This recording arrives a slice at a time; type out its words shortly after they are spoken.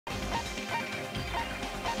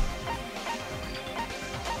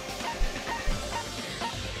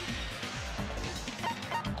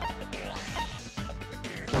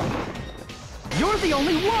the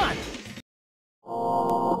only one!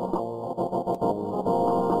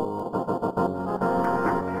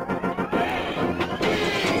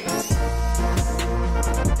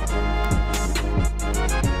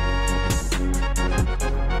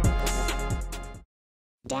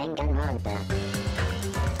 Danganronpa.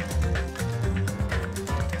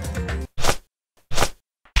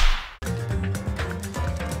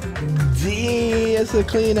 Damn, that's a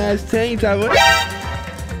clean ass tank top.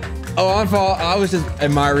 Oh, I'm fall. I was just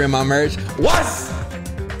admiring my merch. What's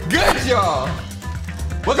good, y'all?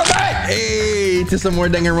 Welcome back. Hey, to some more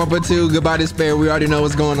Danganronpa 2. Goodbye Despair. We already know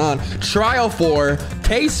what's going on. Trial 4,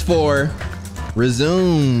 case 4,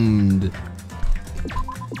 resumed.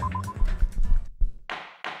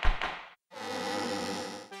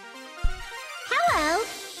 Hello.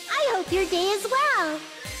 I hope your day is well.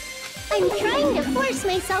 I'm trying to force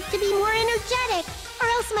myself to be more energetic, or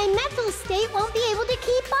else my mental state won't be able to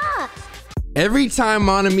keep up. Every time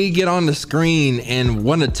Monami get on the screen and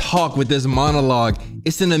want to talk with this monologue,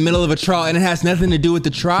 it's in the middle of a trial and it has nothing to do with the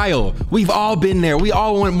trial. We've all been there. We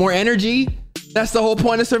all want more energy. That's the whole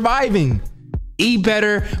point of surviving. Eat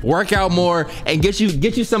better, work out more, and get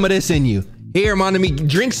you some of this in you. Here, Monami,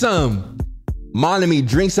 drink some. Monami,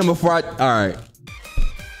 drink some before I, all right.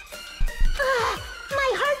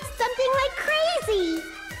 My heart's thumping like crazy.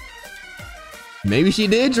 Maybe she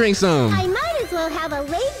did drink some. I might as well have a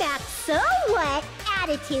laid-back, so what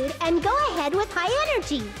attitude and go ahead with high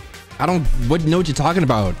energy. I don't know what you're talking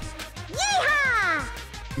about.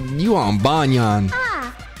 Yeehaw! You on Banyan.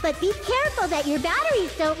 But be careful that your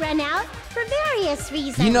batteries don't run out for various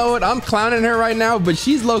reasons. You know what? I'm clowning her right now, but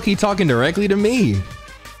she's low-key talking directly to me.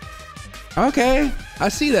 Okay, I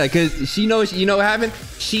see that because she knows, you know what happened?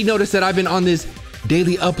 She noticed that I've been on this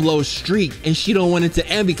daily upload streak and she don't want it to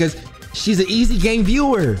end because she's an easy game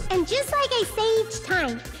viewer. And just like I say each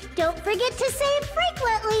time, don't forget to save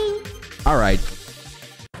frequently. All right.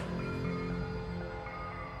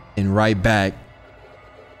 And right back.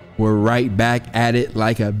 We're right back at it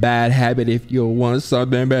like a bad habit. If you want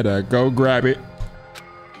something better, go grab it.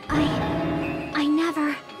 I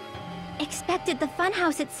never expected the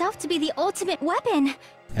funhouse itself to be the ultimate weapon.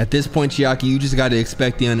 At this point, Chiaki, you just got to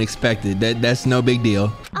expect the unexpected. That's no big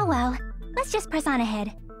deal. Oh well, let's just press on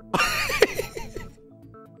ahead.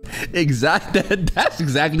 That's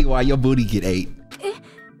exactly why your booty get ate.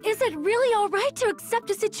 Is it really all right to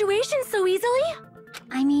accept a situation so easily?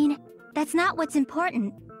 I mean, that's not what's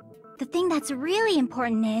important. The thing that's really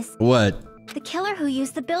important is... What? The killer who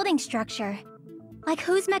used the building structure. Like,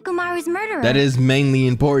 who's Mekumaru's murderer? That is mainly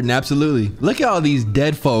important, absolutely. Look at all these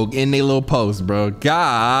dead folk in their little posts, bro. Golly.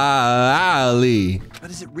 But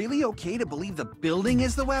is it really okay to believe the building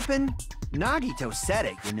is the weapon? Nagito said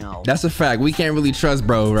it, you know. That's a fact. We can't really trust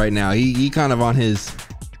bro right now. He kind of on his...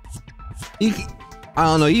 I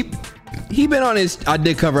don't know. He been on his... I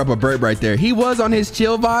did cover up a burp right there. He was on his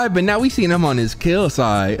chill vibe, but now we seen him on his kill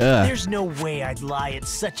side. There's no way I'd lie at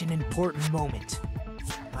such an important moment.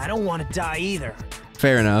 I don't want to die either.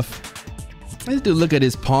 Fair enough. This dude, look at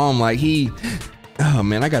his palm like he... Oh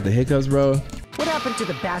man, I got the hiccups, bro. What happened to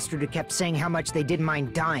the bastard who kept saying how much they didn't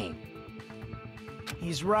mind dying?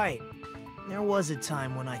 He's right. There was a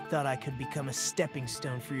time when I thought I could become a stepping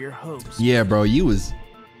stone for your hopes. Yeah, bro, you was...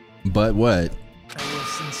 But what? I will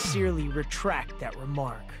sincerely retract that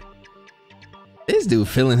remark. This dude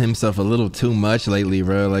feeling himself a little too much lately,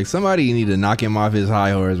 bro. Like, somebody need to knock him off his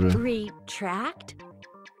high horse, bro. Retract?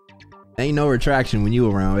 Ain't no retraction when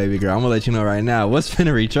you around, baby girl. I'm gonna let you know right now. What's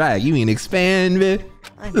finna retract? You mean expand, bitch?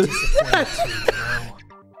 I'm disappointed too, you know.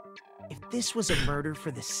 If this was a murder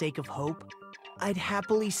for the sake of hope, I'd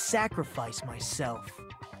happily sacrifice myself.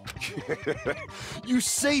 You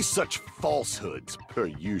say such falsehoods, per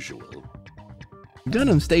usual.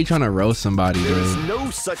 Gundam, stay trying to roast somebody, There's bro.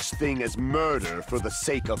 no such thing as murder for the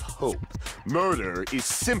sake of hope. Murder is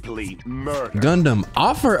simply murder. Gundam,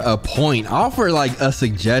 offer a point. Offer, like, a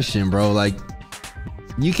suggestion, bro. Like,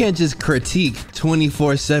 you can't just critique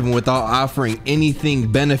 24/7 without offering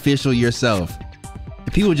anything beneficial yourself.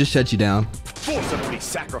 People just shut you down. Forcibly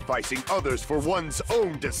sacrificing others for one's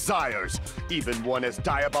own desires. Even one as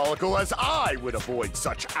diabolical as I would avoid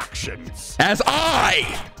such actions. As I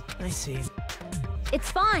see. It's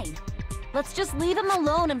fine. Let's just leave him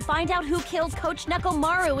alone and find out who killed Coach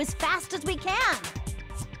Nekomaru as fast as we can.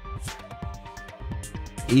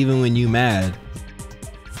 Even when you mad.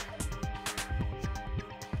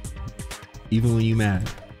 Even when you mad.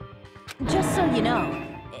 Just so you know,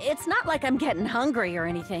 it's not like I'm getting hungry or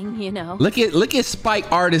anything, you know. Look at Spike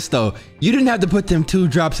Artist though. You didn't have to put them 2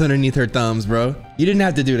 drops underneath her thumbs, bro. You didn't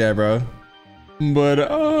have to do that, bro. But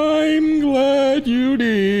I'm glad you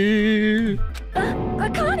did.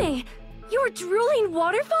 Akane, you're drooling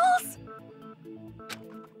waterfalls?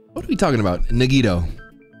 What are we talking about? Nagito.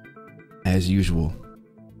 As usual,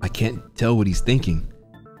 I can't tell what he's thinking.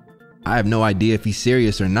 I have no idea if he's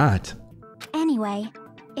serious or not. Anyway,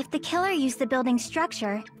 if the killer used the building's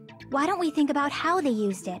structure, why don't we think about how they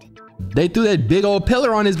used it? They threw that big old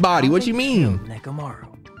pillar on his body. What you mean? Nekomaru.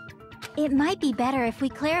 It might be better if we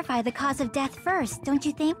clarify the cause of death first, don't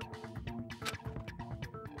you think?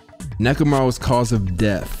 Nekomaru's cause of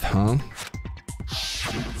death, huh?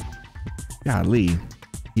 Golly.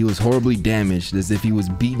 He was horribly damaged, as if he was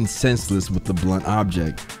beaten senseless with the blunt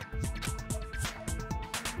object.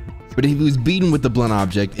 But if he was beaten with the blunt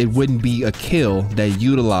object, it wouldn't be a kill that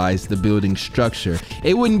utilized the building structure.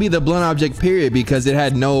 It wouldn't be the blunt object, period, because it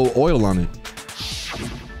had no oil on it.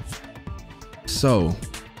 So,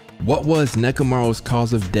 what was Nekomaru's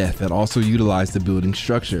cause of death that also utilized the building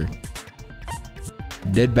structure?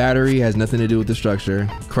 Dead battery has nothing to do with the structure.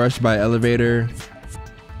 Crushed by elevator.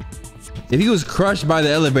 If he was crushed by the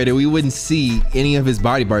elevator, we wouldn't see any of his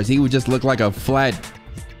body parts. He would just look like a flat,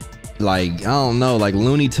 like, I don't know, like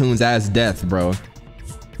Looney Tunes ass death, bro.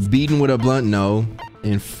 Beaten with a blunt, no.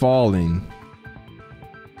 And falling.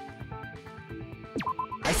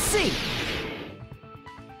 I see.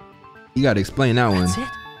 You gotta explain that one. That's it.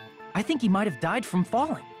 I think he might have died from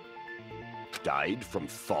falling. Died from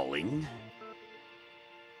falling?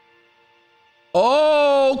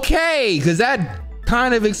 Okay, because that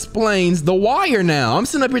kind of explains the wire now. I'm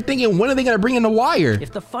sitting up here thinking, when are they gonna bring in the wire?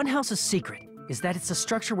 If the funhouse's secret is that it's a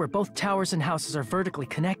structure where both towers and houses are vertically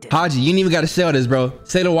connected, Haji, you ain't even gotta sell this, bro.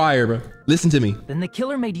 Say the wire, bro. Listen to me. then the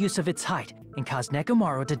killer made use of its height and caused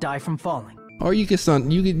Nekomaru to die from falling. Or you could,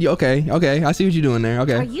 okay, I see what you're doing there, Are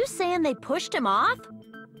okay. you saying they pushed him off?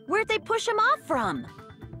 Where'd they push him off from?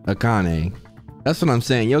 Akane. That's what I'm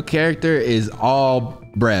saying. Your character is all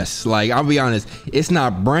breasts. Like, I'll be honest. It's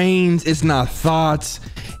not brains. It's not thoughts.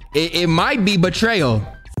 It might be betrayal.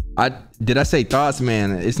 Did I say thoughts,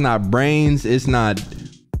 man? It's not brains. It's not,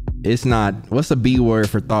 what's the B word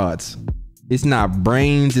for thoughts? It's not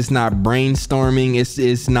brains. It's not brainstorming.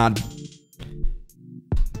 It's not.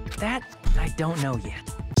 That I don't know yet.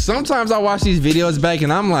 Sometimes I watch these videos back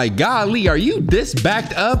and I'm like, golly, are you this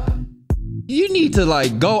backed up? You need to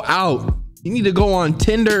like go out. You need to go on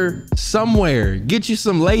Tinder somewhere. Get you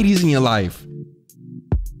some ladies in your life.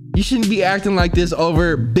 You shouldn't be acting like this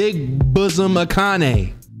over big bosom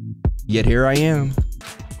Akane. Yet here I am.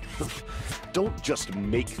 Don't just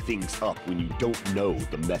make things up when you don't know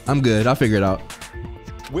the method. I'm good. I'll figure it out.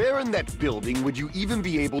 Where in that building would you even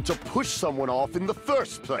be able to push someone off in the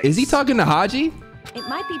first place? Is he talking to Haji? It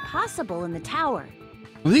might be possible in the tower.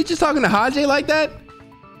 Was he just talking to Haji like that?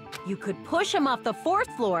 You could push him off the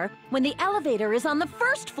 4th floor when the elevator is on the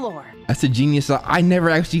 1st floor. That's a genius. I never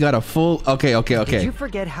actually got a full. Okay. Did you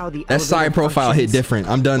forget how the That side elevator profile functions? hit different.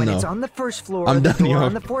 I'm done When though. it's on the 1st floor, I'm the done, door yo.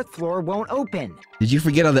 on the 4th floor won't open. Did you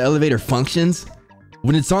forget how the elevator functions?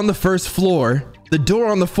 When it's on the 1st floor, the door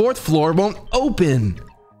on the 4th floor won't open.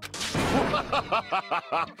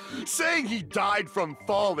 Saying he died from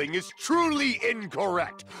falling is truly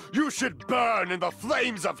incorrect. You should burn in the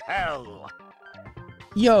flames of hell.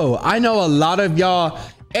 Yo, I know a lot of y'all,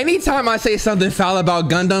 anytime I say something foul about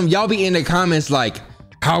Gundam, y'all be in the comments like,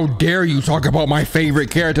 how dare you talk about my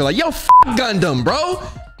favorite character? Like, yo, f Gundam, bro.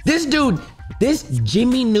 This dude, this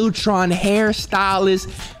Jimmy Neutron hairstylist,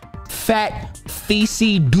 fat,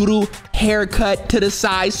 fecy, doodle haircut to the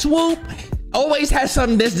side, swoop, always has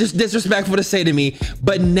something disrespectful to say to me,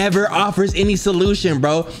 but never offers any solution,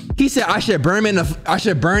 bro. He said I should burn in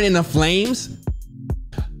the flames.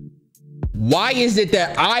 Why is it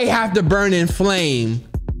that I have to burn in flame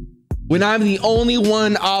when I'm the only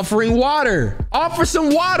one offering water? Offer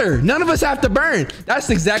some water. None of us have to burn. That's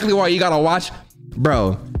exactly why you gotta watch.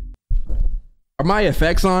 Bro, are my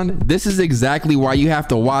effects on? This is exactly why you have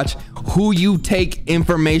to watch who you take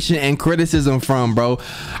information and criticism from, bro.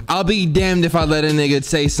 I'll be damned if I let a nigga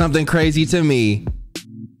say something crazy to me,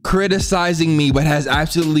 criticizing me, but has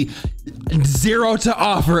absolutely zero to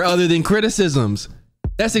offer other than criticisms.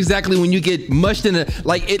 That's exactly when you get mushed in a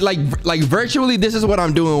like virtually. This is what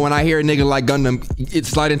I'm doing when I hear a nigga like Gundam. It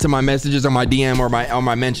slide into my messages or my DM or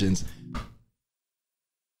my mentions.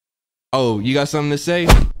 Oh, you got something to say?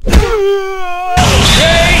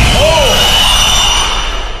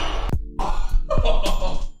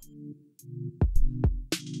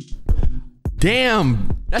 Damn,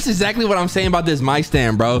 that's exactly what I'm saying about this mic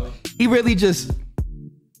stand, bro. He really just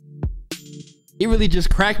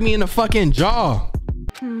cracked me in the fucking jaw.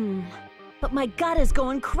 But my gut is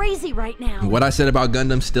going crazy right now. What I said about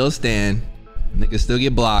Gundam still stand. Niggas still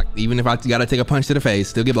get blocked. Even if I gotta take a punch to the face,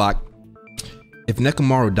 still get blocked. If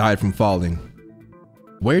Nekomaru died from falling,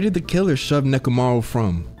 where did the killer shove Nekomaru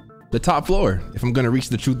from? The top floor. If I'm gonna reach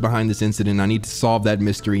the truth behind this incident, I need to solve that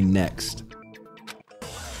mystery next.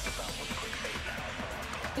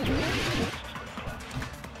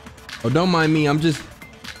 Oh, don't mind me. I'm just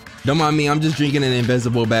drinking an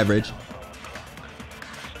invisible beverage.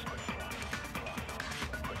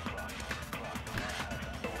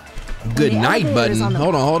 Good night button.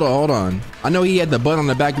 Hold on. I know he had the button on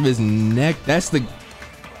the back of his neck. I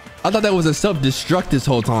thought that was a self-destruct this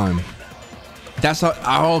whole time. That's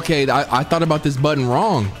how, okay, I thought about this button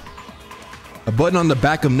wrong. A button on the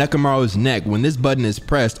back of Nekomaru's neck. When this button is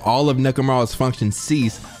pressed, all of Nekomaru's functions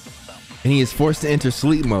cease and he is forced to enter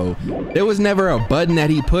sleep mode. There was never a button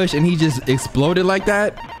that he pushed and he just exploded like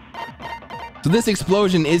that. So this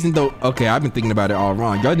explosion isn't the, okay, I've been thinking about it all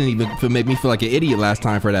wrong. Y'all didn't even make me feel like an idiot last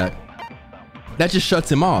time for that. That just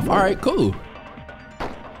shuts him off. All right, cool.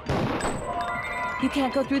 You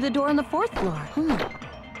can't go through the door on the 4th floor.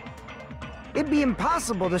 It'd be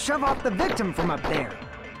impossible to shove off the victim from up there.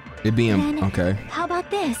 It'd be okay. How about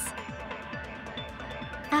this?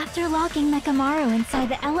 After locking Nekomaru inside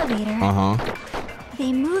the elevator,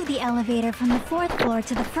 they moved the elevator from the 4th floor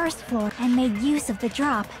to the 1st floor and made use of the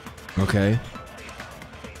drop. Okay.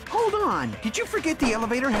 Hold on. Did you forget the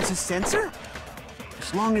elevator has a sensor?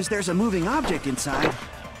 As long as there's a moving object inside.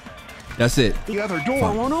 That's it. The other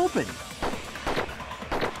door won't open.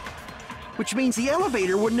 Which means the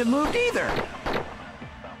elevator wouldn't have moved either.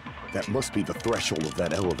 That must be the threshold of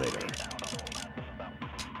that elevator.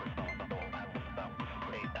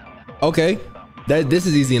 Okay. This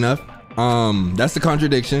is easy enough. That's the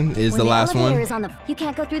contradiction is the last one. You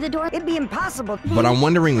can't go through the door. It'd be impossible. But I'm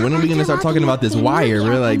wondering, when are we gonna start talking about this wire?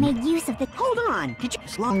 We're like, Hold on.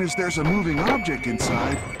 As long as there's a moving object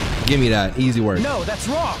inside. give me that easy work. No, that's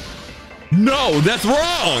wrong. No, that's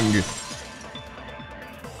wrong.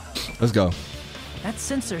 Let's go. That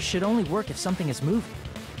sensor should only work if something is moving.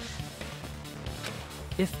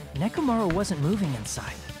 If Nekomaru wasn't moving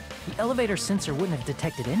inside, the elevator sensor wouldn't have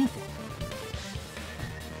detected anything.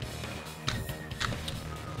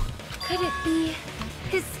 Could it be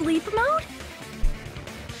his sleep mode?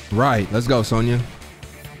 Right, let's go, Sonia.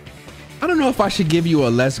 I don't know if I should give you a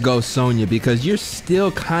let's go, Sonia, because you're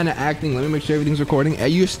still kind of acting, let me make sure everything's recording.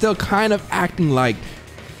 You're still kind of acting like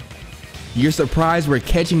you're surprised we're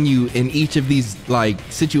catching you in each of these like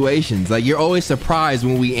situations. Like you're always surprised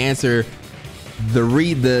when we answer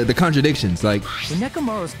the contradictions. Like when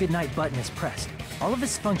Nekomaru's goodnight button is pressed, all of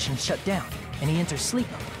his functions shut down and he enters sleep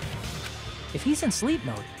mode. If he's in sleep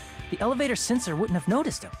mode, the elevator sensor wouldn't have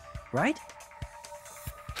noticed him, right?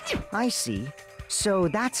 I see. So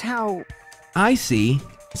that's how... I see.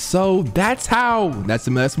 So that's how...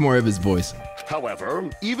 That's more of his voice. However,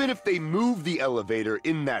 even if they moved the elevator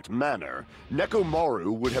in that manner,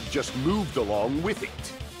 Nekomaru would have just moved along with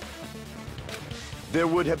it. There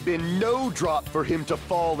would have been no drop for him to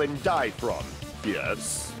fall and die from.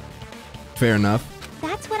 Yes? Fair enough.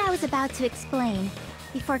 That's what I was about to explain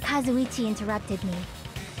before Kazuichi interrupted me.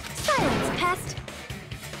 Silence, pest!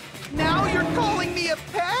 Now you're calling me a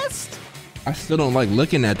pest? I still don't like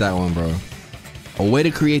looking at that one, bro. A way to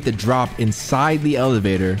create the drop inside the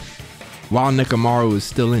elevator while Nekomaru is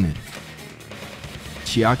still in it.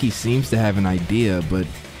 Chiaki seems to have an idea, but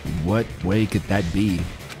what way could that be?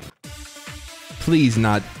 Please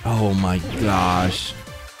not. Oh my gosh.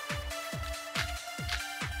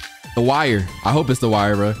 The wire. I hope it's the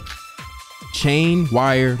wire, bro. Chain,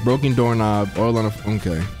 wire, broken doorknob, oil on a...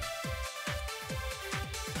 Okay.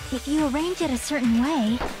 If you arrange it a certain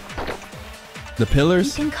way, the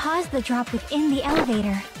pillars? you can cause the drop within the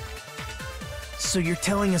elevator. So you're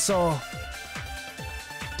telling us all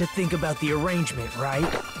to think about the arrangement, right?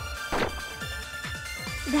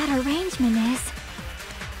 That arrangement is...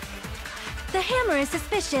 The hammer is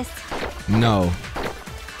suspicious. No.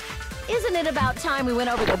 Isn't it about time we went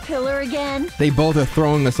over the pillar again? They both are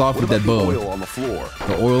throwing us off with that bow. The oil on the floor.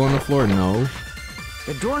 The oil on the floor? No.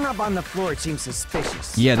 The doorknob on the floor seems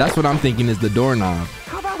suspicious. Yeah, that's what I'm thinking is the doorknob.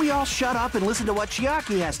 How about we all shut up and listen to what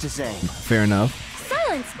Chiaki has to say? Fair enough.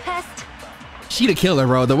 Silence, pest! She the killer,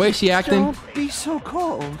 bro. The way she acting. Don't be so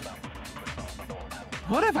cold.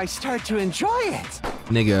 What if I start to enjoy it?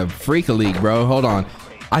 Nigga, freak a leak, bro. Hold on.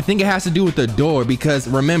 I think it has to do with the door because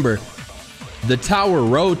remember, the tower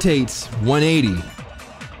rotates 180.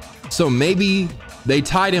 So maybe they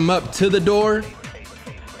tied him up to the door.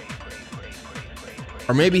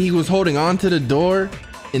 Or maybe he was holding on to the door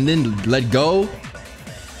and then let go.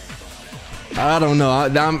 I don't know.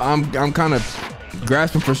 I'm kind of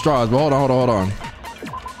grasping for straws, but hold on.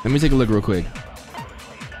 Let me take a look real quick.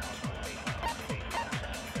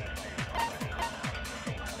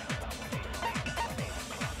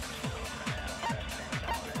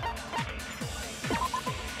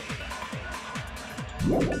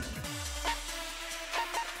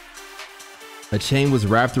 A chain was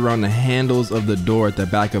wrapped around the handles of the door at the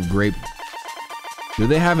back of Grape. Do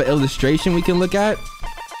they have an illustration we can look at?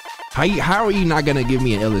 How are you not gonna give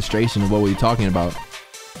me an illustration of what we're talking about?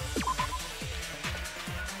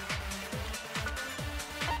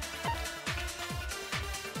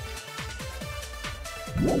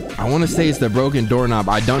 I want to say it's the broken doorknob.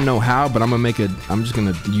 I don't know how, but I'm just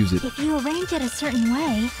gonna use it. If you arrange it a certain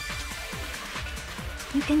way,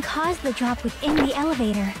 you can cause the drop within the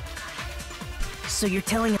elevator. So you're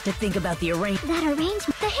telling us to think about the arrangement. That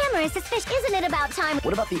arrangement. The hammer is suspicious. Isn't it about time?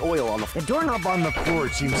 What about the oil on the doorknob on the floor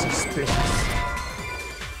seems suspicious.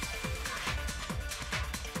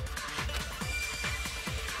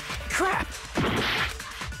 Crap!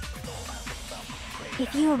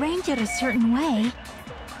 If you arrange it a certain way,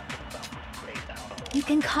 you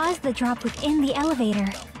can cause the drop within the elevator.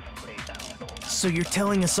 So you're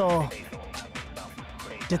telling us all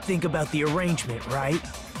to think about the arrangement, right?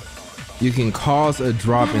 You can cause a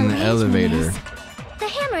drop That in the arrangement elevator. is- The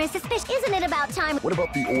hammer is suspicious. Isn't it about time? What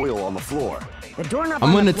about the oil on the floor? The doorknob I'm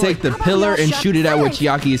on gonna the floor. take the How about pillar y'all and shut shoot it at what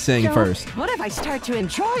silence? Chiaki is saying Joe, first. What if I start to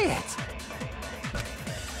enjoy it?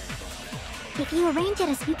 If you arrange it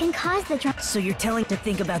as you can cause the drop. So you're telling to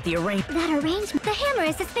think about the arrangement. That arrangement. The hammer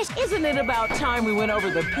is suspicious. Isn't it about time we went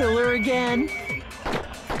over the pillar again?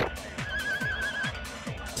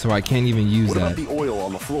 So I can't even use What about that. the oil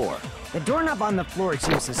on the floor? The doorknob on the floor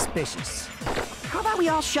seems suspicious. How about we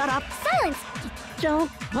all shut up? Silence!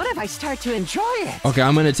 Don't. What if I start to enjoy it? Okay,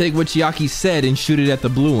 I'm gonna take what Chiaki said and shoot it at the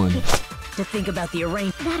blue one. To think about the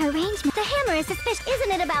arrangement. That arrangement. The hammer is suspicious.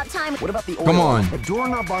 Isn't it about time? What about the oil? Come on. The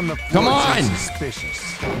doorknob on the floor Come on! seems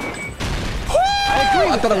suspicious.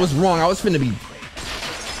 I thought I was wrong. I was finna be,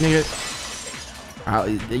 nigga.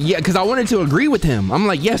 Yeah, because I wanted to agree with him. I'm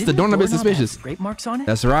like, yes, the Didn't doorknob is have suspicious. scrape marks on it?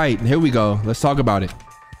 That's right. Here we go. Let's talk about it.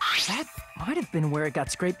 That might have been where it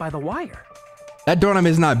got scraped by the wire. That doorknob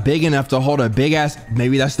is not big enough to hold a big ass.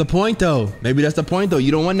 Maybe that's the point though. Maybe that's the point though.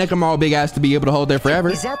 You don't want Nekomaru big ass to be able to hold there forever.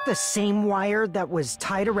 Is that the same wire that was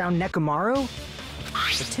tied around Nekomaru?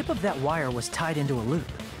 The tip of that wire was tied into a loop.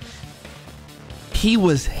 He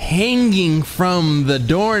was hanging from the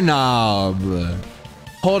doorknob.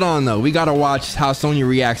 Hold on though. We gotta watch how Sonya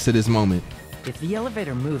reacts to this moment. If the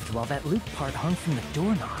elevator moved while that loop part hung from the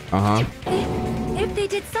doorknob, If they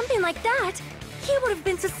did something like that, he would have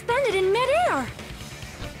been suspended in midair.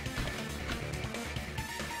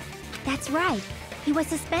 That's right. He was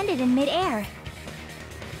suspended in midair.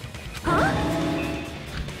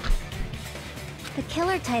 The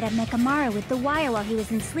killer tied up Nekomaru with the wire while he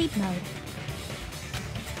was in sleep mode.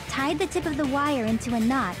 Tied the tip of the wire into a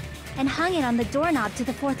knot and hung it on the doorknob to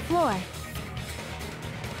the 4th floor.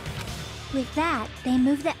 With that, they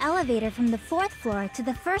moved the elevator from the 4th floor to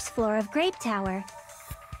the 1st floor of Grape Tower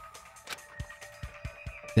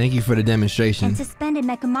Thank you for the demonstration. and suspended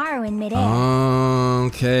Nekomaru in midair.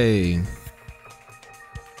 Okay.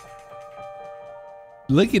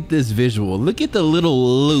 Look at this visual. Look at the little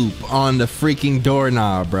loop on the freaking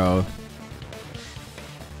doorknob, bro.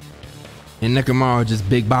 And Nekomaru just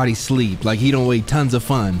big body sleep like he don't wait tons of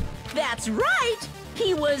fun. That's right!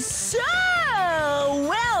 He was so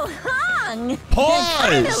well hung! Pause!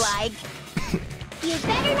 Kinda like... You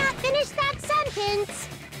better not finish that sentence!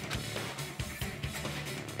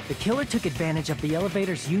 the killer took advantage of the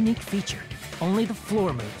elevator's unique feature. Only the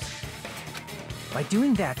floor moves. By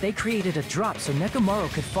doing that, they created a drop so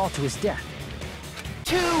Nekomaru could fall to his death.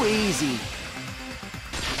 Too easy.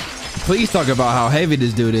 Please talk about how heavy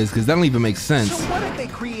this dude is, because that don't even make sense. So what if they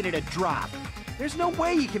created a drop? There's no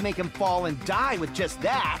way you can make him fall and die with just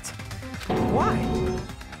that. Why?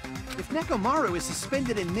 If Nekomaru is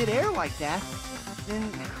suspended in midair like that, then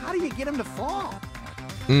how do you get him to fall?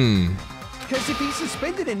 Because if he's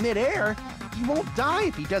suspended in midair, he won't die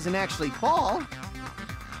if he doesn't actually fall.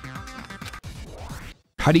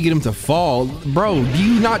 How do you get him to fall? Bro, do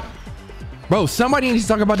you not... Bro, somebody needs to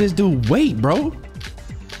talk about this dude. Wait, bro.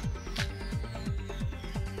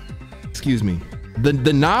 Excuse me. The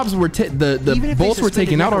knobs were... The bolts were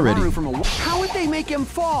taken out already. How would they make him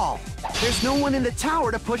fall? There's no one in the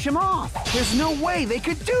tower to push him off. There's no way they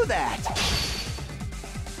could do that.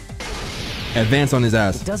 Advance on his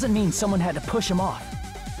ass. It doesn't mean someone had to push him off.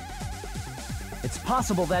 It's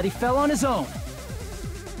possible that he fell on his own.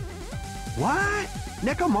 What?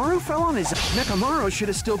 Nekomaru fell on his... Nekomaru should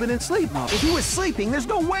have still been in sleep mode. If he was sleeping, there's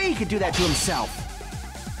no way he could do that to himself.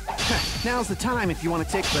 Now's the time if you want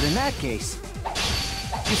to take... But in that case,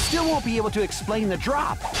 you still won't be able to explain the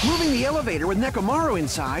drop. Moving the elevator with Nekomaru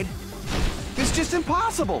inside is just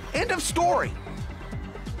impossible. End of story.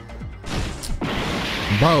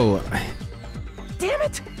 Bro, damn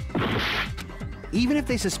it! Even if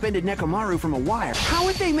they suspended Nekomaru from a wire, how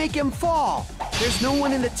would they make him fall? There's no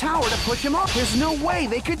one in the tower to push him off. There's no way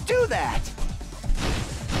they could do that.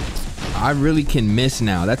 I really can miss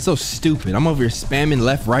now. That's so stupid. I'm over here spamming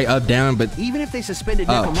left, right, up, down, but even if they suspended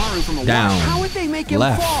Nekomaru from a down, wire, how would they make him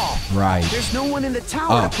left, fall? right. There's no one in the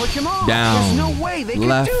tower to push him off. Down, there's no way they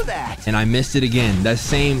left, could do that. And I missed it again. That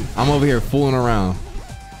same. I'm over here fooling around.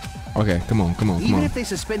 Okay, come on. Even if they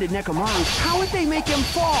suspended Nekomaru, how would they make him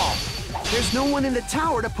fall? There's no one in the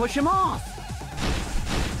tower to push him off.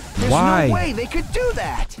 There's Why? no way they could do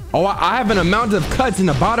that. Oh, I have an amount of cuts in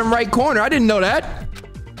the bottom right corner. I didn't know that.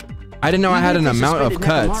 I didn't know I had an amount of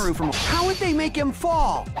cuts. How would they make him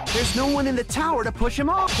fall? There's no one in the tower to push him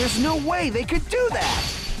off. There's no way they could do that.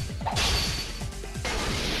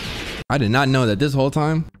 I did not know that this whole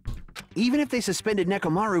time. Even if they suspended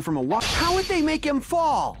Nekomaru from a wire, how would they make him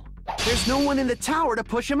fall? There's no one in the tower to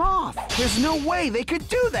push him off. There's no way they could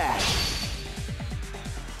do that.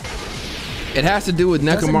 It has to do with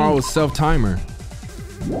Nekomaru's self-timer.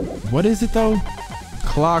 What is it though?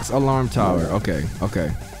 Clock's alarm tower. Okay.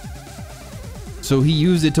 So he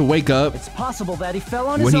used it to wake up. It's possible that he fell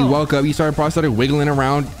on his When own. he woke up, he started wiggling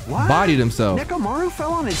around, What? bodied himself. Nekomaru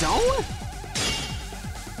fell on his own?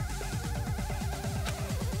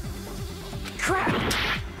 Crap!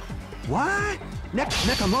 What?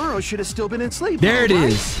 Nekomaru should have still been in sleep. There it right?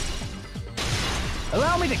 is.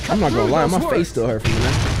 Allow me to cut I'm not gonna through lie, those my words. face still hurt from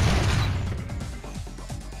that.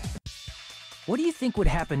 What do you think would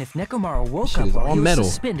happen if Nekomaru woke Shit up is while all he was metal.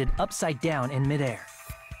 suspended upside down in midair?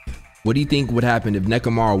 What do you think would happen if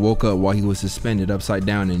Nekomaru woke up while he was suspended upside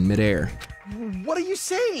down in midair? What are you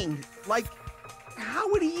saying? Like, how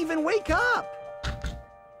would he even wake up?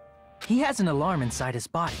 He has an alarm inside his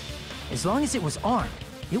body. As long as it was armed,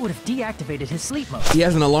 it would have deactivated his sleep mode. He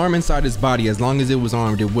has an alarm inside his body. As long as it was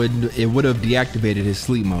armed, it would have deactivated his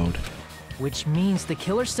sleep mode. Which means the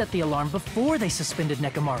killer set the alarm before they suspended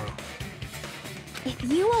Nekomaru. If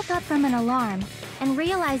you woke up from an alarm and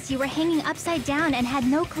realized you were hanging upside down and had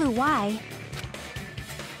no clue why,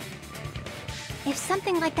 if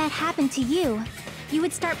something like that happened to you, you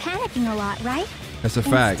would start panicking a lot, right? That's a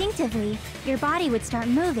fact. Instinctively, your body would start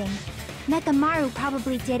moving. Nekomaru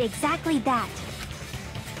probably did exactly that.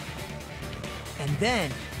 And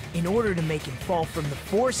then, in order to make him fall from the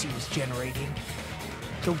force he was generating,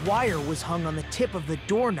 the wire was hung on the tip of the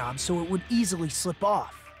doorknob so it would easily slip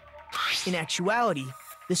off. In actuality,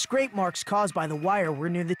 the scrape marks caused by the wire were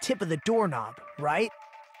near the tip of the doorknob, right?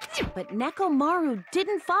 But Nekomaru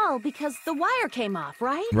didn't fall because the wire came off,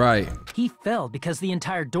 right? Right. He fell because the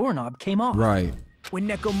entire doorknob came off. Right. When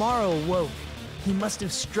Nekomaru awoke, he must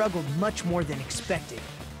have struggled much more than expected,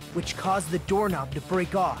 which caused the doorknob to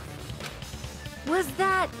break off. Was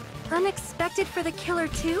that unexpected for the killer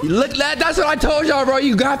too? Look, that's what I told y'all, bro.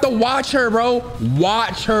 You got to watch her, bro.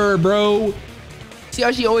 Watch her, bro. See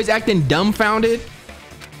how she always acting dumbfounded?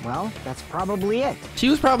 Well, that's probably it. She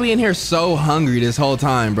was probably in here so hungry this whole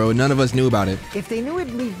time, bro. None of us knew about it. If they knew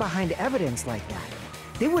it'd leave behind evidence like that,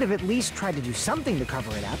 they would have at least tried to do something to cover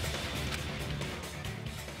it up.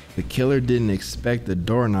 The killer didn't expect the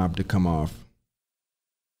doorknob to come off.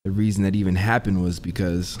 The reason that even happened was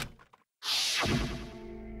because...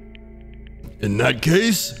 In that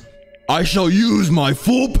case, I shall use my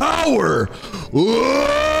full power!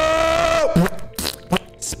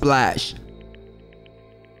 Splash.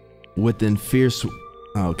 With a fierce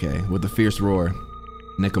roar,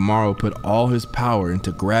 Nekomaru put all his power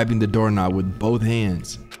into grabbing the doorknob with both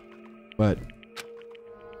hands. But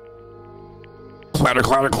clatter,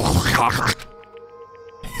 clatter, clatter.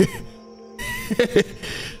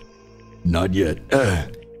 Not yet.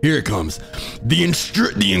 Here it comes.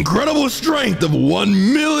 The incredible strength of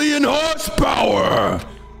 1 million horsepower.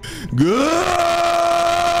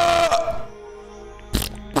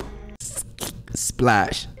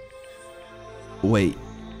 Splash. Wait,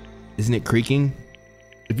 isn't it creaking?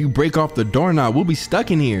 If you break off the doorknob, we'll be stuck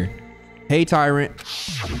in here. Hey, Tyrant.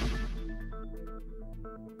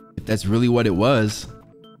 If that's really what it was,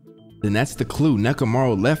 then that's the clue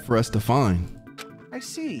Nekomaru left for us to find. I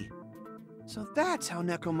see. So that's how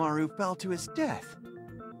Nekomaru fell to his death.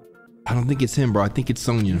 I don't think it's him, bro. I think it's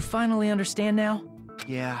Sonya. You finally understand now?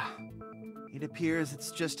 Yeah. It appears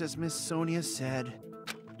it's just as Miss Sonia said.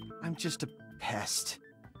 I'm just a pest.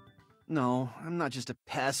 No, I'm not just a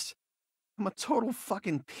pest. I'm a total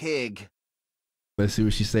fucking pig. Let's see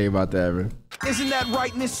what she say about that, bro. Isn't that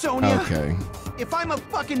right, Miss Sonia? Okay. If I'm a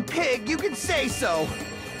fucking pig, you can say so.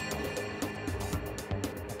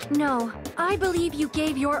 No, I believe you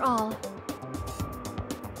gave your all.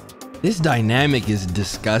 This dynamic is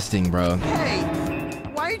disgusting, bro. Hey,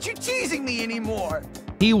 why aren't you teasing me in anymore.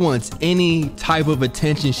 He wants any type of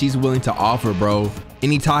attention she's willing to offer, bro.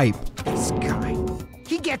 Any type. This guy,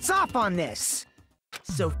 he gets off on this.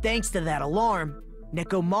 So thanks to that alarm,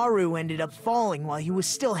 Nekomaru ended up falling while he was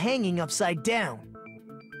still hanging upside down.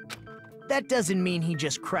 That doesn't mean he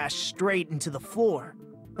just crashed straight into the floor.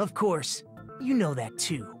 Of course, you know that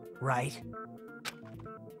too, right?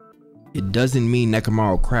 It doesn't mean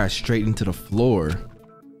Nekomaru crashed straight into the floor.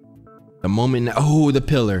 The moment, oh, the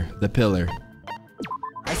pillar.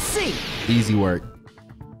 I see. Easy work.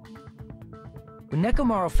 When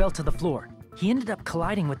Nekomaru fell to the floor, he ended up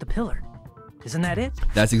colliding with the pillar. Isn't that it?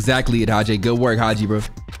 That's exactly it, Haji. Good work, Haji, bro.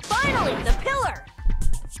 Finally, the pillar!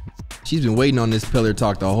 She's been waiting on this pillar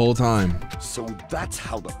talk the whole time. So that's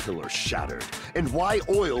how the pillar shattered, and why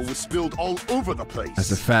oil was spilled all over the place.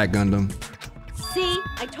 That's a fact, Gundam. See,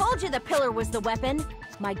 I told you the pillar was the weapon.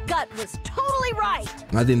 My gut was totally right.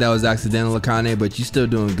 I think that was accidental, Akane, but you still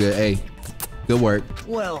doing good. Hey, good work.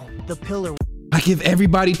 Well, the pillar... I give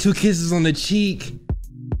everybody 2 kisses on the cheek.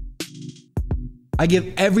 I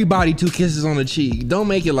give everybody 2 kisses on the cheek. Don't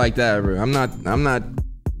make it like that, bro. I'm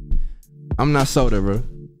not soda, bro.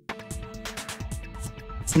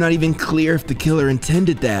 It's not even clear if the killer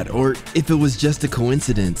intended that or if it was just a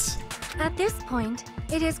coincidence. At this point,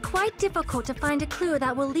 it is quite difficult to find a clue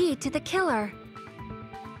that will lead to the killer.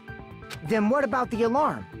 Then what about the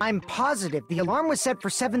alarm? I'm positive the alarm was set for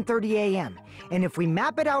 7:30 a.m. And if we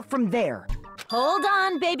map it out from there... Hold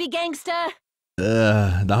on, baby gangsta.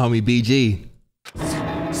 The homie BG.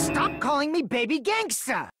 Stop calling me baby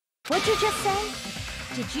gangsta! What'd you just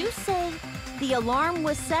say? Did you say the alarm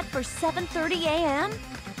was set for 7:30 a.m.?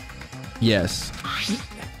 Yes.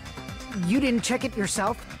 You didn't check it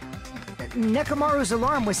yourself? Nekomaru's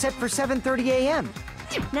alarm was set for 7:30 a.m.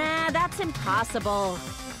 Nah, that's impossible.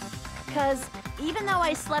 Because even though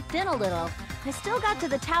I slept in a little, I still got to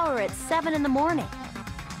the tower at 7 in the morning.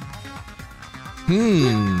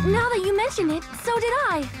 Now that you mention it, so did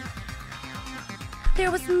I.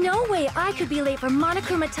 There was no way I could be late for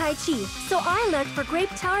Monokuma Tai Chi, so I left for Grape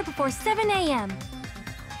Tower before 7 a.m.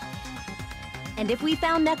 And if we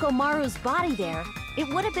found Nekomaru's body there, it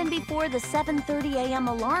would have been before the 7:30 a.m.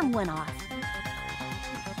 alarm went off.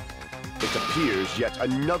 It appears yet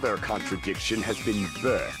another contradiction has been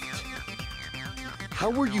birthed. How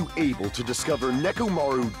were you able to discover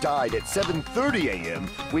Nekomaru died at 7:30 a.m.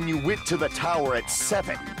 when you went to the tower at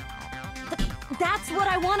 7? That's what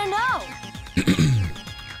I want to know!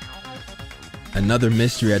 Another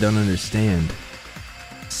mystery I don't understand.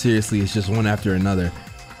 Seriously, it's just one after another.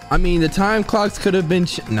 I mean, the time clocks could have been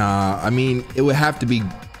nah, I mean, it would have to be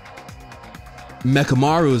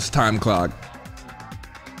Nekomaru's time clock.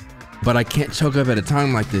 But I can't choke up at a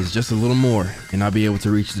time like this, just a little more, and I'll be able to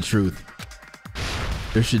reach the truth.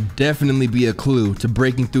 There should definitely be a clue to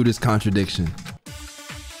breaking through this contradiction.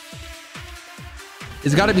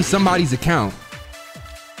 It's gotta be somebody's account.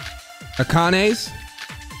 Akane's?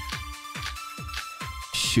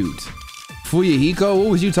 Shoot. Fuyahiko, what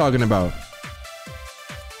was you talking about?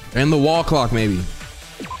 And the wall clock, maybe.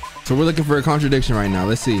 So we're looking for a contradiction right now.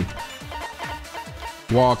 Let's see.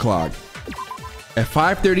 Wall clock. At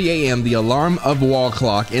 5:30 a.m., the alarm of wall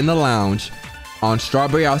clock in the lounge on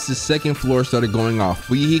Strawberry House's 2nd floor started going off.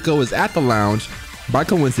 Fuyahiko was at the lounge by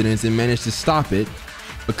coincidence and managed to stop it,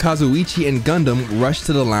 but Kazuichi and Gundam rushed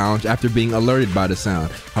to the lounge after being alerted by the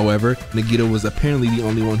sound. However, Nagito was apparently the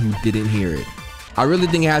only one who didn't hear it. I really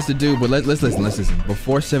think it has to do, but let's listen.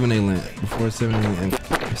 Before 7 a.m. Before 7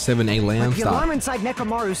 a.m. 7 a.m. The alarm inside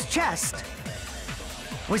Nekomaru's chest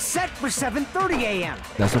was set for 7:30 a.m.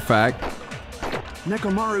 That's a fact.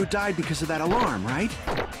 Nekomaru died because of that alarm, right?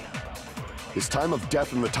 His time of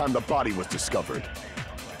death and the time the body was discovered.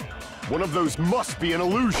 One of those must be an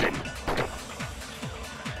illusion.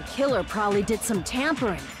 The killer probably did some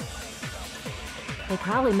tampering. They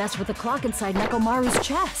probably messed with the clock inside Nekomaru's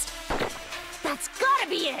chest. That's gotta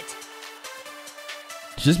be it!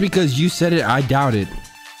 Just because you said it, I doubt it.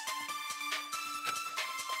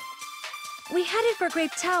 We headed for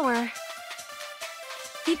Grape Tower.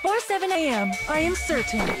 Before 7 a.m., I am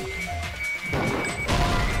certain.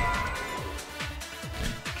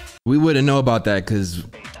 We wouldn't know about that because...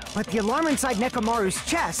 But the alarm inside Nekomaru's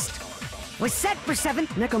chest was set for 7.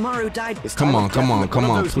 Nekomaru died. Come on,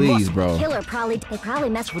 please, bro. They probably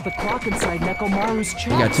messed with the clock inside Nekomaru's chest.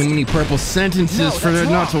 You got too many purple sentences for that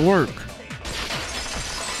not to work.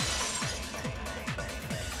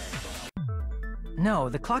 No,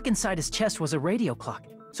 the clock inside his chest was a radio clock,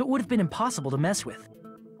 so it would have been impossible to mess with.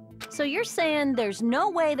 So you're saying there's no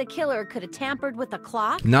way the killer could have tampered with the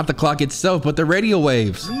clock? Not the clock itself, but the radio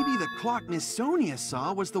waves. Maybe the clock Miss Sonia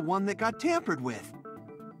saw was the one that got tampered with.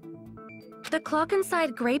 The clock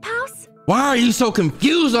inside Grape House? Why are you so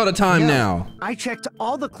confused all the time now? I checked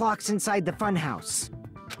all the clocks inside the funhouse.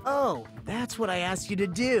 Oh, that's what I asked you to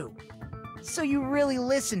do. So you really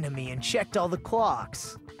listened to me and checked all the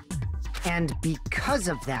clocks. And because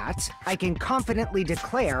of that, I can confidently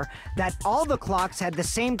declare that all the clocks had the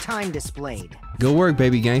same time displayed. Good work,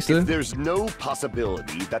 baby gangster. If there's no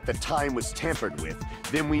possibility that the time was tampered with,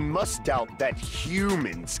 then we must doubt that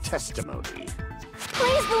human's testimony.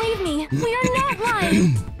 Please believe me, we are not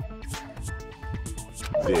lying.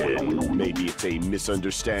 Then maybe it's a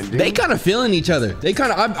misunderstanding. They kind of feeling each other. They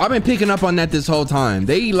kind of, I've been picking up on that this whole time.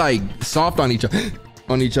 They like soft on each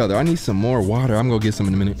other. I need some more water. I'm gonna get some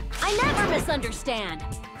in a minute. I never misunderstand.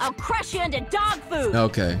 I'll crush you into dog food.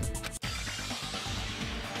 Okay.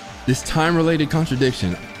 This time-related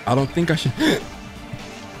contradiction. I don't think I should.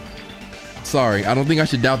 Sorry, I don't think I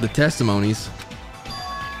should doubt the testimonies.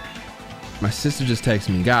 My sister just texted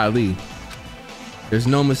me. Golly. There's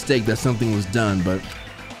no mistake that something was done, but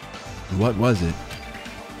what was it?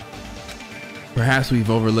 Perhaps we've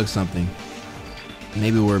overlooked something.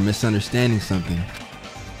 Maybe we're misunderstanding something.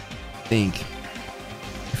 Think.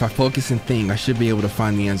 If I focus and think, I should be able to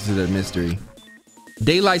find the answer to that mystery.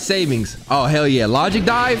 Daylight savings. Oh, hell yeah. Logic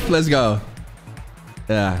dive? Let's go.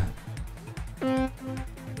 Yeah. When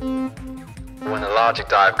the logic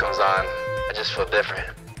dive comes on, I just feel different.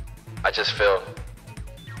 I just feel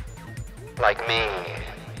like me.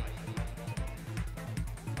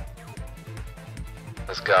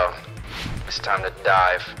 Let's go. It's time to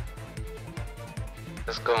dive.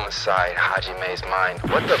 Let's go inside Hajime's mind.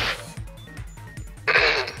 What the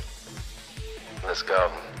Let's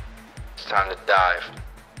go. It's time to dive.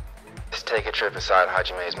 Let's take a trip inside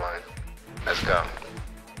Hajime's mind. Let's go.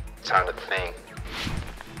 It's time to think.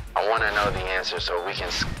 I want to know the answer so we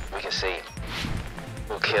can see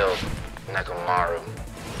who killed Nekomaru.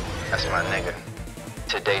 That's my nigga.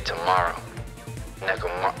 Today, tomorrow.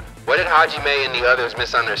 Nekomaru. What did Hajime and the others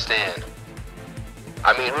misunderstand?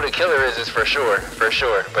 I mean, who the killer is for sure.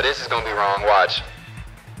 But this is gonna be wrong. Watch.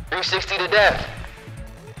 360 to death.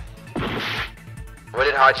 What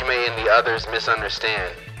did Hajime and the others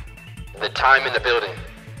misunderstand? The time in the building.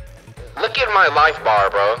 Look at my life bar,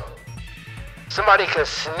 bro. Somebody could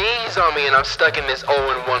sneeze on me and I'm stuck in this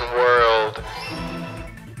 0-1 world.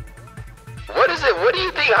 What is it? What do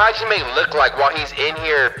you think Hajime look like while he's in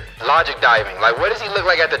here logic diving? Like, what does he look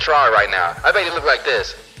like at the trial right now? I bet he look like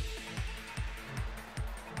this.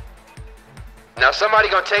 Now somebody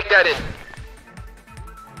gonna take that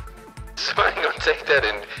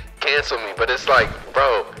and cancel me, but it's like,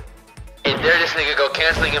 bro, and there this nigga go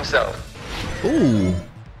canceling himself. Ooh.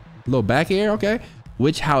 Little back air, okay.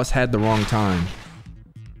 Which house had the wrong time?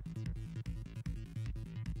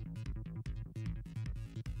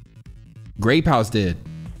 Grape House did.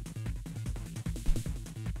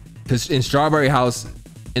 Because in Strawberry House,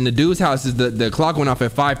 in the dude's house, is the clock went off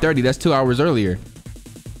at 5:30. That's 2 hours earlier.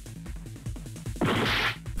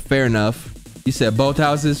 Fair enough. You said both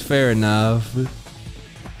houses? Fair enough.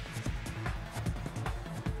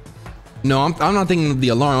 No, I'm not thinking of the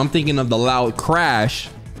alarm. I'm thinking of the loud crash,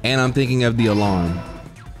 and I'm thinking of the alarm.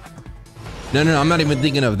 No, I'm not even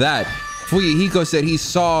thinking of that. Fuyuhiko said he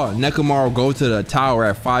saw Nekomaru go to the tower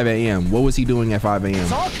at 5 a.m. What was he doing at 5 a.m.?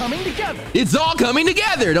 It's all coming together. It's all coming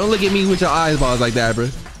together. Don't look at me with your eyeballs like that, bro.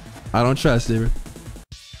 I don't trust it, bro.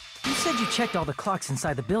 You said you checked all the clocks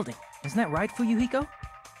inside the building. Isn't that right, Fuyuhiko?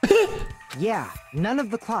 Yeah, none of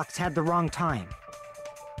the clocks had the wrong time.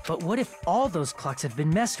 But what if all those clocks have been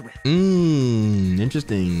messed with?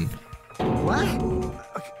 Interesting. What?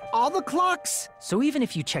 All the clocks? So even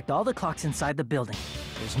if you checked all the clocks inside the building,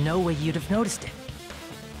 there's no way you'd have noticed it.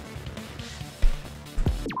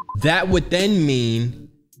 That would then mean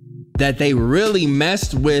that they really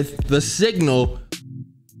messed with the signal.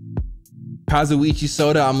 Kazuichi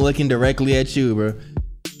Soda, I'm looking directly at you, bro.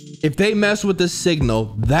 If they mess with the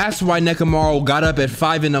signal, that's why Nekomaru got up at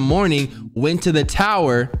 5 in the morning, went to the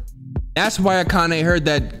tower. That's why Akane heard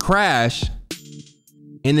that crash.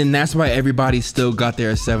 And then that's why everybody still got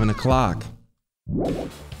there at 7 o'clock.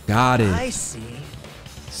 Got it. I see.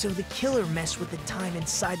 So the killer messed with the time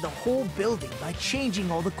inside the whole building by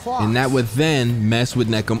changing all the clocks. And that would then mess with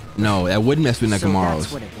No, that wouldn't mess with Nekomaru's.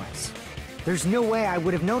 So that's what it was. There's no way I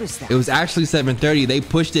would have noticed that. It was actually 7:30. They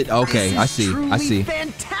pushed it. Okay, I see. I see.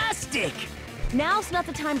 Fantastic. Now's not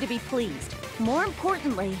the time to be pleased. More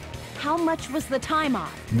importantly, how much was the time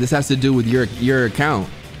off? This has to do with your account.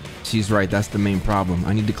 She's right. That's the main problem.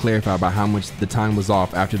 I need to clarify about how much the time was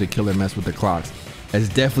off after the killer messed with the clocks. That's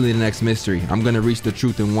definitely the next mystery. I'm gonna reach the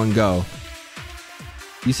truth in one go.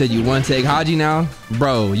 You said you want to take Haji now?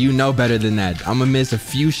 Bro, you know better than that. I'm gonna miss a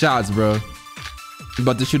few shots, bro.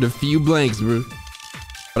 About to shoot a few blanks, bro.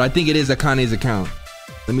 But I think it is Akane's account.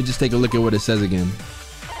 Let me just take a look at what it says again.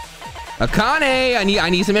 Akane, I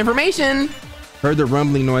need some information. Heard the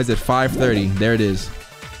rumbling noise at 5:30. There it is.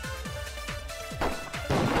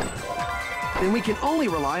 Then we can only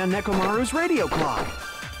rely on Nekomaru's radio clock.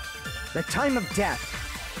 The time of death.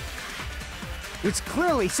 It's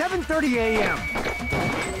clearly 7:30 a.m.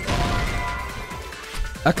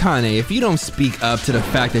 Akane, if you don't speak up to the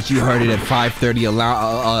fact that you heard it at 5:30, a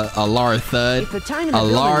large thud, a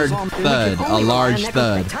large thud, a large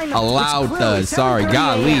thud, a loud thud. Sorry,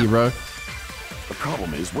 golly, bro. The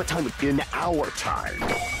problem is, what time in our time?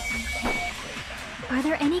 Are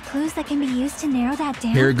there any clues that can be used to narrow that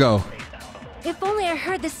down? Here we go. If only I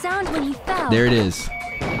heard the sound when he fell. There it is.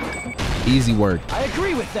 Easy work. I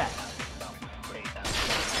agree with that.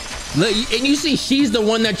 Look, and you see, she's the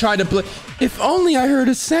one that tried to play. If only I heard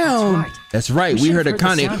a sound. That's right. We heard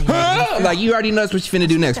Akane. Like, you already know what she's finna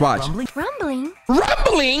do next. Watch. Rumbling?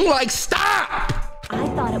 Rumbling? Like, stop. I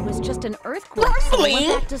thought it was just an earthquake. Rumbling? So I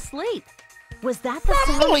went back to sleep. Was that the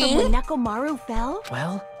sound from when Nekomaru fell?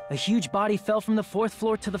 Well, a huge body fell from the 4th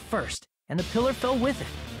floor to the 1st, and the pillar fell with it.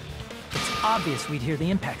 It's obvious we'd hear the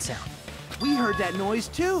impact sound. We heard that noise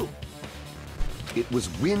too. It was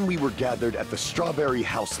when we were gathered at the Strawberry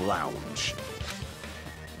House Lounge.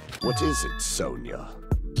 What is it, Sonia?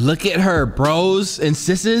 Look at her, bros and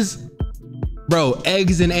sisses. Bro,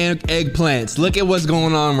 eggs and eggplants. Look at what's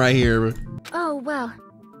going on right here. Oh, well.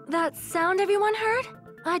 That sound everyone heard?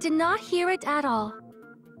 I did not hear it at all.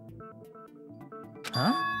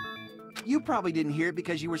 Huh? You probably didn't hear it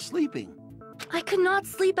because you were sleeping. I could not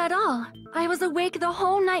sleep at all. I was awake the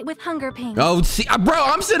whole night with hunger pains. Oh, see, bro,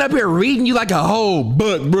 I'm sitting up here reading you like a whole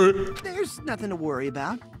book, bro. There's nothing to worry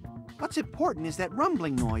about. What's important is that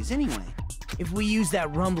rumbling noise anyway. If we use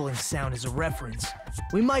that rumbling sound as a reference,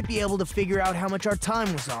 we might be able to figure out how much our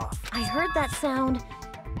time was off. I heard that sound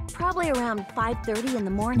probably around 5:30 in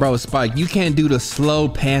the morning. Bro, Spike, you can't do the slow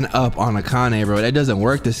pan up on Akane, bro. That doesn't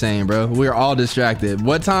work the same, bro. We're all distracted.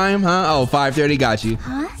 What time, huh? Oh, 5:30, got you.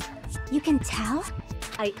 Huh? You can tell?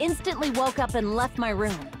 I instantly woke up and left my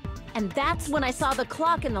room. And that's when I saw the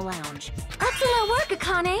clock in the lounge. Excellent work,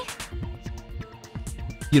 Akane.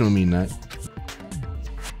 You don't mean that.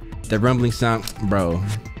 That rumbling sound, bro.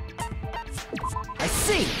 I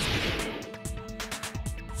see!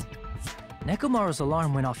 Nekomaru's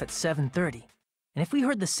alarm went off at 7:30, and if we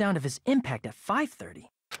heard the sound of his impact at 5:30,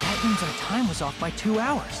 that means our time was off by 2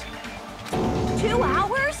 hours. 2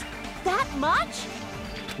 hours? That much?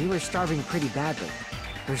 We were starving pretty badly.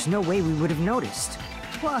 There's no way we would have noticed.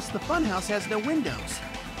 Plus, the funhouse has no windows.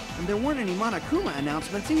 And there weren't any Monokuma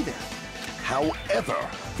announcements either. However,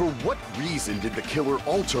 for what reason did the killer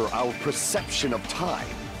alter our perception of time?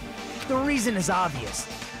 The reason is obvious.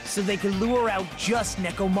 So they could lure out just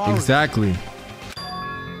Nekomaru. Exactly.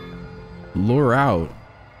 Lure out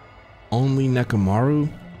only Nekomaru?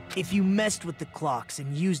 If you messed with the clocks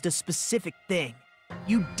and used a specific thing,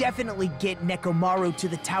 you definitely get Nekomaru to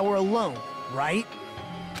the tower alone, right?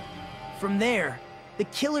 From there, the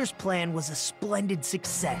killer's plan was a splendid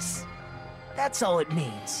success. That's all it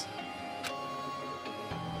means.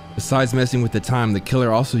 Besides messing with the time, the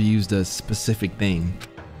killer also used a specific thing.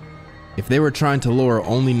 If they were trying to lure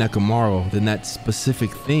only Nekomaru, then that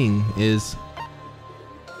specific thing is...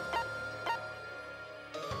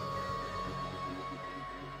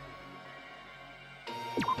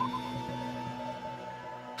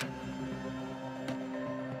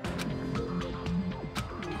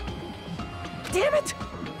 Damn it!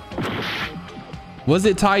 Was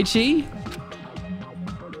it Tai Chi?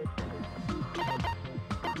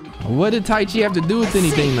 What did Tai Chi have to do with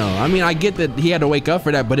anything though? I mean, I get that he had to wake up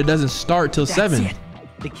for that, but it doesn't start till 7. It.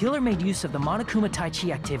 The killer made use of the Monokuma Tai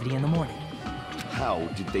Chi activity in the morning. How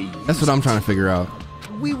did they use That's what I'm trying to figure out.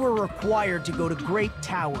 We were required to go to Great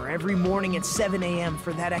Tower every morning at 7 a.m.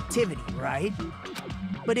 for that activity, right?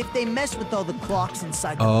 But if they messed with all the clocks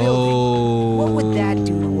inside the building, what would that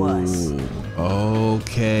do to us?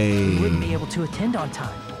 Okay. We wouldn't be able to attend on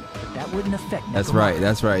time. That wouldn't affect Nekomaru. That's right,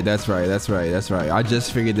 that's right, that's right, that's right, that's right. I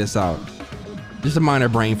just figured this out. Just a minor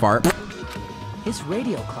brain fart. His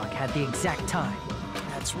radio clock had the exact time.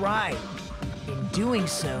 That's right. In doing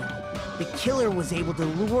so, the killer was able to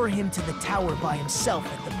lure him to the tower by himself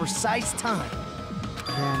at the precise time.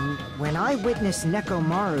 Then, when I witnessed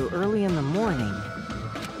Nekomaru early in the morning...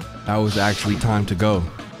 That was actually time to go.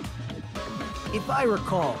 If I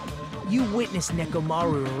recall, you witnessed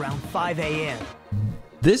Nekomaru around 5 a.m.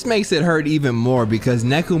 This makes it hurt even more because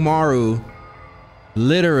Nekomaru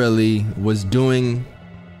literally was doing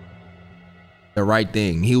the right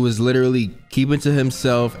thing. He was literally keeping to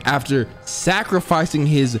himself after sacrificing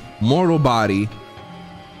his mortal body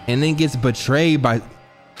and then gets betrayed by...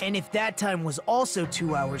 And if that time was also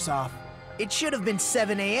 2 hours off, it should have been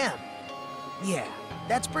 7 a.m. Yeah,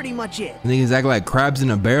 that's pretty much it. Niggas act like crabs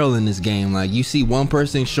in a barrel in this game. Like, you see one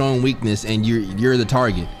person showing weakness and you're the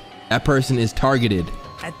target. That person is targeted.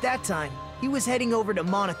 At that time, he was heading over to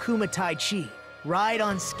Monokuma Tai Chi, right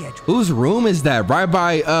on schedule. Whose room is that? Right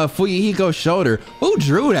by Fuyuhiko's shoulder. Who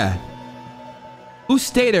drew that? Who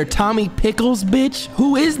stayed there? Tommy Pickles, bitch?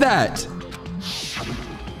 Who is that?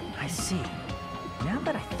 I see. Now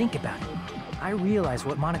that I think about it, I realize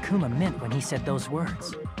what Monokuma meant when he said those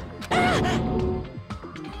words.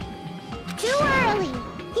 Too early!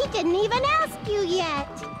 He didn't even ask you yet!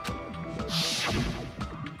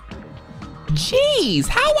 Jeez,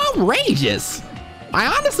 how outrageous! I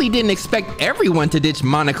honestly didn't expect everyone to ditch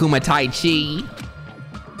Monokuma Tai Chi.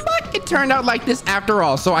 But it turned out like this after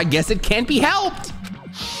all, so I guess it can't be helped.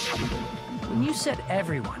 When you said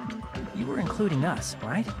everyone, you were including us,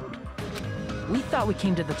 right? We thought we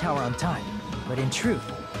came to the tower on time, but in truth,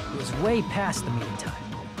 it was way past the meeting time.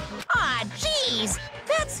 Ah, jeez!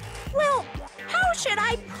 That's, well, how should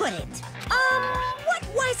I put it? What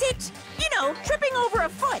was it? You know, tripping over a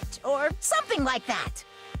foot, or something like that.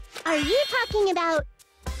 Are you talking about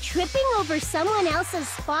tripping over someone else's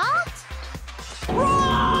fault?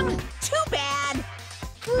 Wrong! Too bad!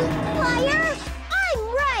 Liar! I'm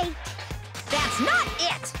right! That's not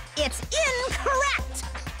it! It's incorrect!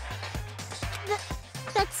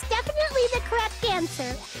 That's definitely the correct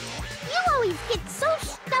answer. You always get so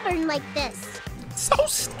stubborn like this. So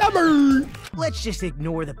stubborn! Let's just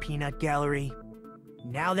ignore the peanut gallery.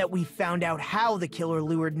 Now that we've found out how the killer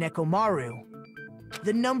lured Nekomaru,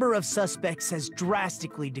 the number of suspects has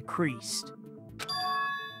drastically decreased.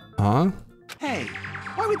 Huh? Hey,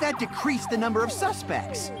 why would that decrease the number of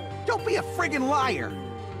suspects? Don't be a friggin' liar.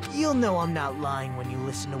 You'll know I'm not lying when you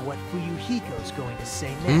listen to what Fuyuhiko's going to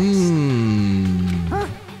say next. Huh?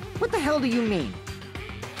 What the hell do you mean?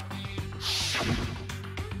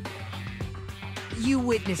 You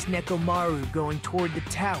witnessed Nekomaru going toward the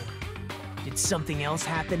tower. Did something else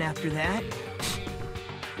happen after that?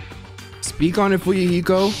 Speak on it,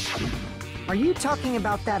 Fuyuhiko. Are you talking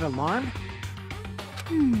about that alarm?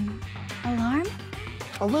 Alarm?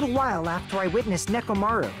 A little while after I witnessed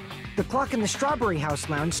Nekomaru, the clock in the Strawberry House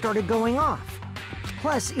lounge started going off.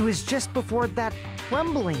 Plus, it was just before that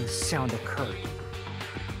rumbling sound occurred.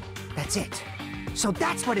 That's it. So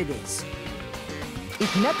that's what it is.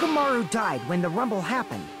 If Nekomaru died when the rumble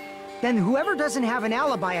happened, then whoever doesn't have an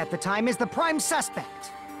alibi at the time is the prime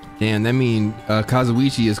suspect. Damn, that mean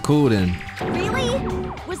Kazuichi is cool then. Really?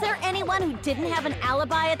 Was there anyone who didn't have an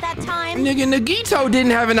alibi at that time? Nigga, Nagito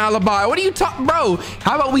didn't have an alibi. What are you talking, bro?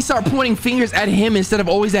 How about we start pointing fingers at him instead of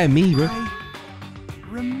always at me, bro? I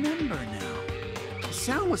remember now. The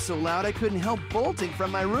sound was so loud I couldn't help bolting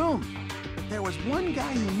from my room. But there was one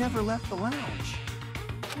guy who never left the lounge.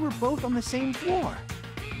 We were both on the same floor.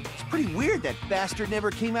 It's pretty weird that bastard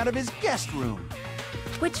never came out of his guest room.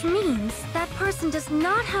 Which means that person does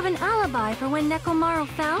not have an alibi for when Nekomaru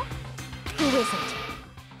fell? Who is it?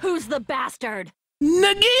 Who's the bastard?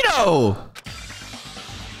 Nagito!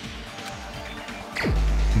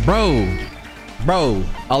 Bro,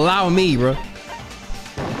 allow me, bro.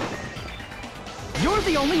 You're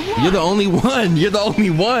the only one! You're the only one. You're the only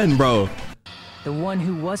one, bro. The one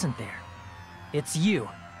who wasn't there. It's you,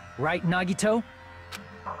 right, Nagito?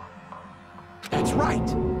 That's right.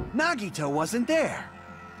 Nagito wasn't there.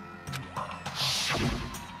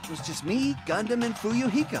 It was just me, Gundam, and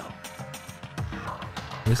Fuyuhiko.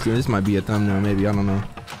 This might be a thumbnail, maybe. I don't know.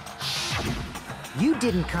 You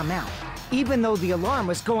didn't come out, even though the alarm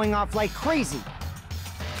was going off like crazy.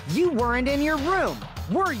 You weren't in your room,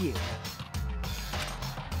 were you?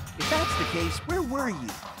 If that's the case, where were you?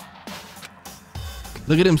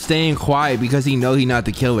 Look at him staying quiet because he know he not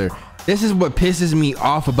the killer. This is what pisses me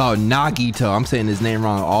off about Nagito. I'm saying his name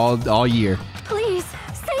wrong all year. Please,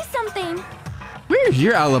 say something. Where's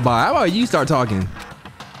your alibi? How about you start talking?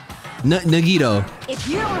 Nagito. If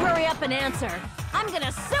you don't hurry up and answer, I'm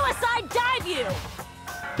gonna suicide dive you!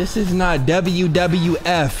 This is not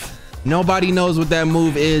WWF. Nobody knows what that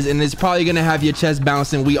move is, and it's probably gonna have your chest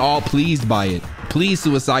bouncing. We all pleased by it. Please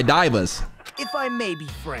suicide dive us. If I may be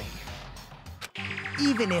frank,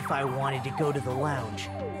 even if I wanted to go to the lounge,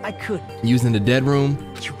 I couldn't. Using the dead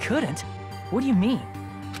room? You couldn't? What do you mean?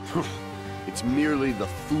 It's merely the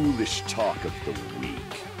foolish talk of the weak.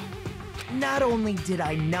 Not only did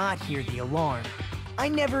I not hear the alarm, I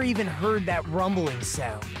never even heard that rumbling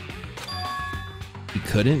sound. You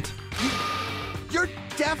couldn't? You're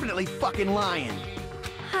definitely fucking lying.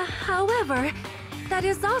 However, that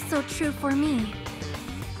is also true for me.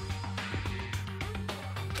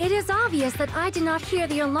 It is obvious that I did not hear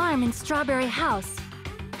the alarm in Strawberry House.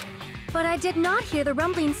 But I did not hear the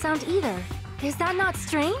rumbling sound either. Is that not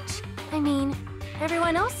strange? I mean,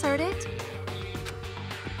 everyone else heard it.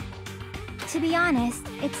 To be honest,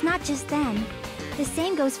 it's not just them. The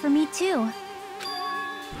same goes for me too.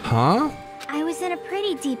 Huh? I was in a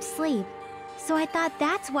pretty deep sleep, so I thought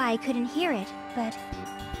that's why I couldn't hear it, but...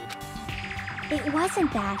 It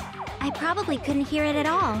wasn't that. I probably couldn't hear it at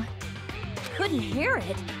all. Couldn't hear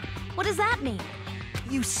it? What does that mean?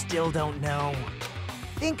 You still don't know.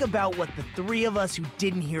 Think about what the three of us who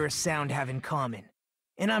didn't hear a sound have in common,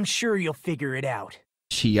 and I'm sure you'll figure it out.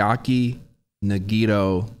 Chiaki,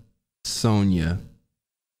 Nagito, Sonia.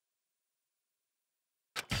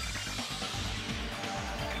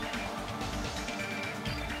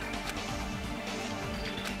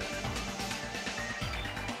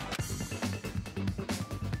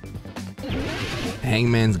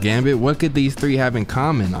 Hangman's Gambit. What could these three have in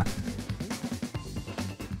common?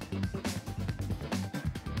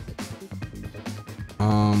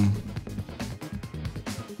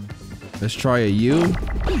 Let's try a U.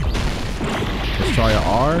 Let's try a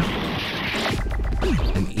R.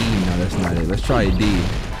 An E. No, that's not it. Let's try a D.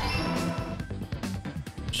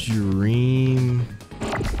 Dream.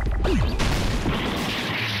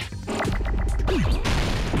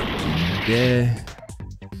 Yeah.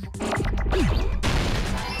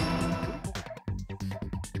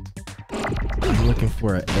 I'm looking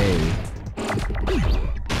for an A.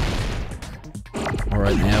 Or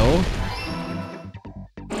an L.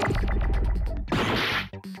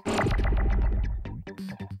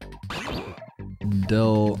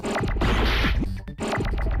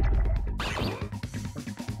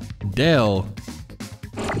 Del.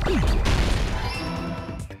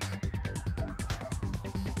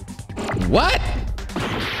 What?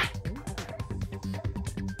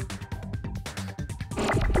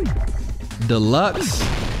 Deluxe.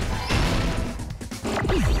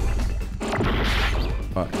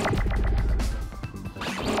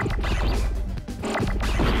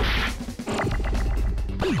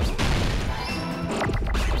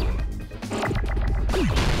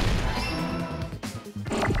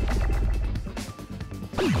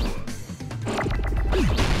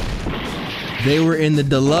 They were in the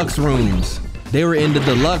deluxe rooms. They were in the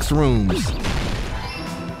deluxe rooms.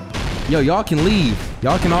 Yo, y'all can leave.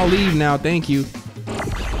 Y'all can all leave now. Thank you.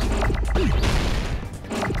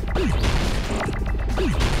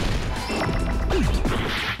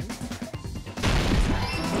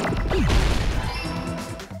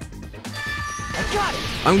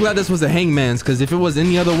 I'm glad this was a Hangman's, because if it was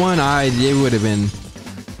any other one, it would have been.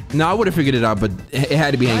 No, I would have figured it out, but it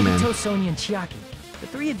had to be Hangman. Nagito, Sonia, and Chiaki. The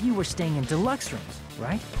three of you were staying in deluxe rooms,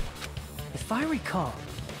 right? If I recall,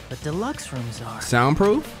 the deluxe rooms are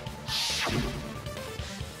soundproof.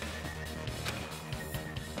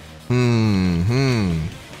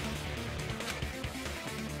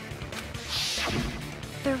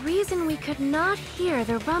 The reason we could not hear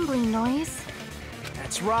the rumbling noise.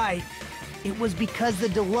 That's right. It was because the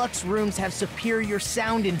deluxe rooms have superior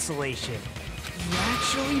sound insulation. You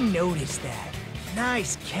actually noticed that.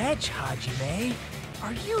 Nice catch, Hajime.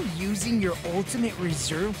 Are you using your ultimate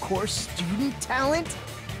reserve course student talent?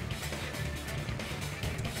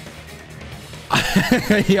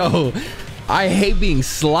 Yo, I hate being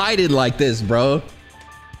slighted like this, bro.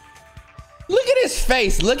 Look at his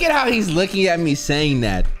face. Look at how he's looking at me saying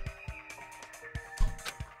that.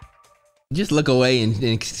 Just look away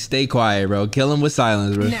and stay quiet, bro. Kill him with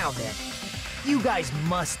silence, bro. Now then, you guys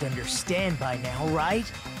must understand by now,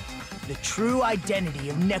 right? The true identity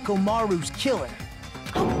of Nekomaru's killer.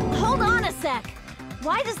 Oh, hold on a sec.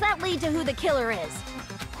 Why does that lead to who the killer is?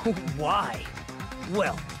 Why?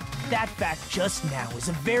 Well, that fact just now is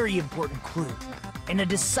a very important clue, and a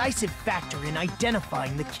decisive factor in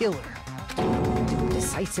identifying the killer.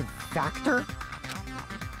 Decisive factor?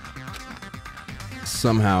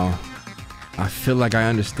 Somehow, I feel like I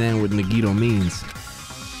understand what Nagito means.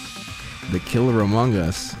 The killer among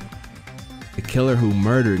us. The killer who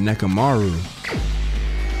murdered Nekomaru.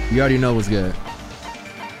 You already know what's good.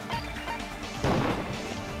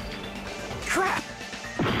 Crap!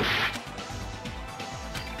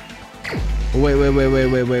 Wait.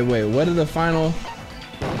 What are the final?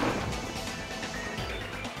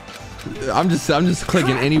 I'm just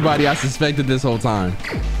clicking anybody I suspected this whole time.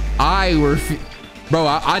 Bro,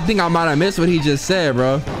 I think I might have missed what he just said,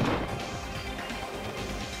 bro.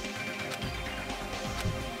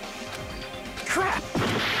 Crap!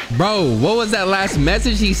 Bro, what was that last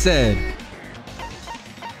message he said?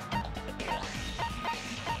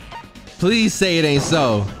 Please say it ain't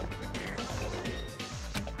so.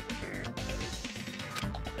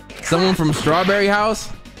 Someone from Strawberry House,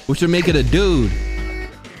 which would make it a dude.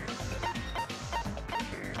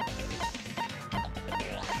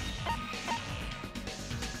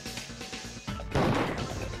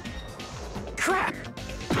 Crap!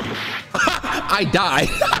 I died.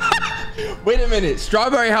 Wait a minute.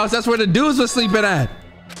 Strawberry House, that's where the dudes were sleeping at.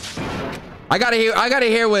 I gotta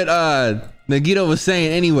hear what Nagito was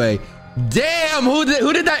saying anyway. Damn, who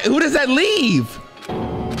does that leave?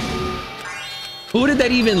 Who did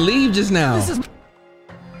that even leave just now?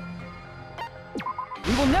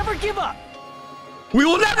 We will never give up. We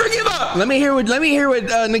will never give up. Let me hear what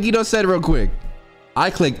Nagito said real quick. I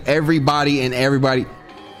clicked everybody and everybody.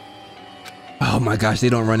 Oh my gosh, they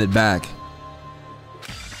don't run it back.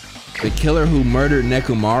 The killer who murdered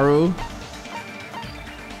Nekomaru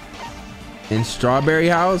in Strawberry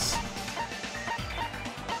House.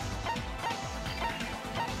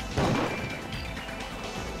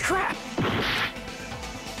 Crap!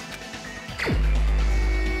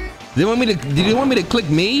 Did you want me to click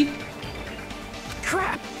me?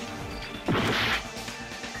 Crap!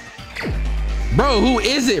 Bro, who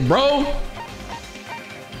is it, bro?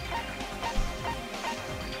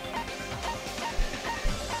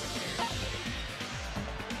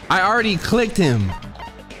 I already clicked him.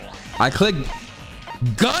 I clicked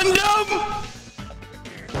Gundam?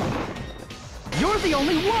 You're the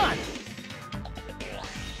only one!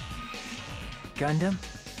 Gundam,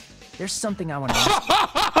 there's something I want to ask.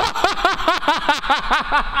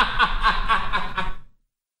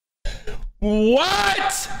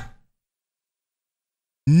 What?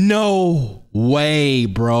 No way,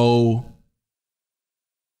 bro.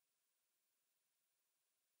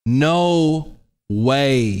 No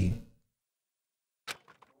way.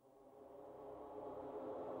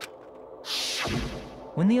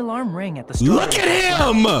 When the alarm rang at the store, look at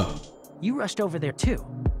him! You rushed over there too,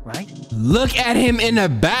 right? Look at him in the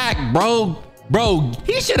back, bro. Bro,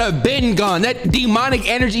 he should have been gone. That demonic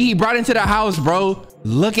energy he brought into the house, bro.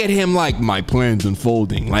 Look at him like, my plan's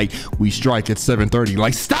unfolding. Like, we strike at 7:30.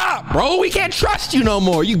 Like, stop, bro. We can't trust you no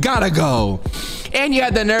more. You gotta go. And you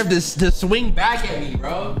had the nerve to swing back at me,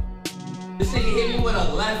 bro. This nigga hit me with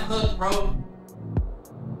a left hook, bro.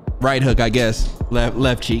 Right hook, I guess.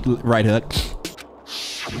 Left cheek, right hook.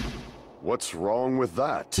 What's wrong with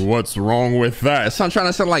that? What's wrong with that? So I'm trying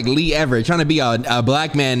to sound like Lee Everett, trying to be a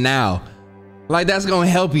black man now. Like, that's gonna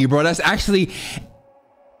help you, bro. That's actually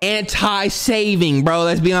anti-saving, bro.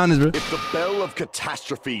 Let's be honest, bro. If the bell of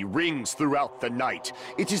catastrophe rings throughout the night,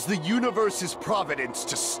 it is the universe's providence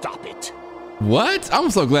to stop it. What? I'm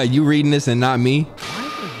so glad you reading this and not me. Why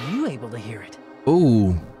were you able to hear it?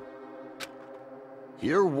 Ooh.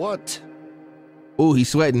 Hear what? Ooh, he's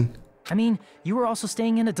sweating. I mean, you were also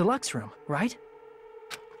staying in a deluxe room, right?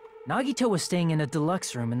 Nagito was staying in a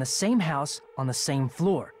deluxe room in the same house on the same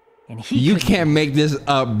floor. And you can't make this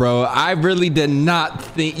up, bro. I really did not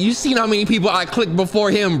think. You seen how many people I clicked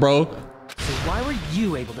before him, bro. So why were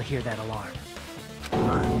you able to hear that alarm?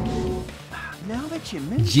 Now that you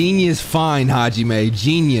mention Genius find, Hajime.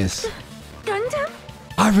 Genius. Gundam?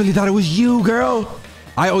 I really thought it was you, girl.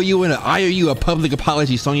 I owe you a public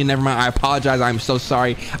apology, Sonya. Never mind. I apologize. I'm so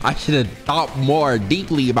sorry. I should have thought more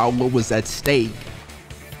deeply about what was at stake.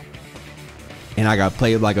 And I got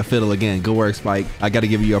played like a fiddle again. Good work, Spike. I got to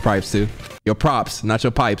give you your props too. Your props, not your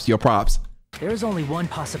pipes. Your props. There is only one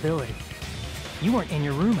possibility. You weren't in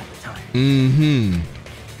your room at the time. Mm-hmm.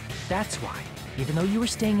 That's why, even though you were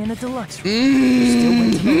staying in a deluxe room, you still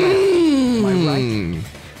went to the lab. Am I right?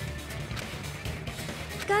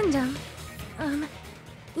 Gundam,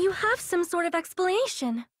 you have some sort of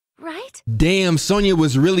explanation, right? Damn, Sonya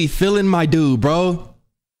was really feeling my dude, bro.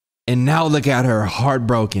 And now look at her,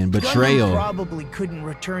 heartbroken, betrayal. Gundam probably couldn't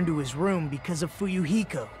return to his room because of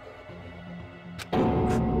Fuyuhiko.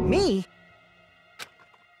 Me?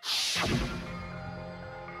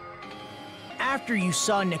 After you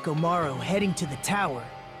saw Nekomaru heading to the tower,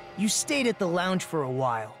 you stayed at the lounge for a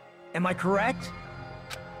while. Am I correct?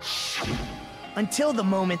 Until the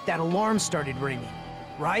moment that alarm started ringing,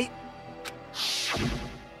 right?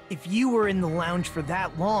 If you were in the lounge for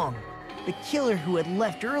that long, the killer who had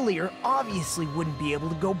left earlier obviously wouldn't be able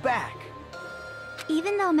to go back.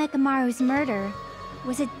 Even though Nekomaru's murder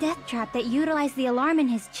was a death trap that utilized the alarm in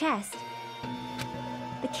his chest,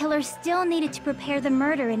 the killer still needed to prepare the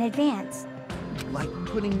murder in advance. like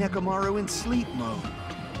putting Nekomaru in sleep mode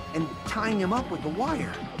and tying him up with the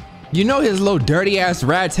wire. You know his little dirty ass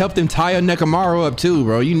rats helped him tie a Nekomaru up too,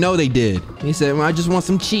 bro. You know they did. He said, well, I just want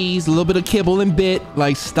some cheese, a little bit of kibble and bit.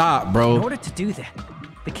 Like, stop, bro. In order to do that,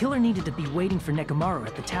 the killer needed to be waiting for Nekomaru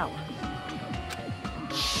at the tower.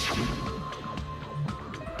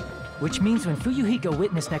 Which means when Fuyuhiko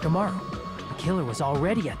witnessed Nekomaru, the killer was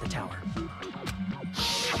already at the tower.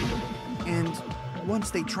 And once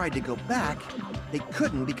they tried to go back, they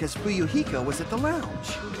couldn't because Fuyuhiko was at the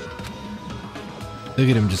lounge. Look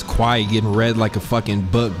at him just quiet, getting read like a fucking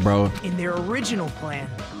book, bro. In their original plan,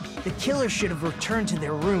 the killer should have returned to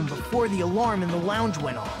their room before the alarm in the lounge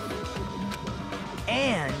went off.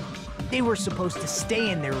 And they were supposed to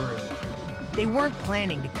stay in their room. They weren't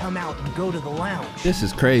planning to come out and go to the lounge. This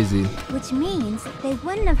is crazy. Which means they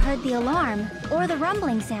wouldn't have heard the alarm or the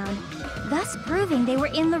rumbling sound, thus proving they were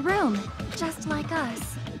in the room. Just like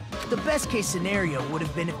us. The best case scenario would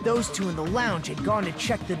have been if those two in the lounge had gone to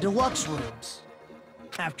check the deluxe rooms.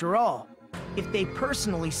 After all, if they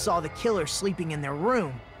personally saw the killer sleeping in their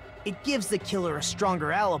room, it gives the killer a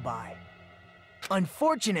stronger alibi.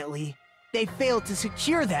 Unfortunately, they failed to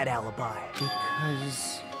secure that alibi.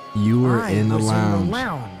 Because You were in the in the lounge.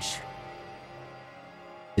 lounge.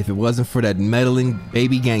 If it wasn't for that meddling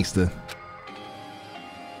baby gangster.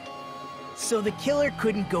 So the killer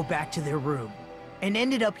couldn't go back to their room, and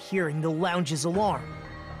ended up hearing the lounge's alarm.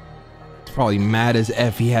 He's probably mad as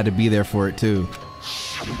F he had to be there for it too.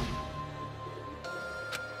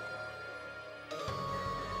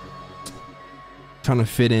 Trying to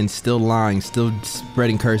fit in, still lying, still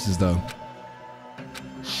spreading curses though.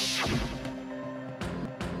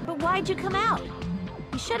 But why'd you come out?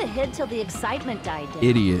 You should have hid till the excitement died down.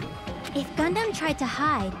 Idiot. If Gundam tried to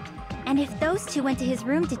hide, and if those two went to his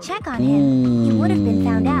room to check on him, he would have been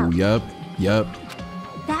found out. Yup.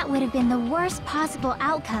 That would have been the worst possible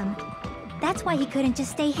outcome. That's why he couldn't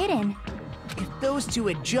just stay hidden. If those two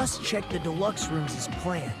had just checked the deluxe rooms as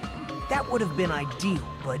planned, that would have been ideal,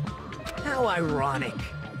 but how ironic.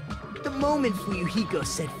 The moment Fuyuhiko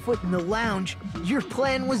set foot in the lounge, your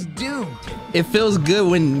plan was doomed. It feels good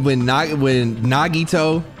when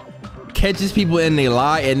Nagito catches people in they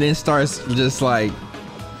lie and then starts just like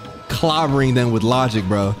clobbering them with logic,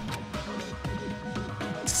 bro.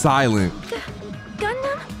 Silent.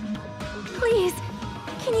 Gundam? Please,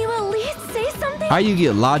 can you at least say something? How you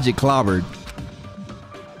get logic clobbered?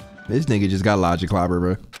 This nigga just got logic clobbered,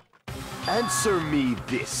 bro. Answer me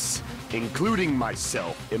this, including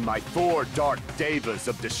myself in my 4 dark devas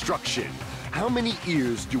of destruction. How many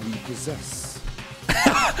ears do we possess?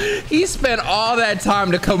 He spent all that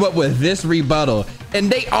time to come up with this rebuttal, and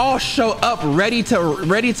they all show up ready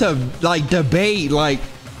to like debate. Like,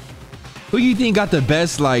 who you think got the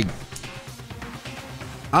best? Like,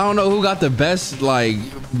 I don't know who got the best like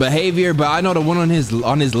behavior, but I know the one on his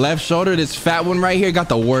left shoulder, this fat one right here, got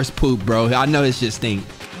the worst poop, bro. I know his shit stink.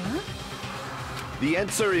 The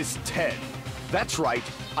answer is 10. That's right,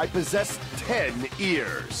 I possess 10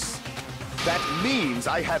 ears. That means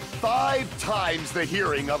I have 5 times the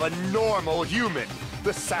hearing of a normal human.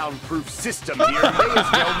 The soundproof system here may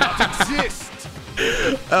as well not exist.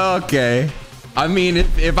 Okay. I mean,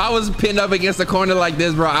 if I was pinned up against a corner like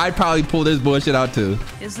this, bro, I'd probably pull this bullshit out too.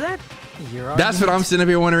 Is that your argument? That's what I'm sitting up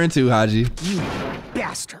here wondering too, Haji. You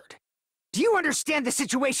bastard! Do you understand the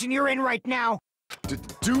situation you're in right now?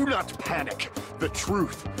 Do not panic. The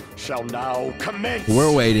truth shall now commence.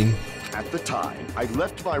 We're waiting. At the time, I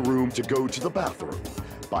left my room to go to the bathroom.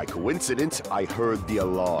 By coincidence, I heard the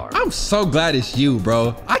alarm. I'm so glad it's you,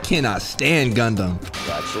 bro. I cannot stand Gundam.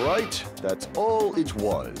 That's right. That's all it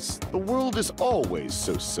was. The world is always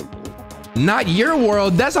so simple. Not your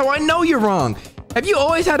world. That's how I know you're wrong. Have you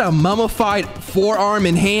always had a mummified forearm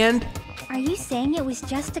and hand? Are you saying it was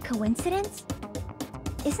just a coincidence?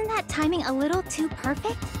 Isn't that timing a little too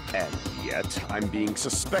perfect? And yet, I'm being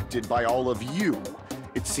suspected by all of you.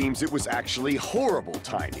 It seems it was actually horrible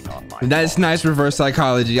timing on my That's part. nice reverse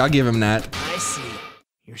psychology. I'll give him that. I see.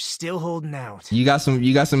 You're still holding out. You got some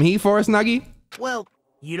heat for us, Nagi? Well,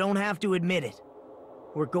 you don't have to admit it.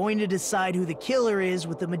 We're going to decide who the killer is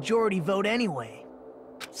with the majority vote anyway.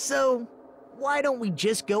 So, why don't we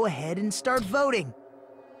just go ahead and start voting?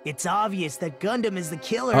 It's obvious that Gundam is the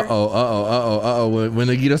killer. When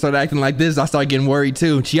Nagito started acting like this, I started getting worried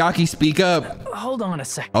too. Chiaki, speak up. Hold on a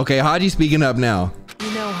second. Okay, Haji speaking up now.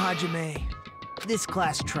 You know, Hajime, this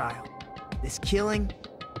class trial, this killing,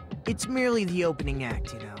 it's merely the opening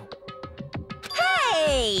act, you know.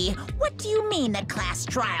 Hey! What do you mean the class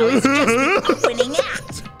trial is just the opening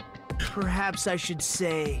act? Perhaps I should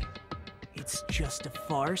say it's just a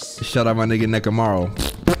farce. Shut up, my nigga Nekomaru.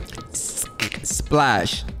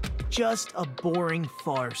 Splash. Just a boring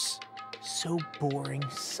farce. So boring,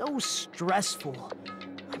 so stressful.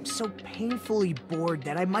 I'm so painfully bored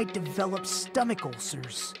that I might develop stomach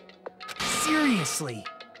ulcers. Seriously.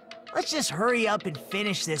 Let's just hurry up and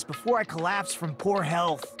finish this before I collapse from poor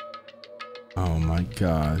health. Oh my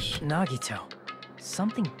gosh. Nagito,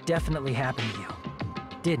 something definitely happened to you,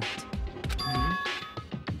 didn't it?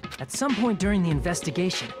 At some point during the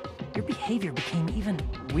investigation, your behavior became even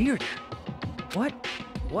weirder.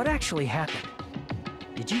 What actually happened?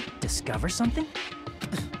 Did you discover something?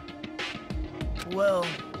 Well,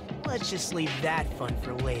 let's just leave that fun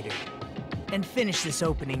for later. And finish this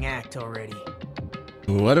opening act already.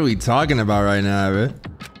 What are we talking about right now, man?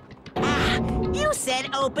 You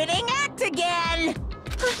said opening act again!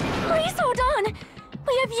 Please hold on!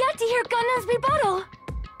 We have yet to hear Gundam's rebuttal!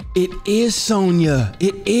 It is Sonya.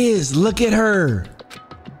 It is. Look at her.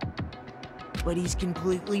 But he's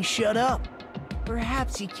completely shut up.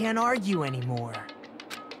 Perhaps he can't argue anymore.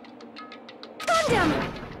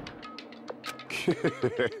 Gundam!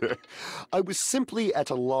 I was simply at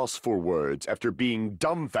a loss for words after being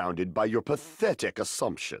dumbfounded by your pathetic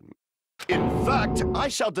assumption. In fact, I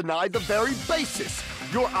shall deny the very basis.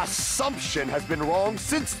 Your assumption has been wrong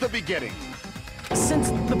since the beginning.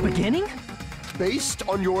 Since the beginning? Based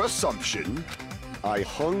on your assumption, I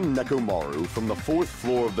hung Nekomaru from the 4th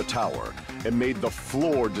floor of the tower and made the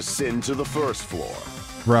floor descend to the 1st floor.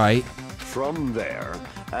 Right. From there,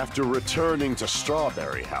 after returning to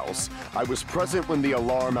Strawberry House, I was present when the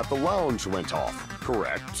alarm at the lounge went off,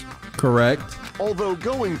 correct? Correct. Although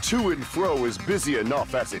going to and fro is busy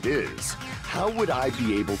enough as it is, how would I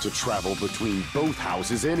be able to travel between both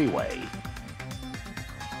houses anyway?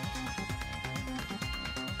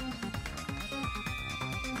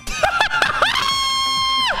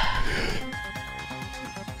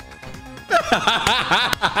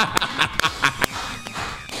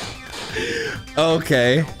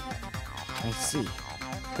 Okay. I see.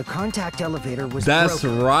 The contact elevator was That's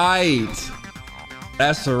broken. right.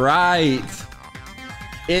 That's right.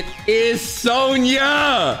 It is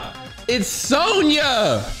Sonya. It's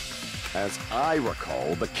Sonya. As I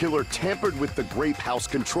recall, the killer tampered with the Grape House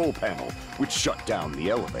control panel, which shut down the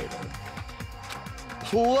elevator.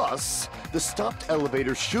 Plus, the stopped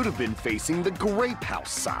elevator should have been facing the Grape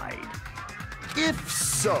House side. If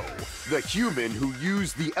so, the human who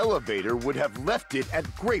used the elevator would have left it at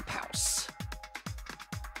Grape House.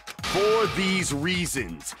 For these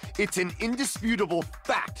reasons, it's an indisputable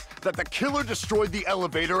fact that the killer destroyed the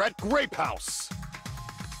elevator at Grape House.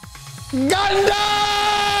 Gundam!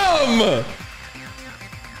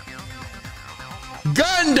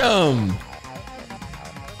 Gundam!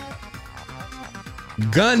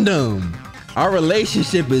 Gundam! Our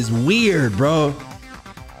relationship is weird, bro.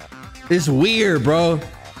 It's weird, bro.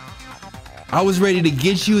 I was ready to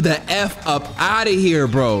get you the F up out of here,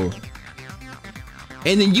 bro.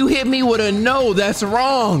 And then you hit me with a no. That's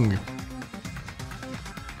wrong.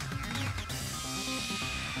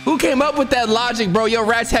 Who came up with that logic, bro? Yo,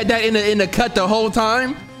 Rats had that in the cut the whole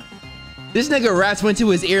time. This nigga Rats went to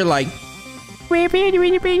his ear like, the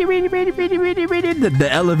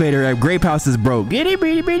elevator at Grape House is broke.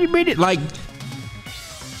 Like,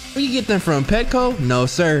 where you get them from? Petco? No,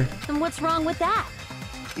 sir. And what's wrong with that?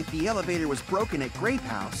 If the elevator was broken at Grape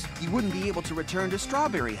House, you wouldn't be able to return to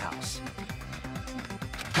Strawberry House.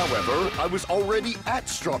 However, I was already at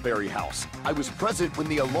Strawberry House. I was present when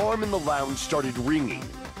the alarm in the lounge started ringing,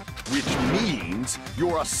 which means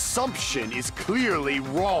your assumption is clearly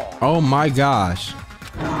wrong. Oh my gosh.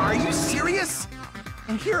 Are you serious?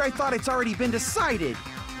 And here I thought it's already been decided.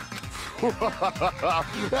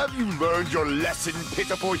 Have you learned your lesson,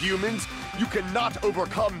 pitiful humans? You cannot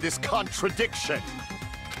overcome this contradiction.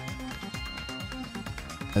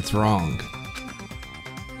 That's wrong.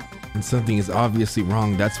 When something is obviously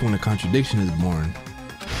wrong, that's when a contradiction is born.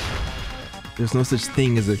 There's no such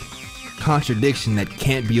thing as a contradiction that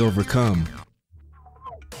can't be overcome.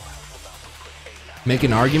 Make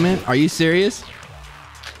an argument? Are you serious?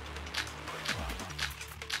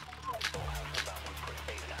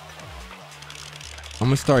 I'm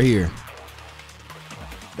gonna start here.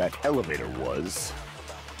 That elevator was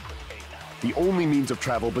the only means of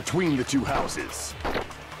travel between the two houses.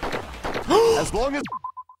 As long as...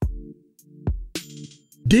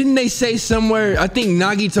 Didn't they say somewhere, I think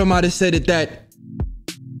Nagito might have said it, that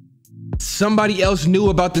somebody else knew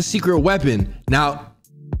about the secret weapon. Now,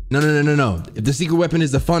 no. If the secret weapon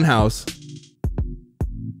is the fun house,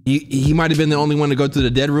 he might have been the only one to go to the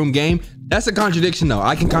dead room game. That's a contradiction though.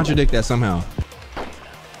 I can contradict that somehow.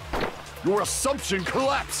 Your assumption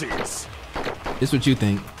collapses. It's what you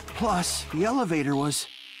think. Plus, the elevator was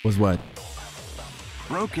what?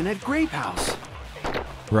 broken at Grape House.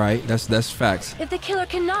 Right, that's facts. If the killer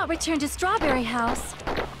cannot return to Strawberry House...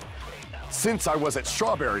 Since I was at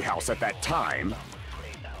Strawberry House at that time,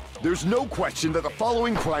 there's no question that the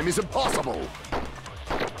following crime is impossible.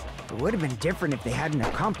 It would have been different if they had an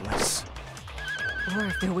accomplice. Or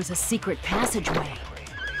if there was a secret passageway.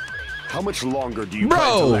 How much longer do you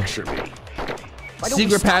plan to lecture me?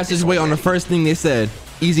 Secret passageway on the first thing they said.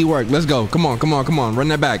 Easy work. Let's go. Come on, come on, come on. Run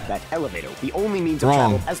that back. That elevator, the only means of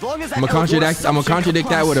Wrong. travel. As long as that I'm gonna contradict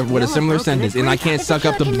that with a similar sentence, and I can't suck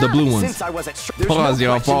up the blue ones. Since I was at Pause,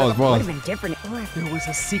 y'all. Pause, pause. Different. Or if there was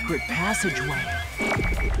a secret passageway.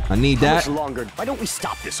 I need How that. much longer? Why don't we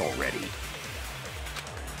stop this already?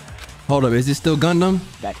 Hold up, is it still Gundam?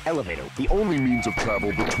 That elevator, the Only means of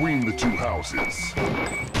travel between the two houses.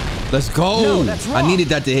 Let's go. No, that's I wrong. needed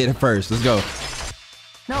that to hit first. Let's go.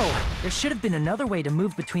 No, there should have been another way to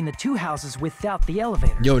move between the two houses without the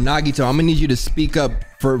elevator. Yo, Nagito, I'm gonna need you to speak up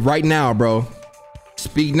for right now, bro.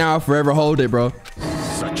 Speak now, forever hold it, bro.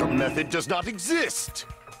 Such a method does not exist.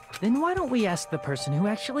 Then why don't we ask the person who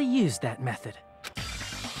actually used that method?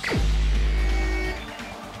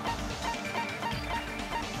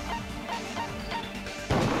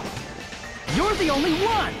 You're the only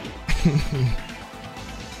one!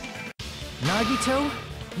 Nagito,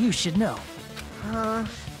 you should know. Huh?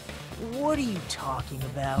 What are you talking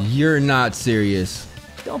about? You're not serious.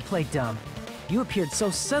 Don't play dumb. You appeared so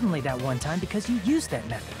suddenly that one time because you used that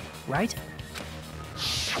method, right?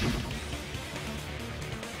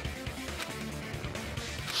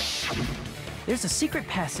 There's a secret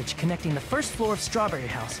passage connecting the first floor of Strawberry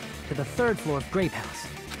House to the third floor of Grape House.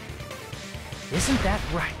 Isn't that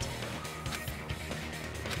right?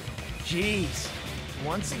 Jeez.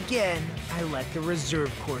 Once again, I let the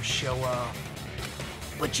reserve course show up.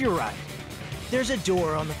 But you're right. There's a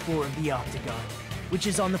door on the floor of the Octagon, which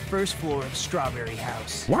is on the first floor of Strawberry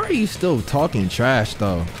House. Why are you still talking trash,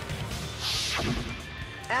 though?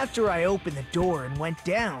 After I opened the door and went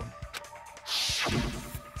down,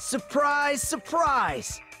 surprise,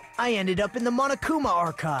 surprise! I ended up in the Monokuma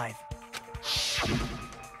archive.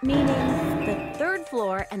 Meaning the third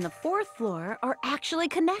floor and the fourth floor are actually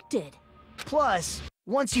connected. Plus,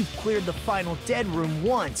 once you've cleared the final dead room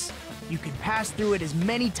once, you can pass through it as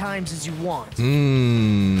many times as you want.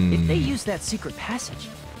 If they used that secret passage,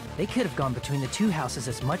 they could have gone between the two houses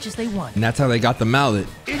as much as they wanted. And that's how they got the mallet.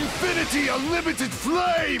 Infinity Unlimited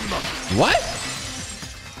Flame! What?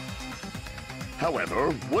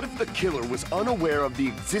 However, what if the killer was unaware of the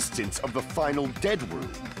existence of the final dead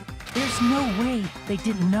room? There's no way they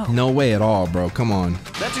didn't know. No way at all, bro. Come on.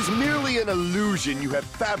 That is merely an illusion you have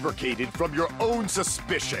fabricated from your own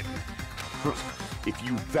suspicion. If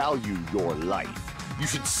you value your life, you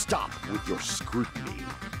should stop with your scrutiny.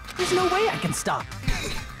 There's no way I can stop.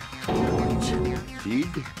 Did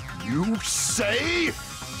you say?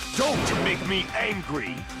 Don't make me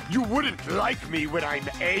angry. You wouldn't like me when I'm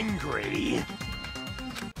angry.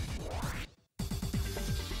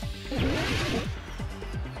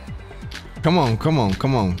 Come on, come on,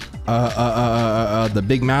 come on. The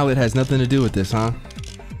big mallet has nothing to do with this, huh?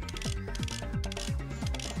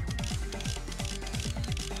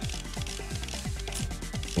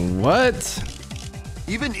 What?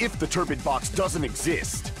 Even if the turbid box doesn't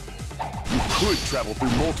exist, you could travel through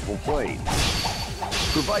multiple planes,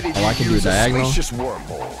 provided I you can do use a diagonal? spacious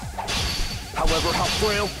wormhole. However, how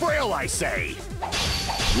frail I say!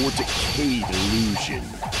 Your decayed illusion.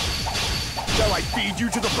 Shall I feed you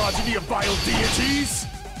to the progeny of vile deities?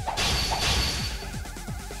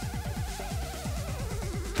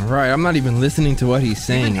 Right, I'm not even listening to what he's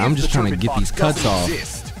saying. Even I'm if just the trying to turbid get box these cuts doesn't off.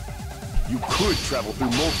 exist, you could travel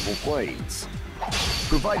through multiple planes,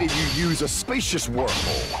 provided you use a spacious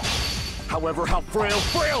wormhole. However, how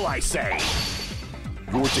frail I say!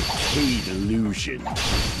 Your decayed illusion.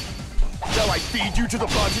 Shall I feed you to the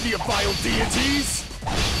progeny of vile deities?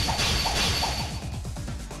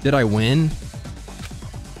 Did I win?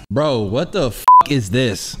 Bro, what the f is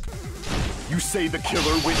this? You say the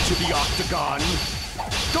killer went to the Octagon?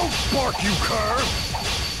 Don't bark, you cur!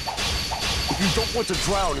 If you don't want to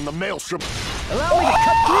drown in the maelstrom... Allow me to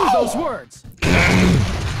cut through those words.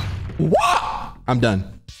 What? I'm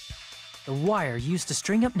done. The wire used to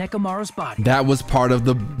string up Nekomaru's body. That was part of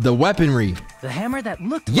the weaponry. The hammer that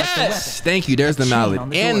looked like the weapon. Yes! Thank you. There's the chain mallet. on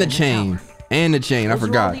the And door the in the chain. tower. And the chain. I Those are all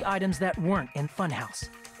forgot. the items that weren't in Funhouse.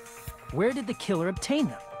 Where did the killer obtain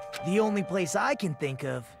them? The only place I can think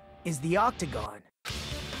of is the Octagon.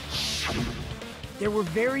 There were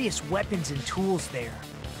various weapons and tools there.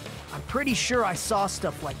 I'm pretty sure I saw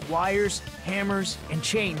stuff like wires, hammers, and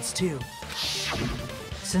chains too.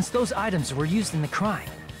 Since those items were used in the crime,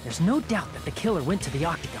 there's no doubt that the killer went to the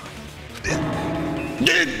Octagon.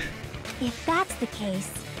 If that's the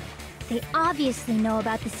case, they obviously know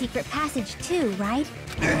about the secret passage too, right?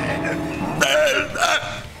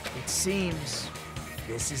 It seems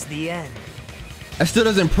this is the end. That still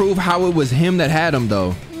doesn't prove how it was him that had him,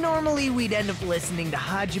 though. Normally Normally, we'd end up listening to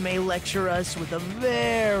Hajime lecture us with a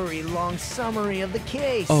very long summary of the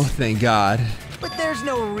case. Oh, thank God. But there's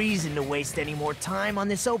no reason to waste any more time on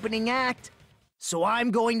this opening act, so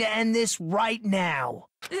I'm going to end this right now.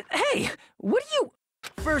 Hey, what do you...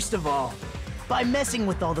 First of all, by messing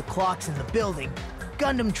with all the clocks in the building,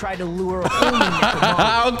 Gundam tried to lure only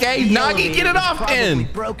Nekomaru. Okay, The Nagi, elevator get it was off probably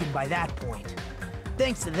then. broken by that point.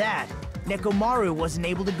 Thanks to that, Nekomaru wasn't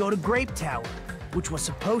able to go to Grape Tower, which was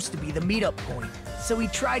supposed to be the meetup point. So he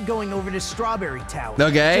tried going over to Strawberry Tower.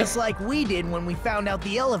 Okay. Just like we did when we found out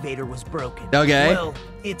the elevator was broken. Okay. Well,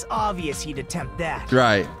 it's obvious he'd attempt that.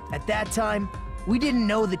 Right. At that time, we didn't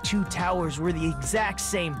know the two towers were the exact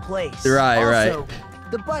same place. Right, also,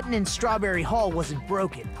 the button in Strawberry Hall wasn't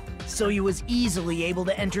broken, so he was easily able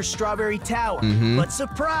to enter Strawberry Tower. But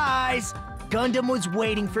surprise! Gundam was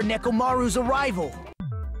waiting for Nekomaru's arrival.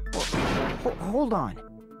 Hold on.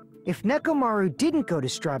 If Nekomaru didn't go to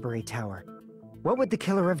Strawberry Tower, what would the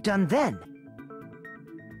killer have done then?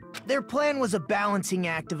 Their plan was a balancing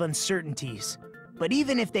act of uncertainties, but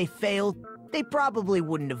even if they failed, they probably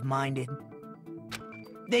wouldn't have minded.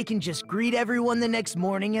 They can just greet everyone the next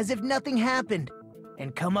morning as if nothing happened,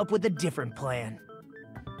 and come up with a different plan.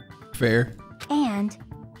 Fair. And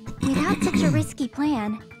without such a risky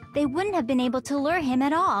plan, they wouldn't have been able to lure him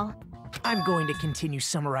at all. I'm going to continue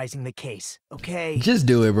summarizing the case, okay? Just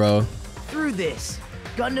do it, bro. Through this,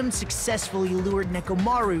 Gundam successfully lured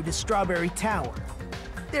Nekomaru to Strawberry Tower.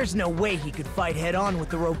 There's no way he could fight head-on with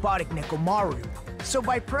the robotic Nekomaru, so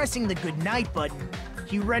by pressing the goodnight button,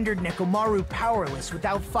 he rendered Nekomaru powerless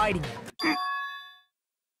without fighting him.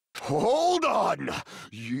 Hold on!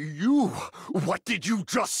 You... What did you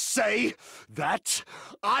just say? That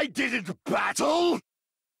I didn't battle?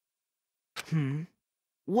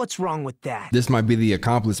 What's wrong with that? This might be the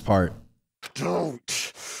accomplice part.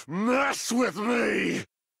 Don't mess with me!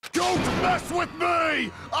 Don't mess with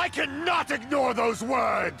me! I cannot ignore those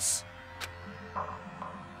words!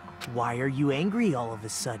 Why are you angry all of a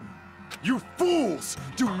sudden? You fools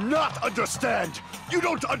do not understand! You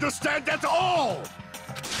don't understand at all!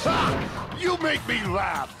 Ha! You make me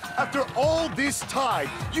laugh! After all this time,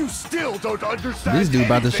 you still don't understand. This dude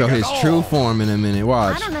about to show his true form in a minute.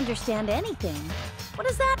 Watch. I don't understand anything. What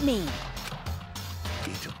does that mean?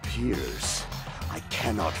 It appears I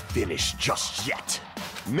cannot finish just yet.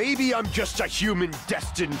 Maybe I'm just a human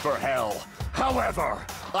destined for hell. However,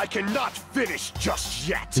 I cannot finish just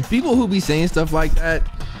yet. The people who be saying stuff like that,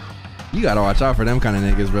 you gotta watch out for them kind of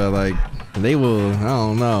niggas, bro. Like, they will, I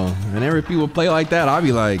don't know. Whenever people play like that, I'll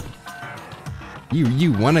be like,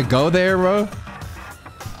 you wanna go there, bro?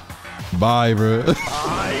 Bye, bro.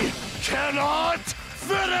 I cannot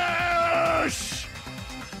finish!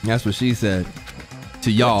 That's what she said. To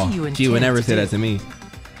y'all. She would never say that to me.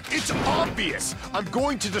 It's obvious. I'm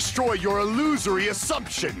going to destroy your illusory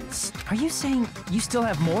assumptions. Are you saying you still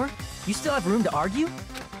have more? You still have room to argue?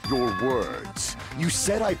 Your words. You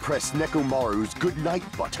said I pressed Nekomaru's goodnight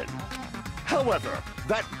button. However,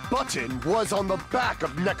 that button was on the back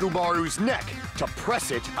of Nekomaru's neck. To press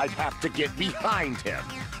it, I'd have to get behind him.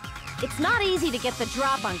 It's not easy to get the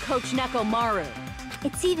drop on Coach Nekomaru.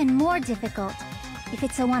 It's even more difficult if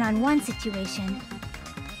it's a one-on-one situation.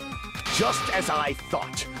 Just as I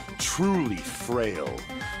thought, truly frail.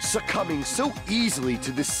 Succumbing so easily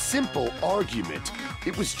to this simple argument,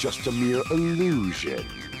 it was just a mere illusion.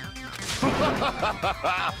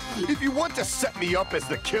 If you want to set me up as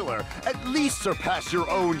the killer, at least surpass your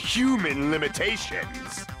own human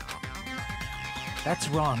limitations. That's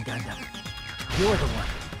wrong, Gundam. You're the one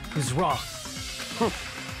who's wrong.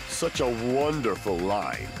 Such a wonderful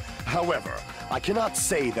line. However, I cannot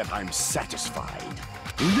say that I'm satisfied.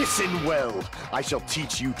 Listen well. I shall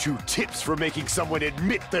teach you 2 tips for making someone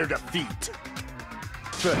admit their defeat.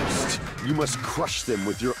 First, you must crush them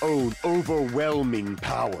with your own overwhelming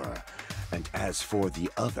power. And as for the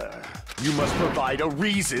other, you must provide a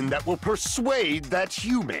reason that will persuade that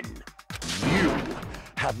human. You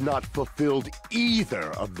have not fulfilled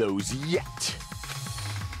either of those yet.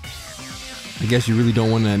 I guess you really don't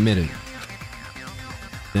want to admit it.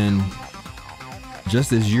 Then,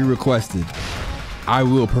 just as you requested, I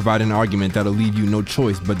will provide an argument that'll leave you no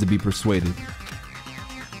choice but to be persuaded.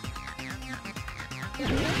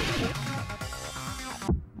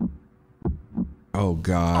 Oh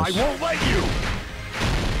gosh. I won't let you!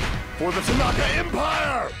 For the Tanaka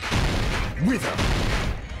Empire! Wither!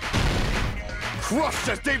 Crushed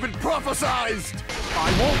as David prophesied!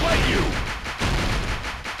 I won't let you!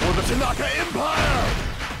 For the Tanaka Empire!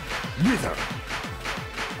 Wither!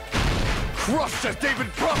 Crushed as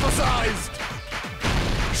David prophesied!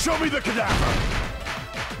 Show me the cadaver!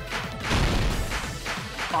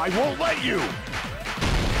 I won't let you!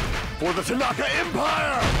 For the Tanaka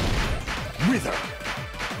Empire! Wither!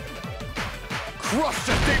 Crushed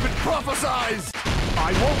as David prophesies!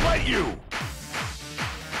 I won't let you!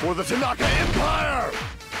 For the Tanaka Empire!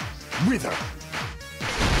 Wither!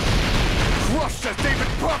 Crushed as David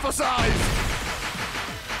prophesies!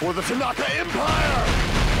 For the Tanaka Empire!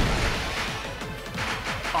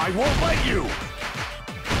 I won't let you!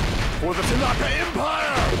 For the Tanaka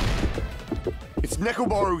Empire! It's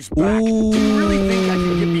Nekomaru's back. Ooh. Do you really think I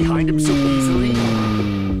can get behind him so easily?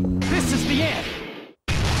 This is the end.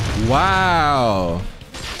 Wow.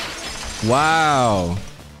 Wow.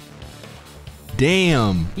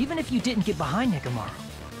 Damn. Even if you didn't get behind Nekomaru,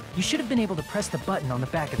 you should have been able to press the button on the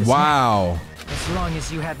back of his Wow. neck. As long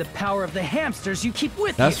as you had the power of the hamsters you keep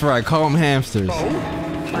with That's you. right. Call them hamsters.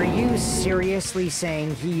 Are you seriously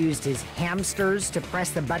saying he used his hamsters to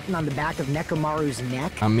press the button on the back of Nekomaru's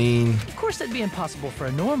neck? I mean, Of course, that'd be impossible for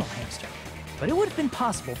a normal hamster, but it would have been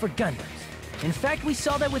possible for Gundams. In fact, we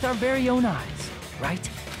saw that with our very own eyes, right?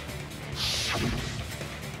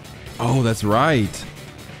 oh, that's right.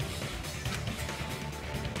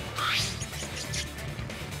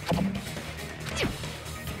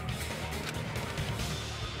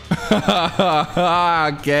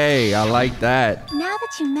 Okay, I like that. Now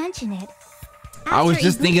that you mention it, I was after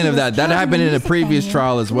just thinking Ibuki of was that. That killed happened in a music previous venue,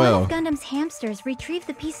 trial as well. One of Gundam's hamsters retrieved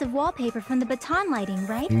the piece of wallpaper from the baton lighting,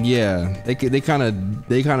 right? Yeah, they kind of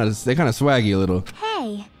swaggy a little.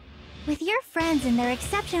 Hey, with your friends and their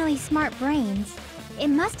exceptionally smart brains, it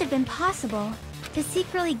must have been possible to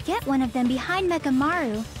secretly get one of them behind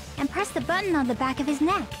Mechamaru and press the button on the back of his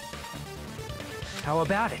neck. How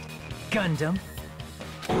about it, Gundam?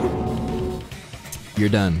 You're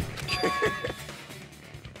done.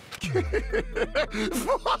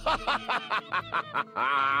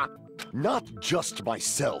 Not just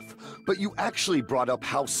myself, but you actually brought up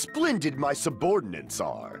how splendid my subordinates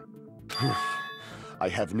are. I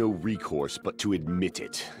have no recourse but to admit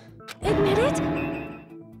it. Admit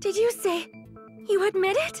it? Did you say you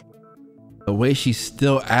admit it? The way she's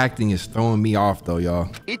still acting is throwing me off, though, y'all.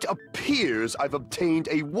 It appears I've obtained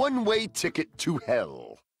a one-way ticket to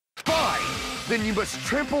hell. Fine! Then you must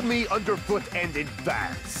trample me underfoot and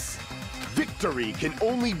advance. Victory can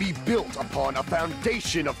only be built upon a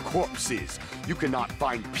foundation of corpses. You cannot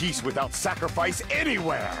find peace without sacrifice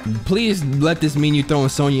anywhere. Please let this mean you throwing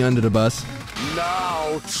Sonya under the bus.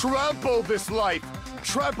 Now, trample this life.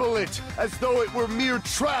 Trample it as though it were mere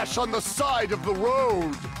trash on the side of the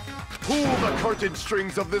road. Pull the curtain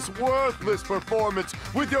strings of this worthless performance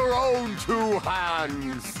with your own two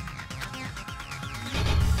hands.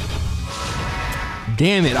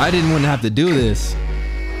 Damn it, I didn't want to have to do this.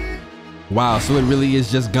 Wow, so it really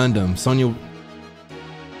is just Gundam. Sonya...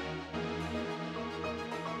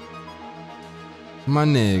 My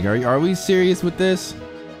nigga, are we serious with this?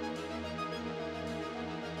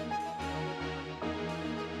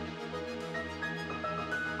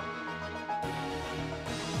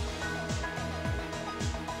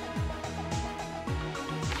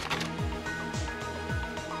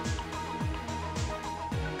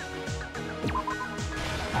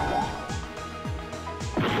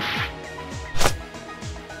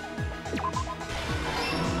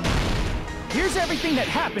 Here's everything that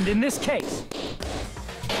happened in this case.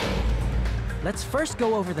 Let's first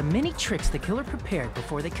go over the many tricks the killer prepared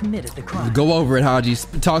before they committed the crime. Go over it, Haji.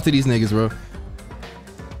 Talk to these niggas, bro.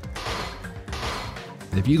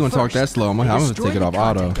 If you gonna talk that slow, I'm gonna take it off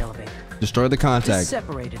auto. Destroy the contact. This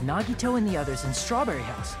separated Nagito and the others in Strawberry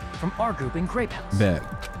House from our group in Grape House. Bet.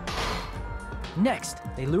 Next,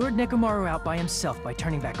 they lured Nekomaru out by himself by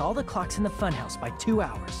turning back all the clocks in the funhouse by 2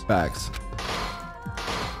 hours. Facts.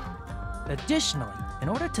 Additionally, in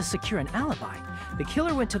order to secure an alibi, the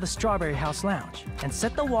killer went to the Strawberry House lounge and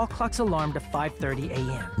set the wall clock's alarm to 5:30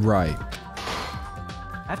 a.m. Right.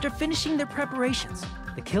 After finishing their preparations,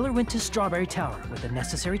 the killer went to Strawberry Tower with the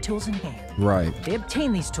necessary tools in hand. Right. They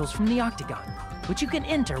obtained these tools from the Octagon, which you can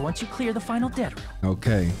enter once you clear the final dead room.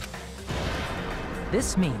 Okay.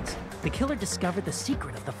 This means the killer discovered the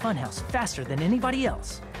secret of the funhouse faster than anybody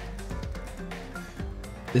else.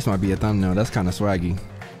 This might be a thumbnail. That's kind of swaggy.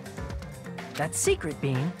 That secret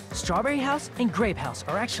being, Strawberry House and Grape House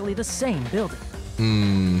are actually the same building.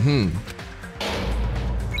 Mm-hmm.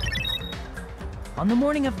 On the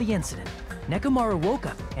morning of the incident, Nekomaru woke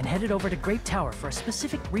up and headed over to Grape Tower for a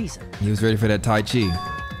specific reason. He was ready for that Tai Chi.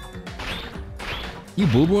 You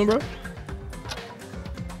boo-booing, bro?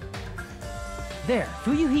 There,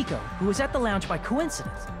 Fuyuhiko, who was at the lounge by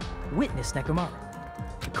coincidence, witnessed Nekomaru.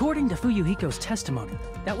 According to Fuyuhiko's testimony,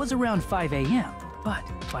 that was around 5 a.m., but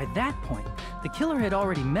by that point, the killer had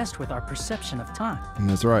already messed with our perception of time.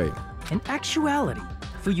 That's right. In actuality,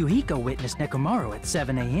 Fuyuhiko witnessed Nekomaru at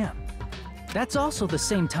 7 a.m. That's also the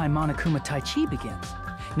same time Monokuma Taichi begins.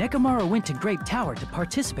 Nekomaru went to Grape Tower to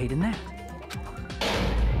participate in that.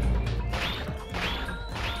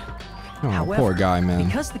 Oh, However, poor guy, man.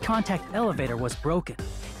 because the contact elevator was broken,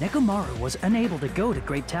 Nekomaru was unable to go to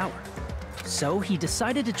Grape Tower. So he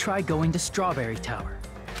decided to try going to Strawberry Tower.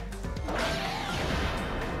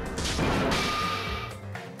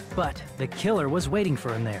 But the killer was waiting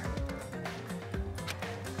for him there.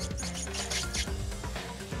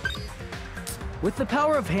 With the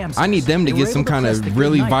power of hamsters, I need them to they get were some able to kind press of the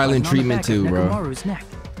really good night violent button on the treatment back too, of bro. Nekomaru's neck.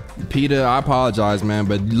 Peter, I apologize, man,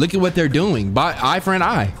 but look at what they're doing. Eye for an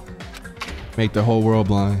eye. Make the whole world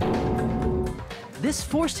blind. This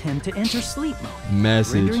forced him to enter sleep mode,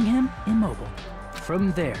 Message. rendering him immobile.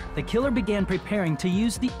 From there, the killer began preparing to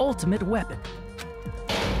use the ultimate weapon.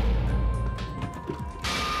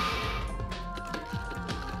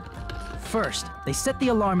 First, they set the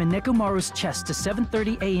alarm in Nekomaru's chest to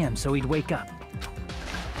 7:30 a.m. so he'd wake up.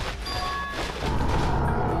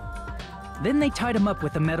 Then they tied him up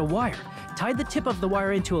with a metal wire, tied the tip of the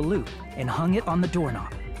wire into a loop, and hung it on the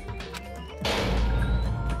doorknob.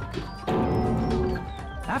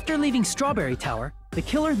 After leaving Strawberry Tower, the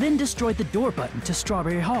killer then destroyed the door button to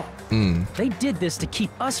Strawberry Hall. They did this to keep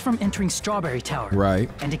us from entering Strawberry Tower. Right.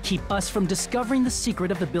 And to keep us from discovering the secret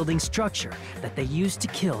of the building structure that they used to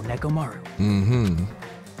kill Nekomaru.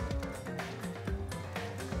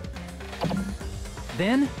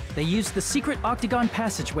 Then, they used the secret octagon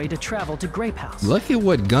passageway to travel to Grape House. Look at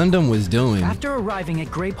what Gundam was doing. After arriving at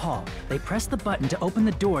Grape Hall, they pressed the button to open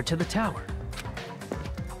the door to the tower.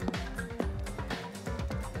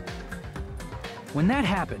 When that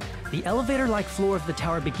happened, the elevator-like floor of the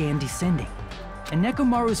tower began descending, and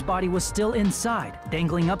Nekomaru's body was still inside,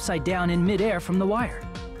 dangling upside down in midair from the wire.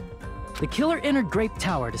 The killer entered Grape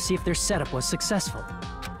Tower to see if their setup was successful.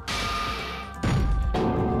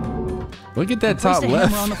 Look at that He top placed a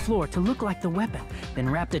hammer on left. the floor to look like the weapon, then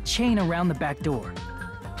wrapped a chain around the back door.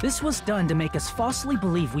 This was done to make us falsely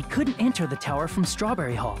believe we couldn't enter the tower from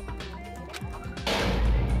Strawberry Hall.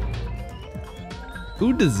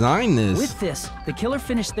 Who designed this? With this, the killer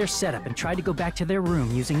finished their setup and tried to go back to their room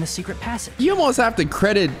using the secret passage. You almost have to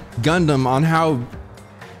credit Gundam on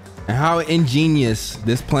how ingenious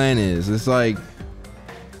this plan is. It's like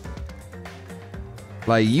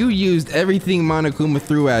you used everything Monokuma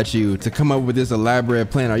threw at you to come up with this elaborate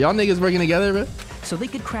plan. Are y'all niggas working together, bro? So they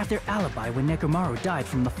could craft their alibi when Nekomaru died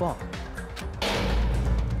from the fall.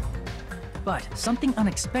 But something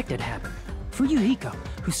unexpected happened. Fuyuhiko,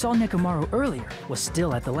 who saw Nekomaru earlier, was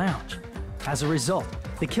still at the lounge. As a result,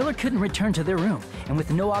 the killer couldn't return to their room, and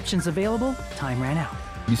with no options available, time ran out.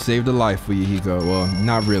 You saved a life for Yahiko. Well,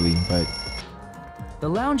 not really, but The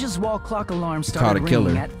lounge's wall clock alarm Caught started a killer.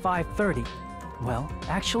 ringing at 5:30. Well,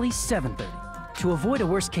 actually 7:30. To avoid a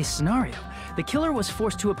worst-case scenario, the killer was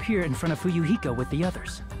forced to appear in front of Fuyuhiko with the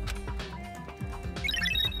others.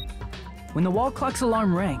 When the wall clock's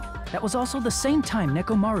alarm rang, that was also the same time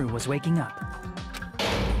Nekomaru was waking up.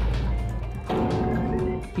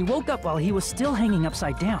 He woke up while he was still hanging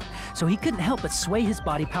upside down, so he couldn't help but sway his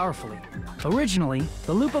body powerfully. Originally,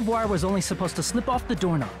 the loop of wire was only supposed to slip off the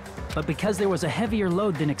doorknob, but because there was a heavier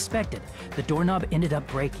load than expected, the doorknob ended up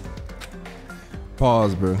breaking.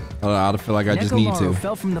 pause, bro. I feel like I just need Nekomaru to.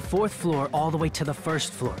 fell from the 4th floor all the way to the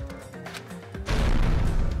 1st floor.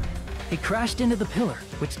 He crashed into the pillar,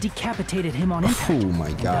 which decapitated him on impact. Oh my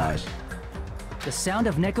and gosh. died. The sound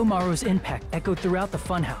of Nekomaru's impact echoed throughout the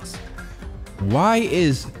funhouse. Why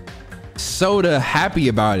is Soda happy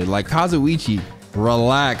about it? Like, Kazuichi,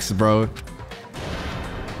 relax, bro.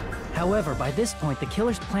 However, by this point, the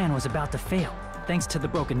killer's plan was about to fail, thanks to the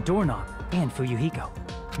broken doorknob and Fuyuhiko.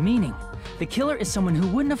 Meaning, the killer is someone who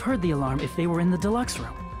wouldn't have heard the alarm if they were in the deluxe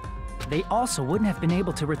room. They also wouldn't have been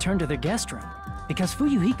able to return to their guest room, because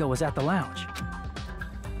Fuyuhiko was at the lounge.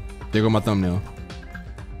 There go my thumbnail.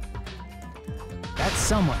 That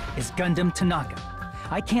someone is Gundam Tanaka.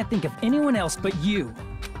 I can't think of anyone else but you.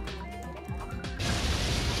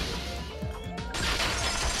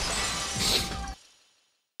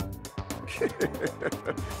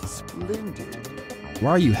 Splendid. Why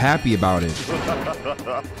are you happy about it?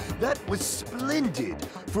 That was splendid.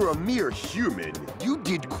 For a mere human, you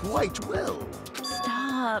did quite well.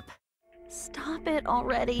 Stop. Stop it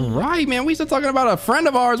already. Right, man. We still talking about a friend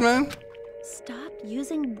of ours, man. Stop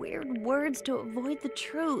using weird words to avoid the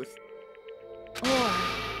truth. Or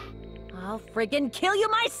I'll friggin' kill you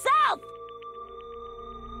myself!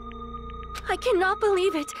 I cannot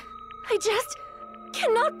believe it. I just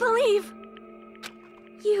cannot believe.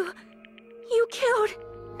 You killed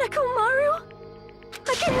Nekomaru?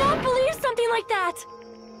 I cannot believe something like that!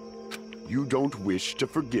 You don't wish to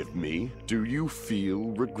forgive me? Do you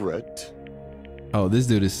feel regret? Oh, this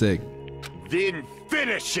dude is sick. Then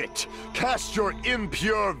finish it! Cast your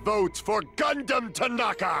impure votes for Gundam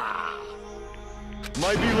Tanaka!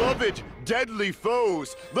 My beloved, deadly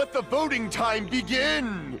foes, let the voting time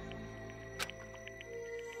begin!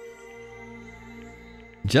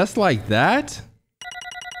 Just like that?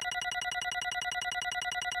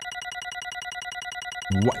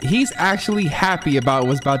 What? He's actually happy about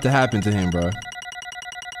what's about to happen to him, bro.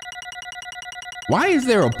 Why is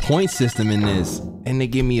there a point system in this and they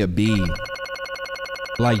give me a B?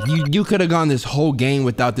 Like, you could have gone this whole game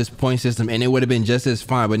without this point system and it would have been just as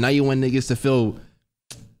fine, but now you want niggas to feel...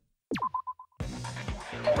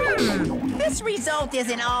 This result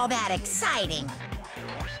isn't all that exciting.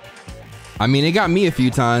 I mean, it got me a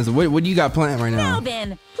few times. What do you got planned right now? Now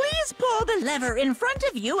then, please pull the lever in front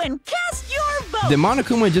of you and cast your vote. Did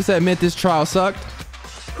Monokuma just admit this trial sucked?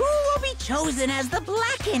 Who will be chosen as the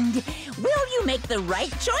Blackened? Will you make the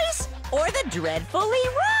right choice or the dreadfully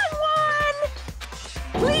wrong one?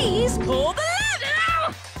 Please pull the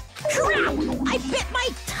lever! Crap! I bit my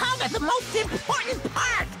tongue at the most important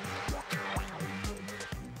part!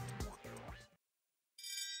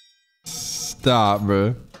 Stop,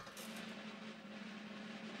 bro.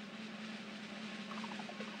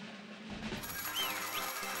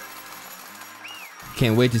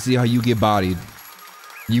 Can't wait to see how you get bodied.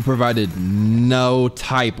 You provided no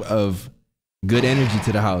type of good energy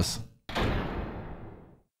to the house.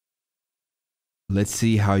 Let's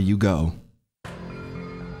see how you go.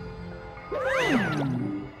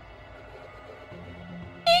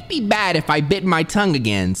 It'd be bad if I bit my tongue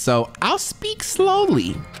again, so I'll speak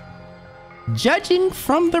slowly. Judging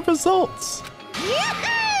from the results,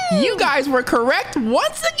 you guys were correct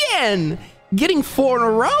once again. Getting 4 in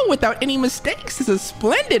a row without any mistakes is a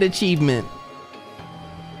splendid achievement.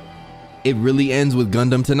 It really ends with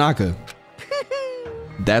Gundam Tanaka.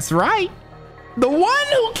 That's right. The one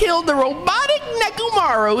who killed the robotic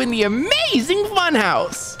Nekomaru in the amazing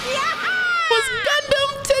funhouse was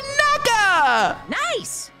Gundam Tanaka.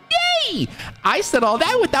 Nice. Yay! I said all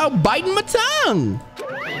that without biting my tongue.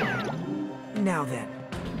 Now then.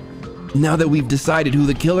 Now that we've decided who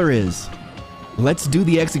the killer is, let's do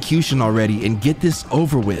the execution already and get this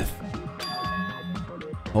over with.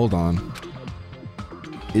 Hold on.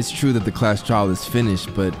 It's true that the class trial is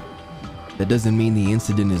finished, but that doesn't mean the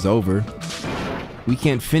incident is over. We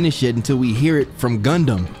can't finish it until we hear it from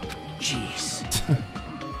Gundam. Jeez.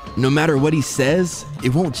 No matter what he says,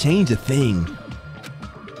 it won't change a thing.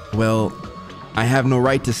 Well, I have no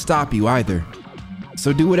right to stop you either.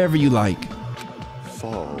 So do whatever you like.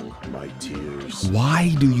 Fall, my tears.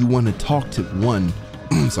 Why do you want to talk to one?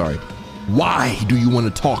 Sorry. Why do you want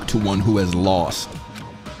to talk to one who has lost?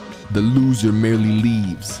 The loser merely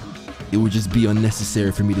leaves. It would just be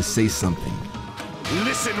unnecessary for me to say something.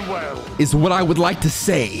 Listen well. Is what I would like to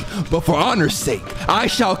say, but for honor's sake, I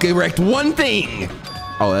shall correct one thing.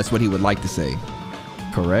 Oh, that's what he would like to say.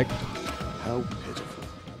 Correct? How pitiful.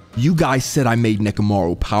 You guys said I made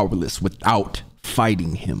Nekomaru powerless without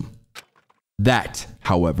fighting him. That,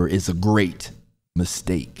 however, is a great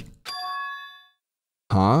mistake.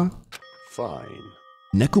 Huh? Fine.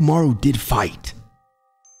 Nekomaru did fight.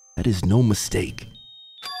 That is no mistake.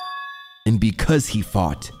 And because he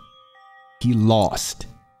fought, he lost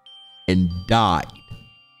and died.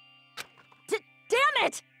 Damn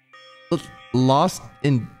it! Lost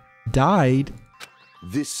and died?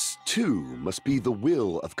 This, too, must be the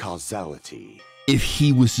will of causality. If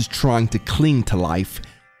he was just trying to cling to life,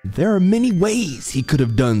 there are many ways he could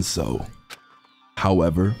have done so.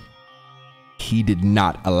 However, he did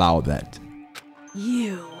not allow that.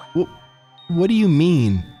 You. What do you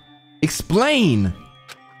mean? Explain!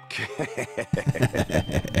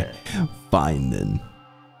 Fine then.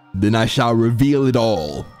 Then I shall reveal it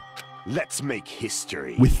all. Let's make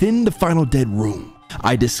history. Within the final dead room,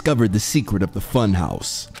 I discovered the secret of the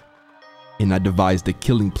funhouse. And I devised a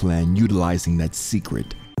killing plan utilizing that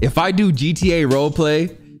secret. If I do GTA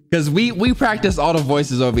roleplay, because we practice all the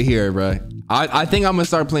voices over here, bro. I think I'm gonna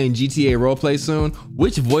start playing GTA roleplay soon.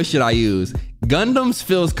 Which voice should I use? Gundam's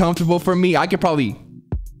feels comfortable for me. I could probably...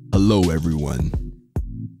 Hello, everyone.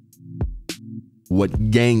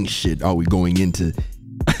 What gang shit are we going into?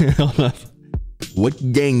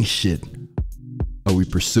 What gang shit are we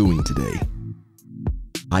pursuing today?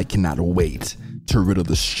 I cannot wait to riddle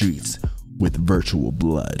the streets with virtual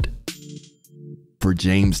blood. For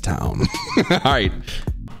Jamestown. All right.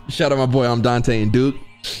 Shout out my boy, I'm Dante and Duke.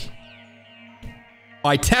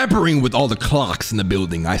 By tampering with all the clocks in the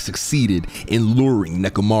building, I succeeded in luring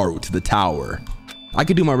Nekomaru to the tower. I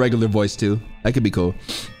could do my regular voice too. That could be cool.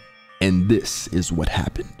 And this is what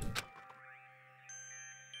happened.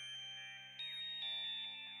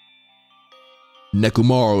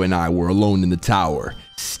 Nekomaru and I were alone in the tower,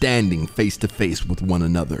 standing face to face with one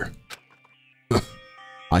another.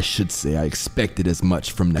 I should say I expected as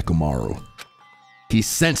much from Nekomaru. He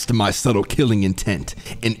sensed my subtle killing intent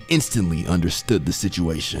and instantly understood the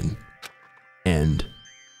situation. And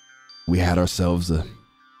we had ourselves a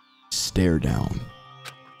stare down.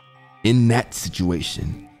 In that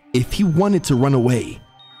situation, if he wanted to run away,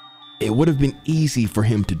 it would have been easy for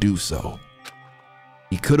him to do so.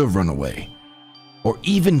 He could have run away, or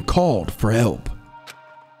even called for help.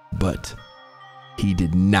 But he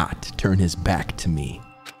did not turn his back to me.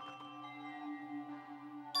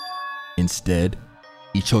 Instead,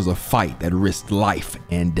 he chose a fight that risked life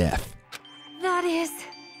and death. That is...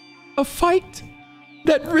 A fight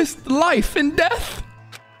that risked life and death?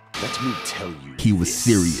 Let me tell you. He was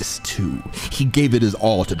serious too. He gave it his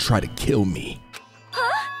all to try to kill me.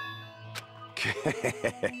 Huh?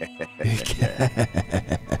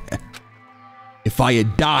 If I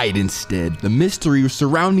had died instead, the mystery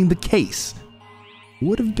surrounding the case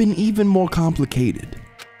would have been even more complicated.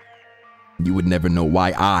 You would never know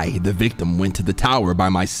why I, the victim, went to the tower by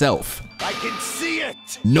myself. I can see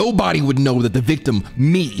it! Nobody would know that the victim,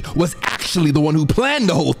 me, was actually the one who planned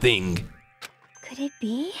the whole thing. Could it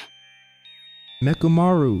be?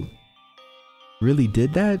 Nekomaru really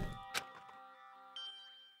did that?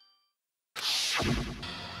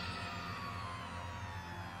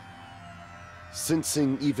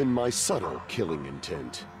 Sensing even my subtle killing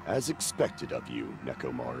intent, as expected of you,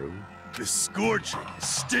 Nekomaru. The scorching,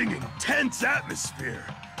 stinging, tense atmosphere.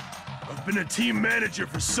 I've been a team manager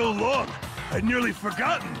for so long, I'd nearly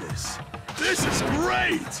forgotten this. This is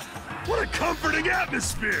great! What a comforting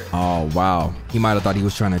atmosphere! Oh, wow. He might have thought he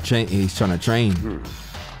was trying to train. He's trying to train.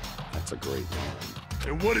 That's a great line.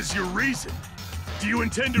 And what is your reason? Do you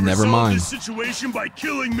intend to Never resolve mind. this situation by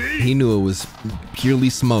killing me? He knew it was purely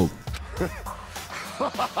smoke.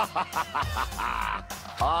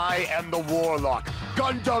 I am the Warlock,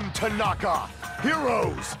 Gundam Tanaka.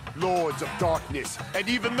 Heroes, Lords of Darkness, and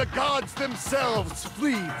even the gods themselves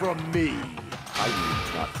flee from me. I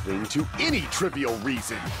need not cling to any trivial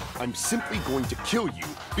reason. I'm simply going to kill you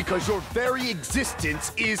because your very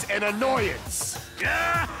existence is an annoyance.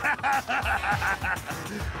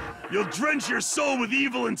 You'll drench your soul with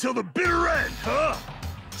evil until the bitter end, huh?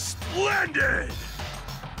 Splendid!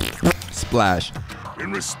 Splash.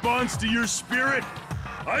 In response to your spirit,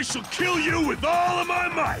 I shall kill you with all of my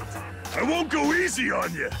might. I won't go easy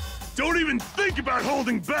on you. Don't even think about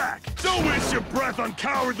holding back. Don't waste your breath on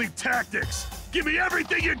cowardly tactics. Give me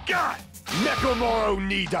everything you got. Nekomaru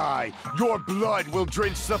Nidai, your blood will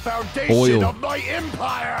drench the foundation of my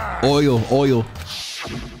empire. Oil.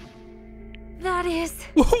 That is...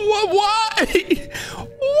 Why?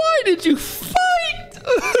 Why did you fight?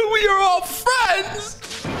 We are all friends.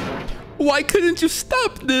 Why couldn't you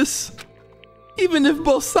stop this? Even if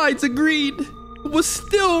both sides agreed, it was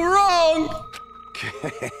still wrong.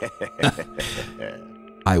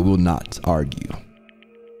 I will not argue.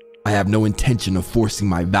 I have no intention of forcing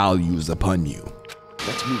my values upon you.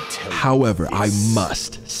 Let me tell you. However, I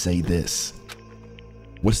must say this.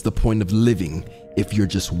 What's the point of living if you're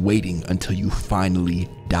just waiting until you finally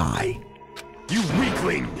die? You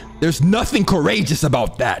weakling! There's nothing courageous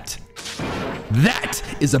about that. That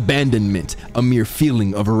is abandonment, a mere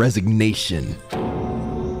feeling of resignation.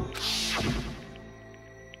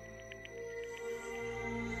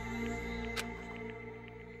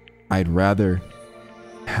 I'd rather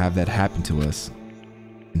have that happen to us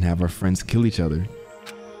and have our friends kill each other.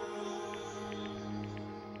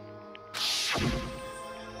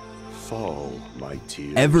 Fall, my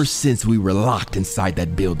tears. Ever since we were locked inside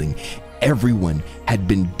that building, everyone had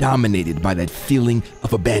been dominated by that feeling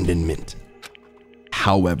of abandonment.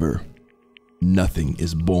 However, nothing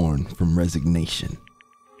is born from resignation.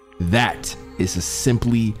 That is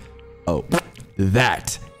simply a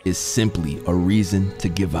reason to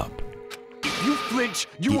give up. If you flinch,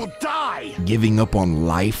 you will die! Giving up on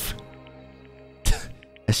life?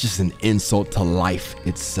 That's just an insult to life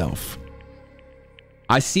itself.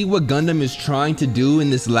 I see what Gundam is trying to do in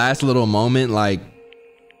this last little moment, like,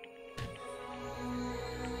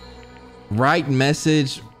 right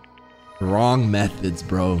message, wrong methods,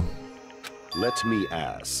 bro. Let me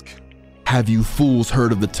ask. Have you fools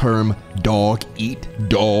heard of the term dog eat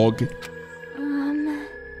dog?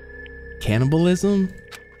 Cannibalism?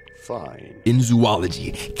 Fine. In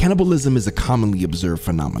zoology, cannibalism is a commonly observed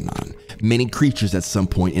phenomenon. Many creatures at some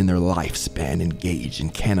point in their lifespan engage in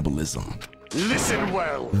cannibalism. Listen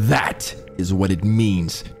well. That is what it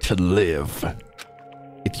means to live.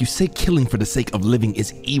 If you say killing for the sake of living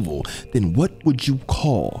is evil, then what would you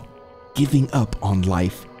call giving up on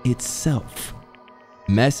life itself?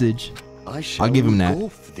 Message. I'll give him that.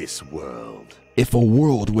 This world. If a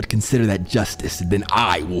world would consider that justice, then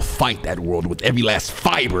I will fight that world with every last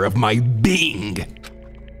fiber of my being.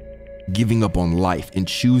 Giving up on life and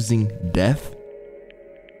choosing death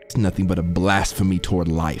is nothing but a blasphemy toward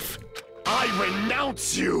life. I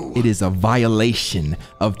renounce you! It is a violation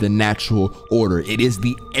of the natural order. It is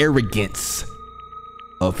the arrogance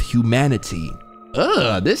of humanity.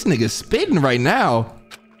 This nigga's spitting right now.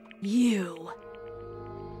 You.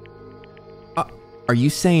 Are you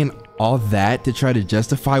saying all that to try to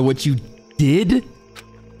justify what you did?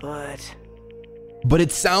 But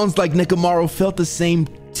it sounds like Nekomaru felt the same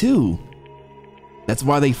too. That's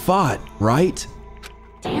why they fought, right?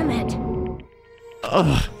 Damn it.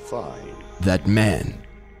 Fine. That man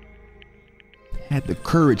had the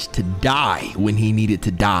courage to die when he needed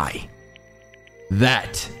to die.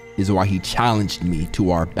 That is why he challenged me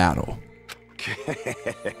to our battle.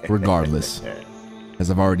 Regardless, as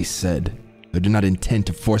I've already said, I do not intend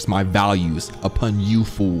to force my values upon you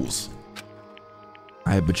fools.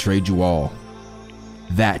 I have betrayed you all.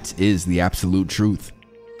 That is the absolute truth.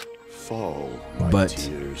 Fall, my but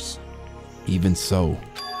tears. Even so,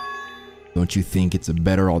 don't you think it's a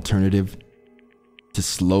better alternative to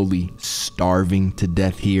slowly starving to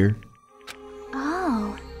death here?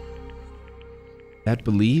 Oh. That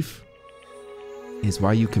belief is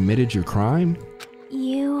why you committed your crime?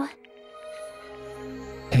 You...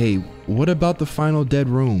 Hey, what about the final dead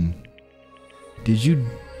room? Did you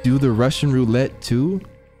do the Russian roulette too?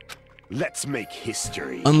 Let's make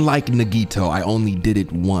history. Unlike Nagito, I only did it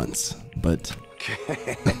once, but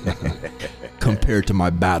compared to my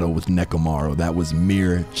battle with Nekomaru, that was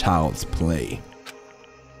mere child's play.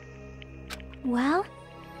 Well?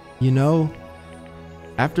 You know,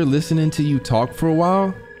 after listening to you talk for a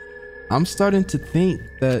while, I'm starting to think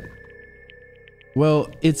that, well,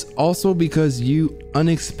 it's also because you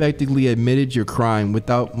unexpectedly admitted your crime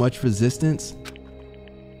without much resistance.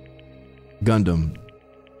 Gundam,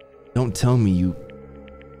 don't tell me you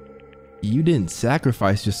didn't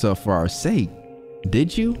sacrifice yourself for our sake,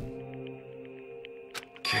 did you?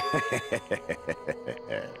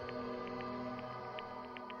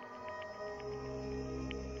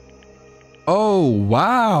 Oh,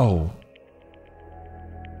 wow.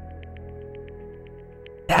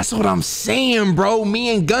 That's what I'm saying, bro.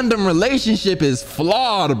 Me and Gundam relationship is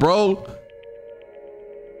flawed, bro.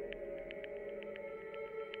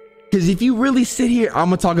 Because if you really sit here, I'm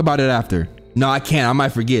gonna talk about it after. No, I can't. I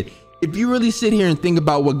might forget. If you really sit here and think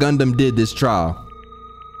about what Gundam did this trial,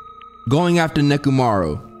 going after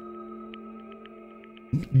Nekomaru,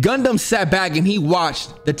 Gundam sat back and he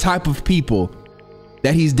watched the type of people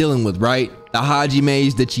that he's dealing with, right? The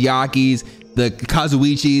Hajimes, the Chiakis, the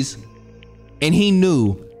Kazuichis. And he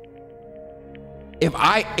knew, if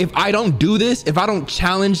I don't do this, if I don't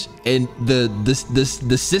challenge and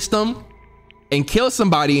the system and kill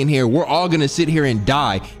somebody in here, we're all gonna sit here and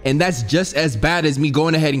die. And that's just as bad as me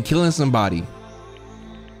going ahead and killing somebody.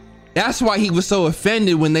 That's why he was so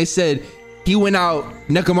offended when they said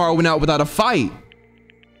Nekomaru went out without a fight.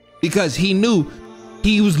 Because he knew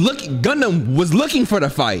Gundam was looking for the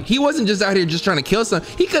fight. He wasn't just out here just trying to kill someone.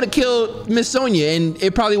 He could have killed Miss Sonia and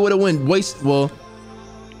it probably would have went waste. Well,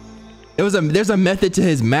 there's a method to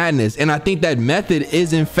his madness. And I think that method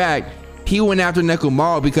is, in fact, he went after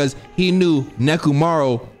Nekomaru because he knew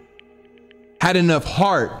Nekomaru had enough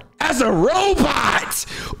heart as a robot.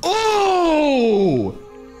 Ooh.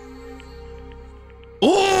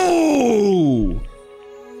 Ooh.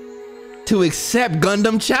 To accept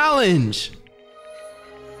Gundam challenge.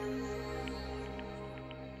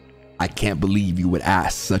 I can't believe you would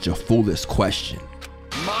ask such a foolish question.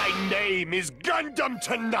 My name is Gundam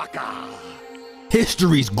Tanaka.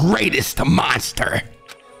 History's greatest monster.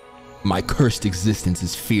 My cursed existence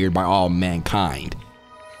is feared by all mankind.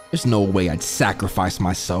 There's no way I'd sacrifice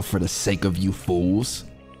myself for the sake of you fools.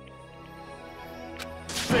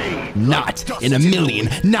 Not in a million,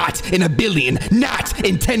 not in a billion, not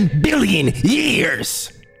in 10 billion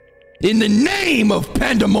years. In the name of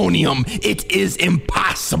pandemonium, it is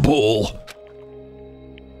impossible.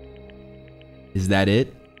 Is that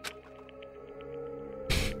it?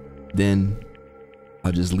 Then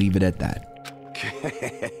I'll just leave it at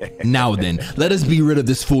that. Now then, let us be rid of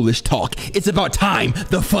this foolish talk. It's about time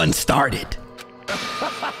the fun started.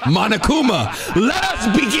 Monokuma, let us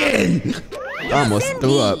begin. I almost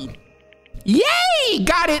threw up. Yay,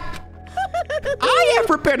 got it. I have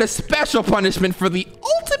prepared a special punishment for the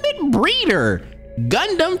ultimate breeder,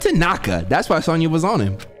 Gundam Tanaka. That's why Sonya was on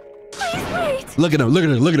him. Please wait. Look at him, look at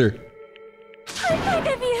her, look at her. I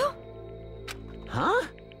beg of you. Huh?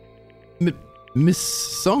 Miss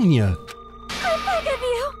Sonya. I beg of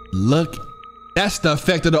you. Look, that's the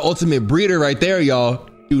effect of the ultimate breeder right there, y'all.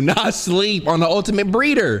 Do not sleep on the ultimate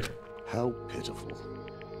breeder. How pitiful.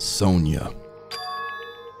 Sonya.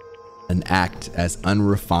 An act as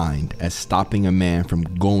unrefined as stopping a man from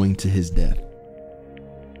going to his death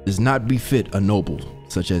does not befit a noble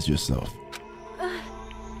such as yourself.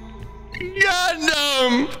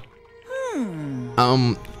 Gundam!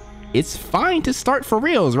 It's fine to start for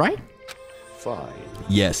reals, right? Fine.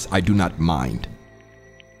 Yes, I do not mind.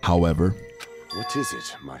 However... What is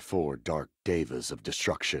it, my four dark devas of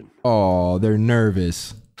destruction? Oh, they're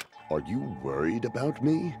nervous. Are you worried about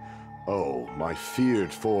me? Oh, my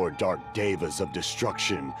feared four dark devas of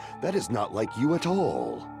destruction. That is not like you at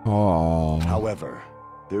all. Oh. However,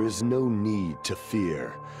 there is no need to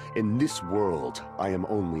fear. In this world, I am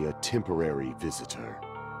only a temporary visitor.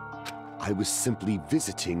 I was simply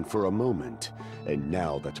visiting for a moment, and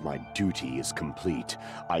now that my duty is complete,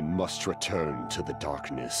 I must return to the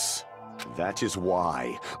darkness. That is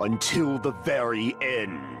why, until the very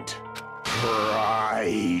end,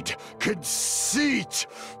 pride, conceit,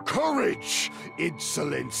 courage,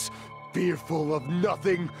 insolence, fearful of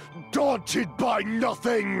nothing, daunted by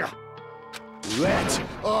nothing. Let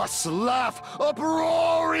us laugh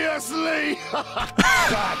uproariously!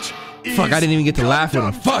 That is Fuck, I didn't even get to laugh with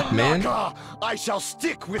him. Fuck, man. I shall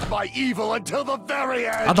stick with my evil until the very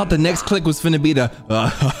end. I thought the next click was finna be the,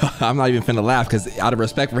 I'm not even finna laugh because out of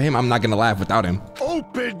respect for him, I'm not gonna laugh without him.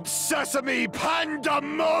 Open sesame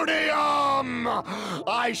pandemonium!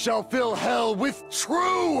 I shall fill hell with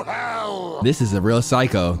true hell! This is a real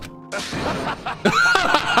psycho.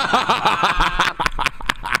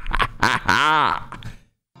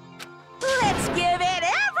 Let's give it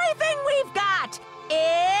everything we've got!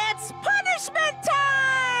 It's punishment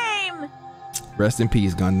time! Rest in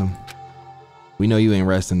peace, Gundam. We know you ain't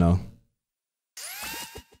resting though.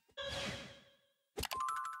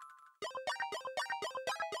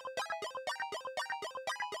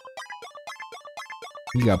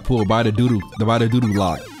 You got pulled by the doodoo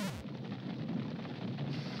lock.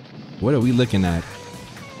 What are we looking at?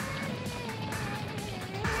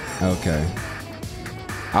 Okay.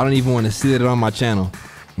 I don't even want to see it on my channel,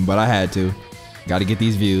 but I had to. Got to get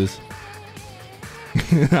these views.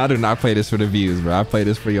 I do not play this for the views, bro. I play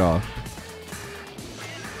this for y'all.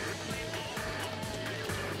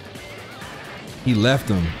 He left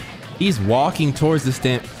him. He's walking towards the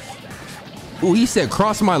stand. Ooh, he said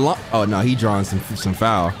cross my line. Oh no, he drawing some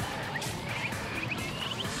foul.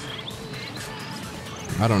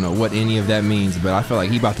 I don't know what any of that means, but I feel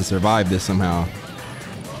like he about to survive this somehow.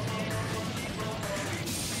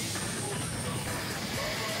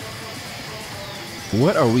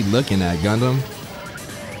 What are we looking at, Gundam?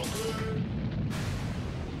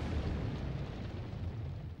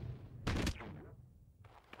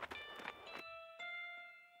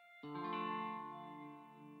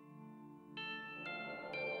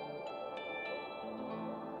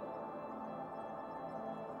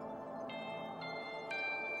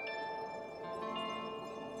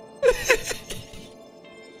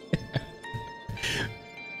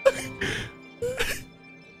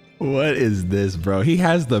 What is this, bro? He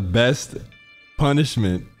has the best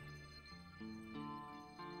punishment.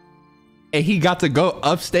 And he got to go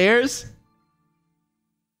upstairs?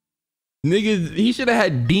 Nigga, he should have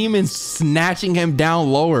had demons snatching him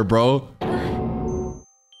down lower, bro.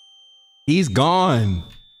 He's gone.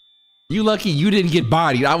 You lucky you didn't get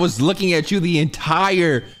bodied. I was looking at you the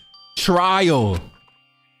entire trial.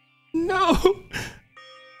 No.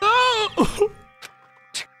 No.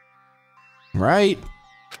 Right?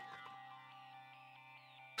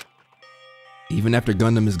 Even after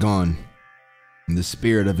Gundam is gone, the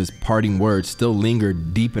spirit of his parting words still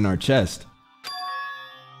lingered deep in our chest.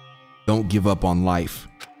 Don't give up on life.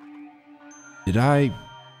 Did I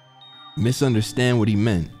misunderstand what he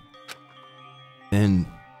meant? Then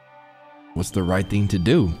what's the right thing to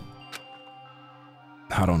do?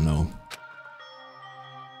 I don't know.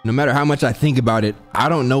 No matter how much I think about it, I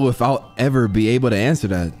don't know if I'll ever be able to answer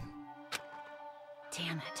that.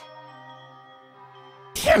 Damn it.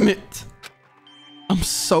 Damn it! I'm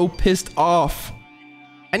so pissed off.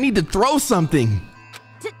 I need to throw something.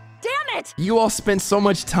 Damn it! You all spent so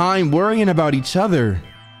much time worrying about each other.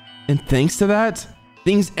 And thanks to that,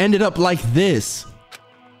 things ended up like this.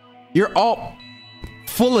 You're all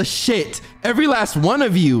full of shit. Every last one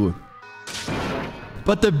of you.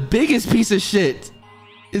 But the biggest piece of shit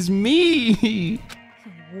is me.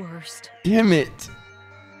 The worst. Damn it.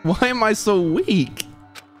 Why am I so weak?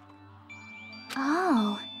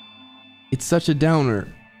 Oh. It's such a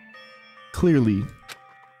downer. Clearly.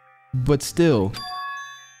 But still,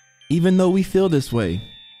 even though we feel this way,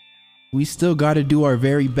 we still gotta do our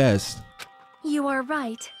very best. You are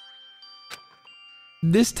right.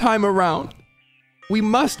 This time around, we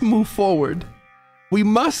must move forward. We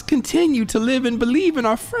must continue to live and believe in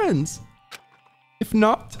our friends. If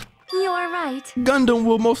not, You are right. Gundam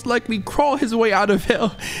will most likely crawl his way out of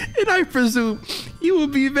hell, and I presume he will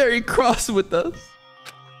be very cross with us.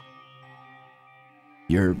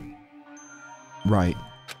 You're right.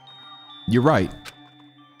 You're right.